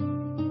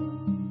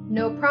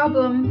 No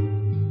problem.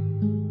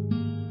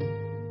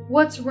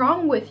 What's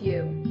wrong with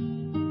you?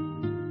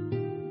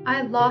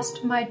 I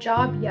lost my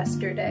job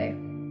yesterday.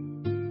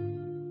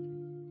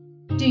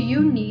 Do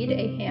you need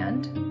a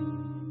hand?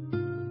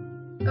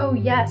 Oh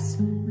yes,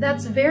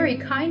 that's very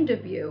kind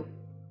of you.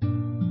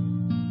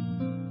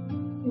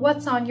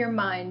 What's on your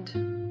mind?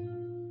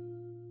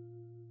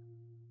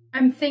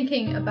 I'm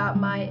thinking about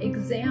my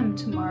exam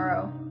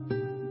tomorrow.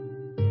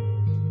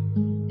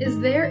 Is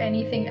there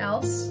anything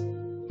else?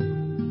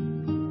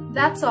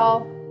 That's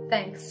all,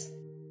 thanks.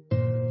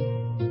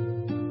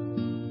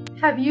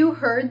 Have you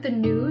heard the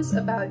news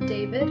about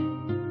David?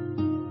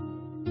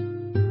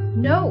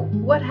 No,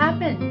 what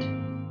happened?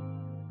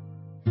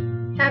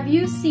 Have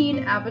you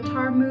seen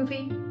Avatar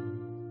movie?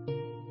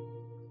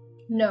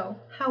 No,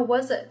 how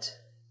was it?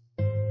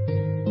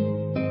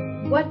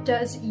 What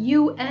does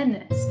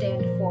UN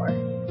stand for?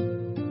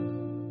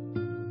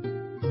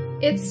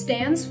 It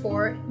stands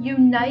for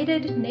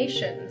United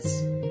Nations.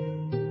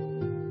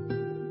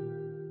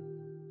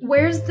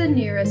 Where's the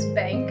nearest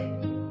bank?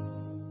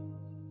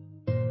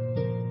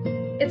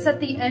 It's at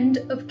the end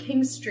of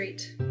King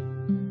Street.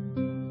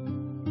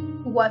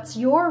 What's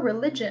your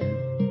religion?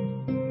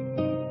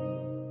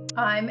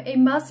 I'm a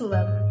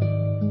Muslim.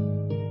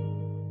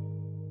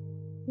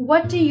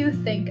 What do you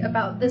think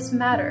about this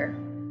matter?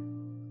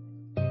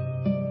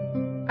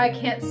 I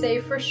can't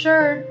say for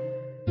sure.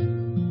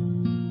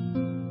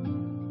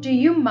 Do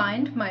you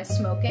mind my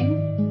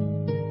smoking?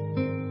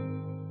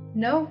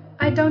 No,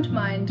 I don't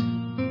mind.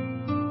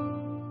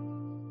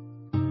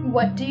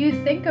 What do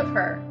you think of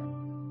her?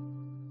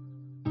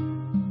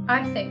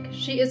 I think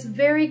she is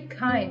very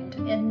kind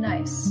and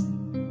nice.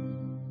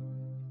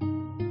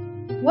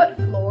 What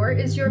floor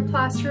is your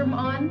classroom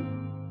on?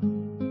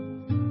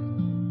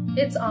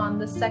 It's on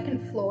the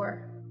second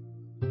floor.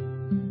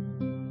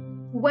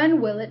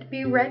 When will it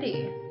be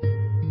ready?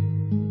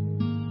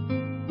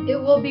 It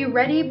will be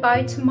ready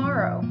by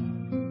tomorrow.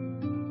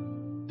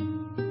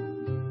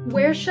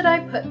 Where should I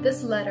put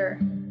this letter?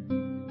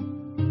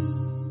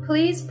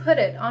 Please put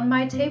it on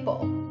my table.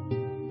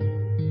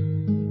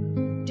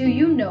 Do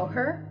you know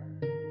her?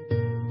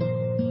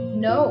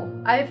 No,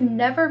 I've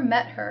never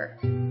met her.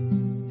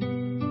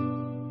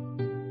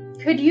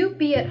 Could you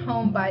be at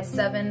home by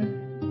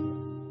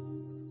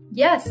 7?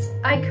 Yes,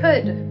 I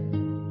could.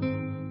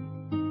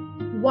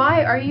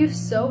 Why are you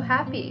so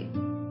happy?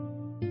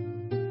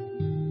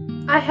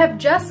 I have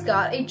just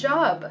got a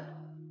job.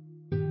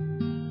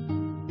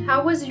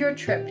 How was your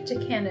trip to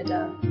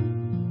Canada?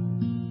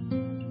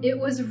 It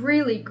was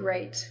really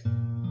great.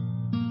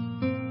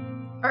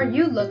 Are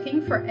you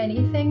looking for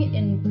anything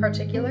in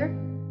particular?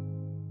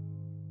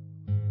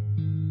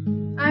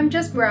 I'm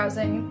just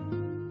browsing.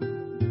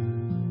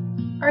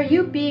 Are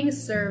you being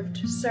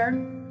served, sir?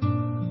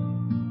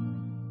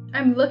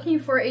 I'm looking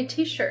for a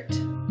t-shirt.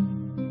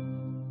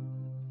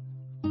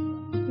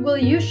 Will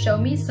you show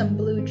me some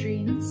blue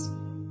jeans?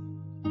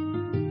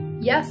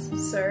 Yes,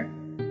 sir.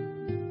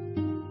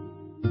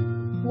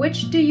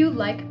 Which do you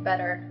like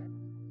better?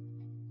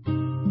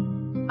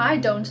 I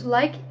don't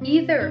like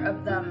either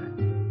of them.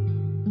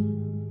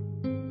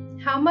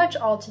 How much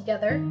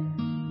altogether?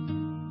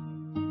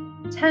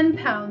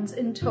 £10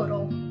 in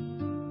total.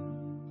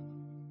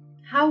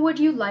 How would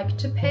you like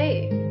to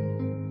pay?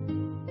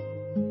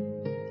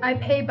 I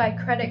pay by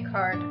credit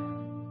card.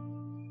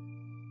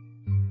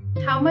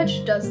 How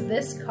much does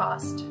this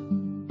cost?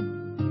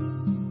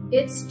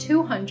 It's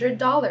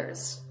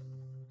 $200.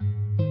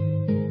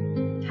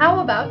 How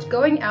about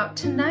going out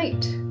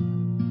tonight?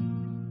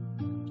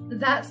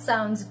 That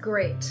sounds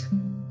great.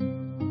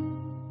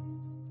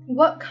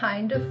 What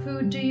kind of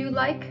food do you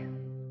like?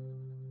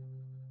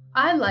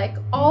 I like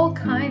all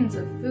kinds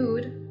of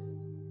food.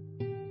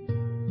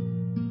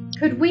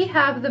 Could we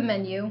have the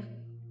menu?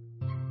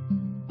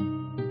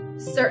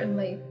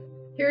 Certainly.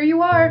 Here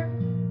you are.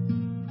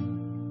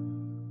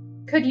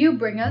 Could you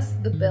bring us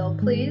the bill,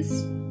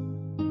 please?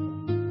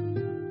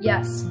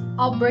 Yes,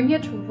 I'll bring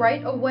it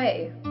right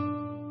away.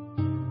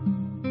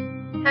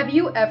 Have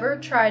you ever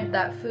tried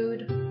that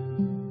food?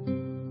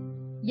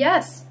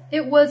 Yes,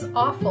 it was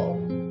awful.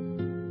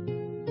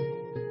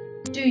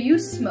 Do you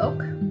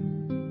smoke?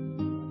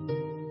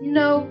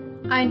 No,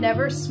 I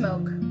never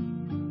smoke.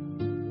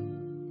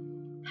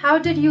 How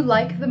did you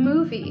like the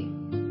movie?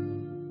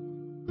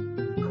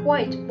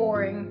 Quite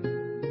boring.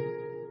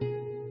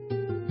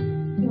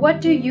 What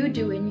do you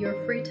do in your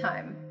free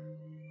time?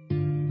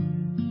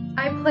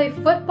 I play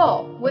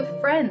football with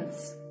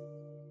friends.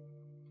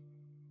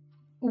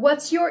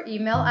 What's your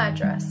email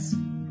address?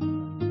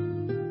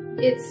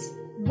 It's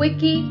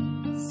wiki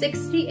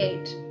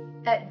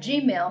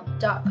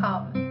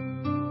Alexa68@gmail.com.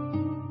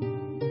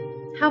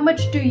 How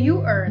much do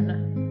you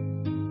earn?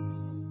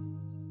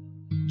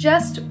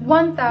 Just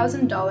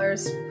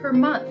 $1,000 per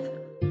month.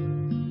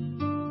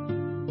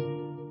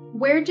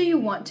 Where do you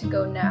want to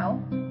go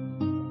now?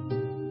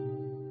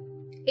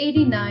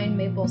 89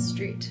 Maple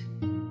Street.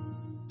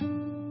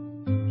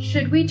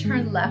 Should we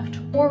turn left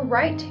or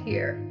right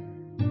here?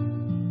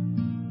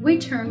 We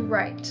turn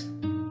right.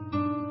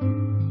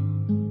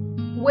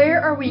 Where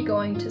are we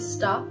going to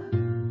stop?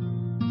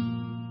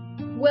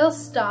 We'll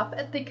stop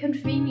at the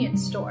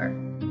convenience store.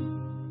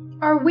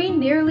 Are we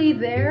nearly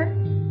there?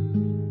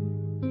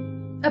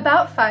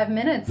 About 5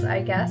 minutes,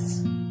 I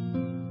guess.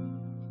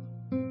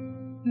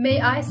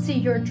 May I see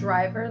your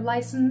driver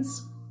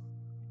license?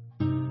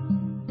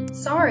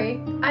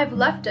 Sorry, I've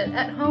left it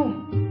at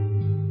home.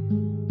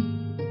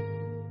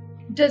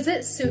 Does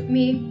it suit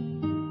me?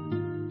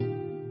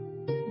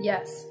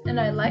 Yes, and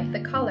I like the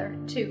color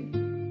too.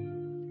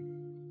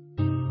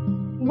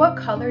 What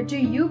color do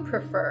you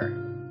prefer?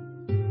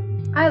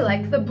 I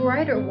like the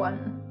brighter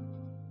one.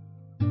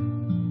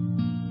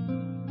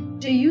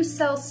 Do you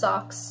sell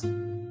socks?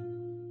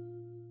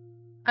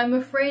 I'm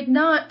afraid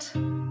not.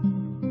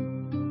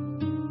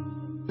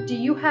 Do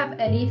you have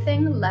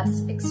anything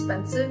less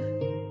expensive?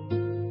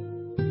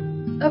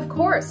 Of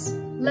course,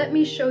 let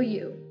me show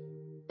you.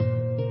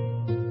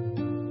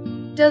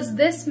 Does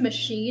this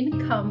machine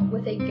come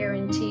with a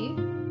guarantee?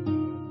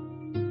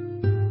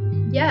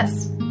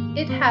 Yes,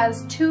 it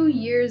has 2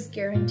 years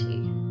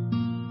guarantee.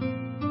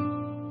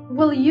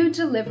 Will you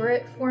deliver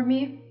it for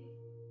me?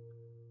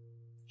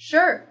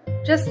 Sure,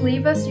 just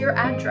leave us your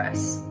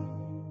address.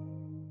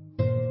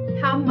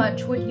 How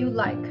much would you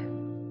like?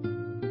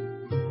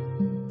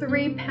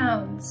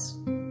 £3.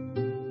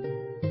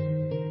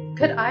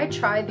 Could I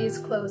try these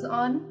clothes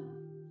on?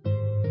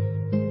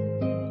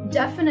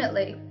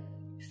 Definitely.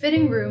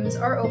 Fitting rooms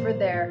are over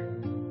there.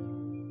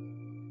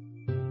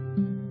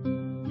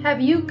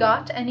 Have you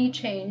got any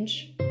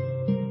change?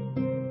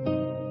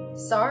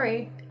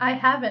 Sorry, I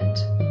haven't.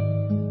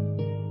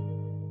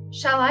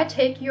 Shall I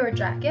take your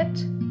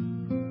jacket?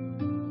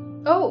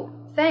 Oh,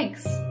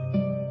 thanks.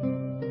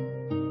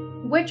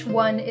 Which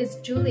one is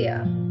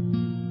Julia?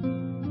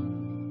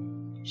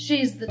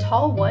 She's the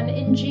tall one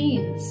in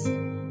jeans.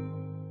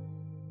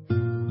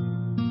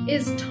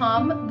 Is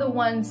Tom the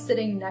one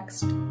sitting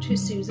next to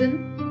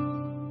Susan?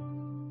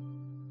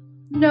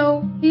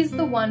 No, he's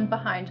the one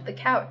behind the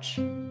couch.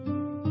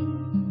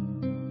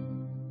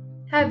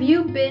 Have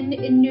you been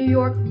in New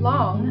York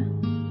long?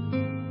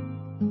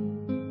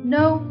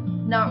 No,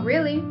 not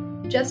really,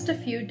 just a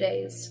few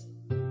days.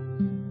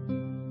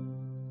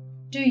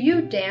 Do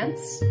you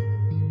dance?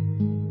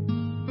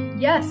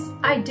 Yes,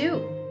 I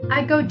do.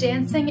 I go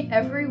dancing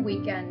every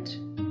weekend.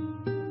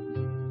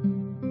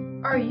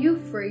 Are you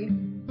free?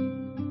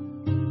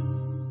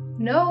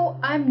 No,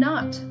 I'm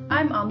not.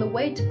 I'm on the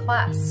way to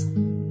class.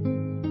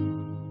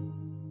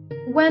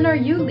 When are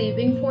you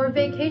leaving for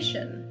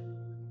vacation?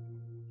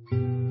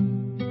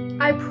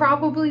 I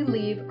probably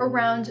leave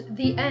around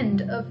the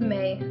end of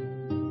May.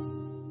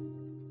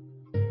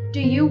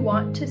 Do you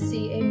want to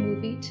see a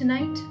movie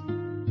tonight?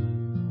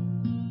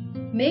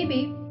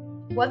 Maybe.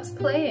 What's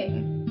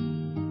playing?